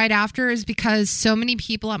going right after is because so many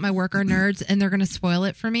people at my work are nerds and they're going to spoil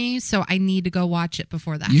it for me. So I need to go watch it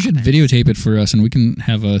before that You should happens. videotape it for us, and we can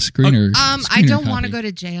have a screener. I don't want to go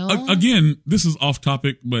to jail. Again, this is off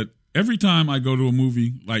topic, but every time I go to a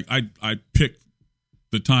movie, like I pick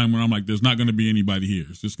the time when I'm like, there's not going to be anybody here.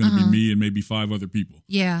 It's just going to be me and maybe 5 other people.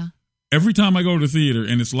 Yeah. Every time I go to the theater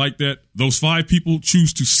and it's like that, those 5 people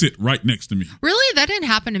choose to sit right next to me. Really? That didn't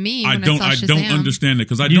happen to me when I saw don't Shazam. understand it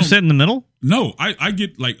because You sit in the middle? No, I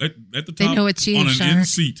get like at the top They know it's you, on an Shark. end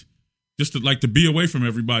seat, just to be away from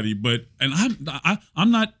everybody. But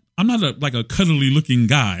I'm not a cuddly looking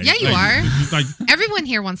guy. Yeah, you are. Like Everyone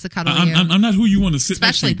here wants to cuddle you. I'm not who you want to sit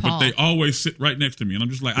Especially next to, Paul. but they always sit right next to me, and I'm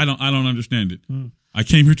just like I don't understand it. I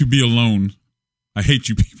came here to be alone. I hate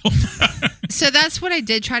you people. So that's what I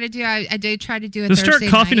did try to do. I did try to do it Just Thursday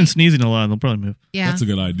start coughing night. and sneezing a lot, and they'll probably move. Yeah. That's a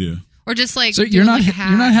good idea. Or just like So do you're not like a hat.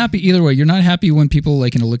 you're not happy either way. You're not happy when people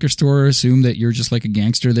like in a liquor store assume that you're just like a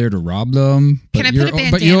gangster there to rob them. Can I put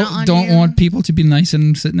a But you bandana on don't you? want people to be nice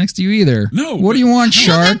and sit next to you either. No, What do you want,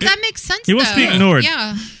 Well, Shark? that makes sense. He wants to be though. ignored.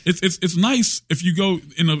 Yeah. It's nice if you go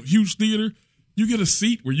in a huge theater, you get a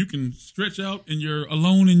seat where you can stretch out and you're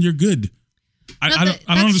alone and you're good. I don't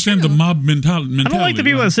that's understand the true. mob mentality. I don't like the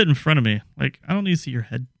people that sit in front of me. Like, I don't need to see your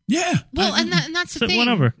head. Yeah. Well, and that's the Sit thing. one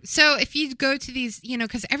over. So if you go to these,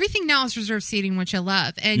 because everything now is reserved seating, which I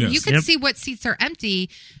love, and Yes. you can Yep. see what seats are empty.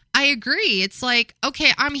 I agree. It's like,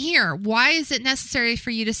 okay, I'm here. Why is it necessary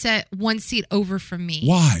for you to sit one seat over from me?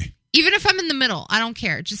 Why? Even if I'm in the middle, I don't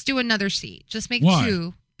care. Just do another seat. Just make Why?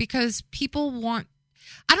 2 because people want.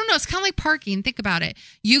 I don't know. It's kind of like parking. Think about it.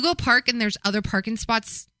 You go park and there's other parking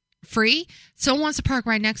spots free. Someone wants to park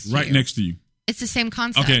right next to you. Right next to you. It's the same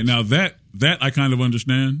concept. Okay, now that I kind of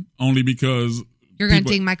understand only because You're going to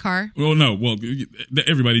people- ding my car? Well, no. Well,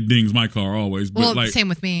 everybody dings my car always. But Well, like, same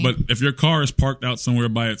with me. But if your car is parked out somewhere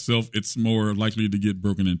by itself, it's more likely to get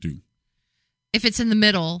broken into. If it's in the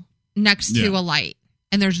middle next Yeah. to a light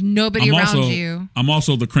and there's nobody around you. I'm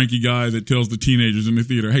also the cranky guy that tells the teenagers in the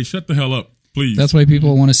theater, "Hey, shut the hell up, please." That's why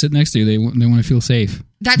people want to sit next to you. They want to feel safe.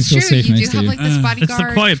 That's You true. feel safe You do next to have you. like this bodyguard. It's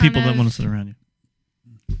the quiet people kind that of- want to sit around you.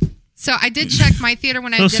 So I did check my theater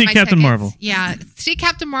when I So did see my Captain tickets. Marvel. Yeah, see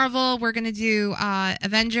Captain Marvel. We're gonna do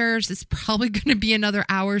Avengers. It's probably gonna be another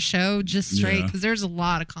hour show just straight Yeah. because there's a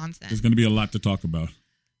lot of content. There's going to be a lot to talk about.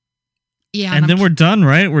 Yeah, And then we're done,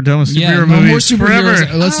 right? We're done with superhero Yeah, no movies more superheroes.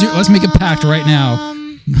 forever. Let's make a pact right now.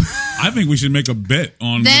 I think we should make a bet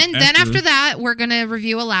on. Then after that, we're gonna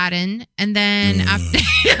review Aladdin, and then after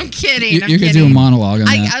I'm kidding. I'm You could kidding. do a monologue on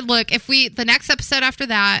that. I look if the next episode after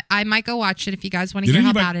that, I might go watch it if you guys want to Did hear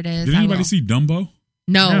anybody, how bad it is. Did I anybody will. see Dumbo?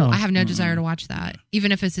 No, No. I have no desire to watch that,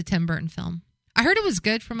 even if it's a Tim Burton film. I heard it was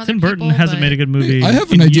good from other Tim Burton people, hasn't but- made a good movie. I have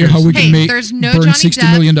in an idea years. how we Hey, can make there's no burn Johnny $60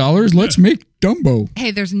 Depp. million. Let's make Dumbo.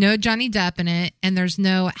 Hey, there's no Johnny Depp in it, and there's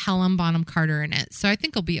no Helen Bonham Carter in it, so I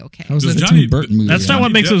think it'll be okay. How's Does that a Johnny- Tim Burton movie? That's not Johnny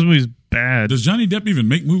what makes Depp- those movies bad. Does Johnny Depp even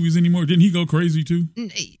make movies anymore? Didn't he go crazy too?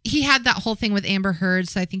 He had that whole thing with Amber Heard,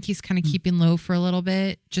 so I think he's kind of keeping low for a little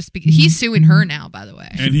bit. Just because he's suing her now, by the way.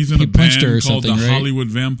 And he's in He a punched her or band called the something, right? Hollywood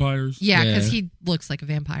Vampires. Yeah, Yeah. because he looks like a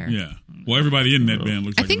vampire. Yeah. Well, everybody in that band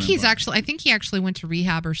looks I like think a he's vampire. I think he actually went to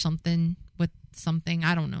rehab or something with something.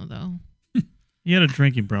 I don't know though. He had a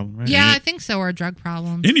drinking problem, right? Yeah, I think so, or a drug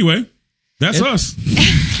problem. Anyway, that's us.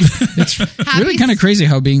 really kind of crazy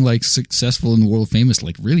how being like successful and world famous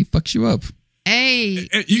like really fucks you up. Hey,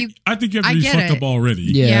 I think you have I to be get fucked it. up already.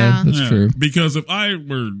 Yeah. That's Yeah, true. Because if I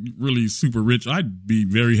were really super rich, I'd be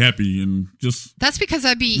very happy and just. that's because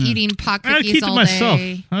I'd be eating pot I gotta cookies keep to all myself.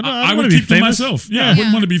 day. I I want would to be keep to famous. myself. Yeah, I Yeah.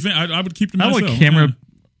 wouldn't want to be famous. I would keep to I myself. want camera,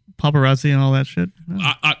 Yeah. paparazzi, and all that shit.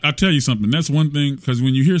 I tell you something. That's one thing because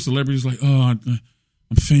when you hear celebrities like, "Oh, I'm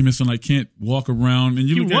famous and I can't walk around," and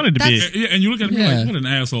you You look wanted to at, be. yeah, and you look at me Yeah. like, "What an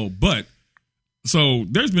asshole!" But so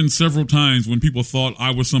there's been several times when people thought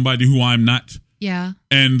I was somebody who I'm not, Yeah.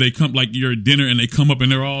 and they come like you're at dinner and they come up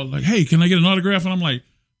and they're all like, "Hey, can I get an autograph?" And I'm like,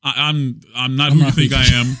 "I'm not who you not think who- I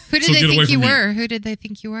am." Who did so they get away think you from me. were? Who did they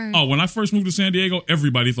think you were? Oh, when I first moved to San Diego,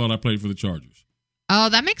 everybody thought I played for the Chargers. Oh,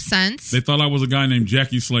 that makes sense. They thought I was a guy named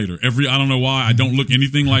Jackie Slater. I don't know why. I don't look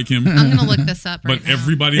anything like him. I'm gonna look this up right But now.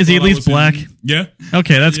 everybody Is he thought at I least was him. black? Yeah.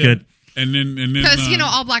 Okay, that's Yeah. good. And then because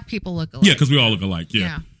all black people look alike. yeah, because we all look alike. Yeah.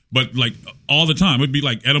 Yeah. But like all the time, it'd be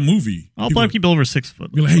like at a movie. All black people over 6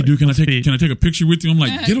 foot. Be like, "Hey, dude, can I take Speed. can I take a picture with you?" I'm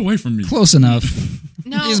like, "Get away from me." Close enough.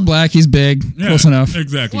 No. He's black. He's big. Yeah, Close enough.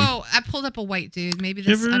 Exactly. Whoa, I pulled up a white dude. Maybe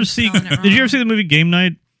Did this. you ever I'm see? spelling it Did you wrong. ever see the movie Game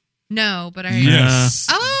Night? No, but I. Yes.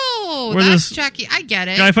 Oh, Where that's this Jackie. I get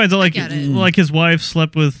it. Guy finds out I get it. like his wife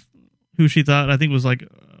slept with who she thought I think was like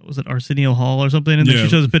was it Arsenio Hall or something? And then Yeah. she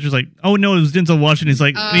shows the pictures like, oh no, it was Denzel Washington. He's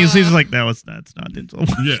like, and he's like, that's not Denzel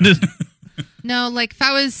Washington. Yeah. No, like if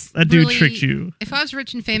I was That dude tricked you. If I was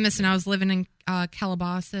rich and famous and I was living in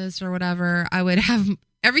Calabasas or whatever, I would have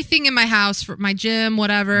everything in my house for my gym,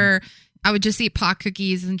 whatever. I would just eat pot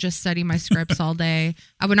cookies and just study my scripts all day.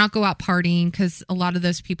 I would not go out partying because a lot of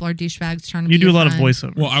those people are douchebags trying to be You do a lot of fun.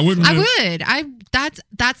 voiceover. Well, I wouldn't. I live, would.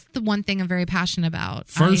 That's the one thing I'm very passionate about.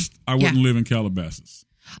 First, I wouldn't live in Calabasas.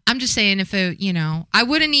 I'm just saying if it, I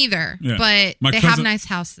wouldn't either. Yeah. But My they have cousin- nice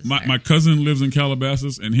houses. there. My cousin lives in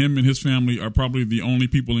Calabasas, and him and his family are probably the only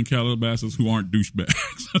people in Calabasas who aren't douchebags.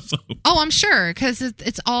 So, Oh, I'm sure because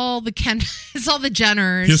it's all the it's all the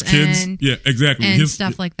Jenners. his kids, and, yeah, exactly, and his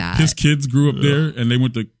stuff like that. His kids grew up there, and they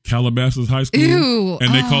went to Calabasas High School. Ew,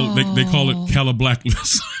 and they call it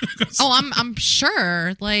Calablacklist. Oh, I'm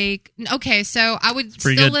sure. Like, okay, so I would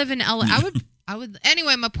pretty still good. live in LA. I would.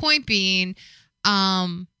 Anyway, my point being,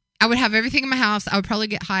 I would have everything in my house. I would probably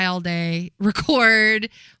get high all day, record,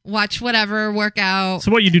 watch whatever, work out,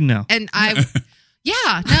 So what you do now? and I. Yeah,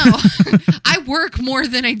 no, I work more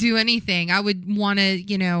than I do anything. I would want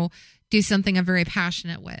to, do something I'm very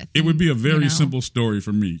passionate with. It would be a very You know. simple story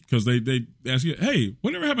for me because they ask you, "Hey,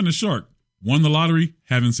 whatever happened to Shark? Won the lottery?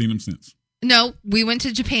 Haven't seen him since." No, we went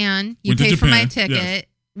to Japan. You Went to paid for my Japan, ticket. yes.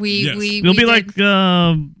 We Yes. You'll be did- like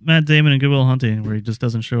Matt Damon in Good Will Hunting, where he just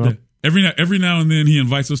doesn't show up. Every now and then he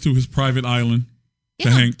invites us to his private island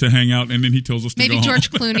Yeah. to hang out, and then he tells us to maybe go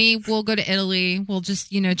George home. Clooney. We'll go to Italy. We'll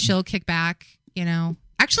just chill, kick back.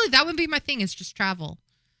 Actually, that would be my thing. Is just travel.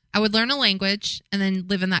 I would learn a language and then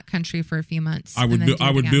live in that country for a few months. I would and then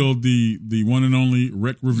I would do it build the one and only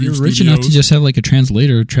Rec Review You're Studios. rich enough to just have like a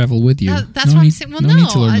translator travel with you. again. That's no what I'm need, saying. Well, no no, need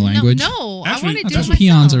to learn the language. No, Actually, I want to do That's it what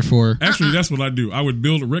peons are myself. for. Actually, that's what I do. I would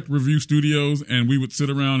build Rec Review Studios, and we would sit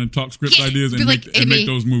around and talk script Yeah, ideas be and like, make Amy,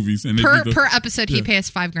 those movies. And they'd Per be the- per episode, he'd pay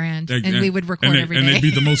us $5,000, and we would record every and day. they'd be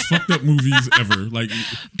the most fucked up movies ever. Like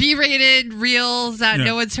B-rated reels that Yeah.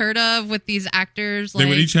 no one's heard of with these actors. they Like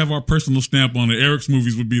would each have our personal stamp on it. Eric's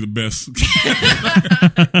movies would be the best.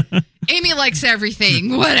 Amy likes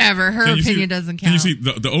everything. Whatever, her Can you see- opinion doesn't Can you count. see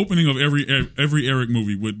the opening of every Eric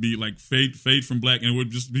movie would be like fade from black, and it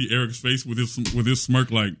would just be Eric's face with his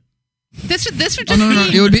smirk, like This would just Oh, no.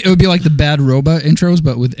 be. It would be like the Bad Robot intros,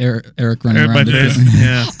 but with Eric running Eric by around. face.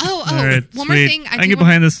 Yeah. Oh, All right. one more sweet. thing. I can get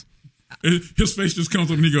behind this. his face just comes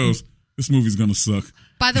up and he goes, "This movie's gonna suck."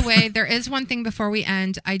 By the way, there is one thing before we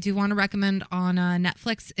end. I do want to recommend on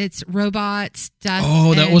Netflix. It's Robots, Death.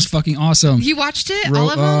 Oh, that and- was fucking awesome. You watched it? All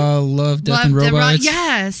of them? Love, Death, and Robots.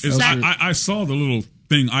 Yes. It's- that- I saw the little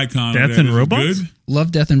thing icon. Death of that. and Is it Robots? good?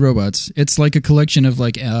 Love, Death, and Robots. It's like a collection of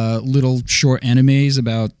like little short animes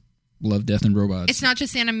about Love, Death, and Robots. it's not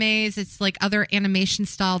just animes. It's like other animation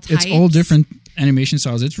style types. It's all different animation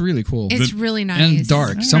styles. It's really cool. It's really nice. and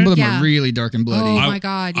dark. Some of them Yeah. are really dark and bloody. Oh, I- my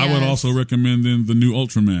God, I would yes. also recommend then the new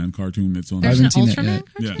Ultraman cartoon that's on. There's I an haven't seen it Ultraman yet.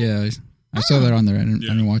 cartoon? Yeah. Yeah, I saw that on there. I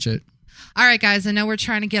didn't watch it. All right, guys, I know we're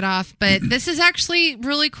trying to get off, but this is actually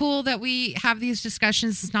really cool that we have these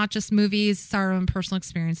discussions. It's not just movies, it's our own personal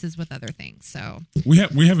experiences with other things. So We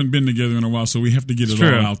haven't been together in a while, so we have to get it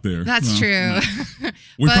true. all out there. that's So, true.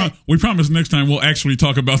 We promise next time we'll actually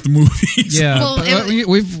talk about the movies. Yeah, Well, but,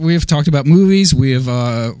 we've talked about movies. We have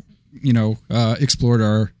explored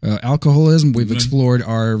our alcoholism. We've explored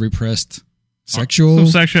our repressed sexual Some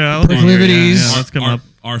sexuality. proclivities. Yeah, let's come our, up.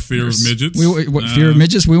 our fear of midgets. Fear of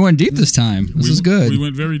midgets. We went deep this time. This is good. We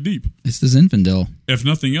went very deep. It's the Zinfandel. If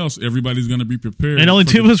nothing else, everybody's going to be prepared. And only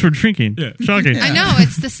for two of the- us were drinking. Yeah. Shocking. I know,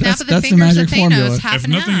 it's the snap of the That's the fingers of magic formula. Thanos, half If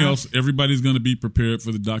and nothing half. else, everybody's going to be prepared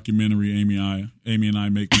for the documentary Amy and I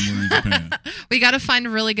make when we're in Japan. We got to find a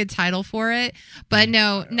really good title for it. But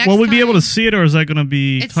no, next Will we be able time- to see it, or is that going to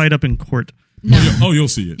be It's- tied up in court? No, Oh, you'll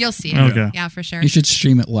see it. you'll see it. Okay. Yeah, for sure. You should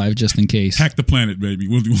stream it live just in case. Hack the planet, baby.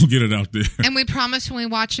 We'll get it out there. And we promise when we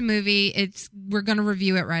watch a movie, we're going to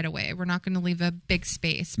review it right away. We're not going to leave a big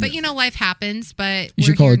space. But life happens. But You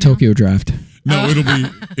should call it Tokyo Draft. No,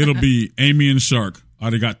 it'll be Amy and Shark.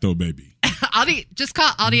 Arigato, baby. Just call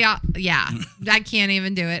audio. Yeah, I can't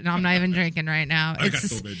even do it, and I'm not even drinking right now.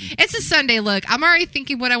 Arigato, baby. It's a Sunday look. I'm already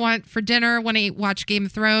thinking what I want for dinner when I watch Game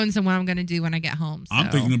of Thrones, and what I'm going to do when I get home. So. I'm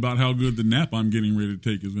thinking about how good the nap I'm getting ready to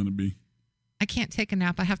take is going to be. I can't take a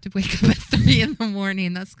nap. I have to wake up at 3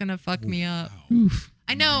 a.m. That's going to fuck me up. Oof.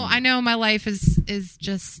 I know. My life is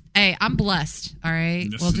just. Hey, I'm blessed. All right,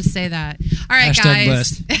 Yes. we'll just say that. All right, Hashtag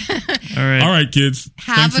guys. All right. All right, kids.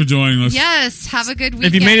 Thanks for joining us. Yes, have a good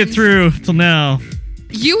weekend. If you made it through till now,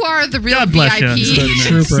 you are the real God bless VIP. you.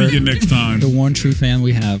 Trooper. See you next time. The one true fan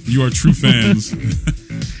we have. You are true fans.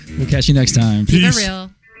 We'll catch you next time. Keep it Peace.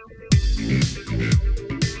 real.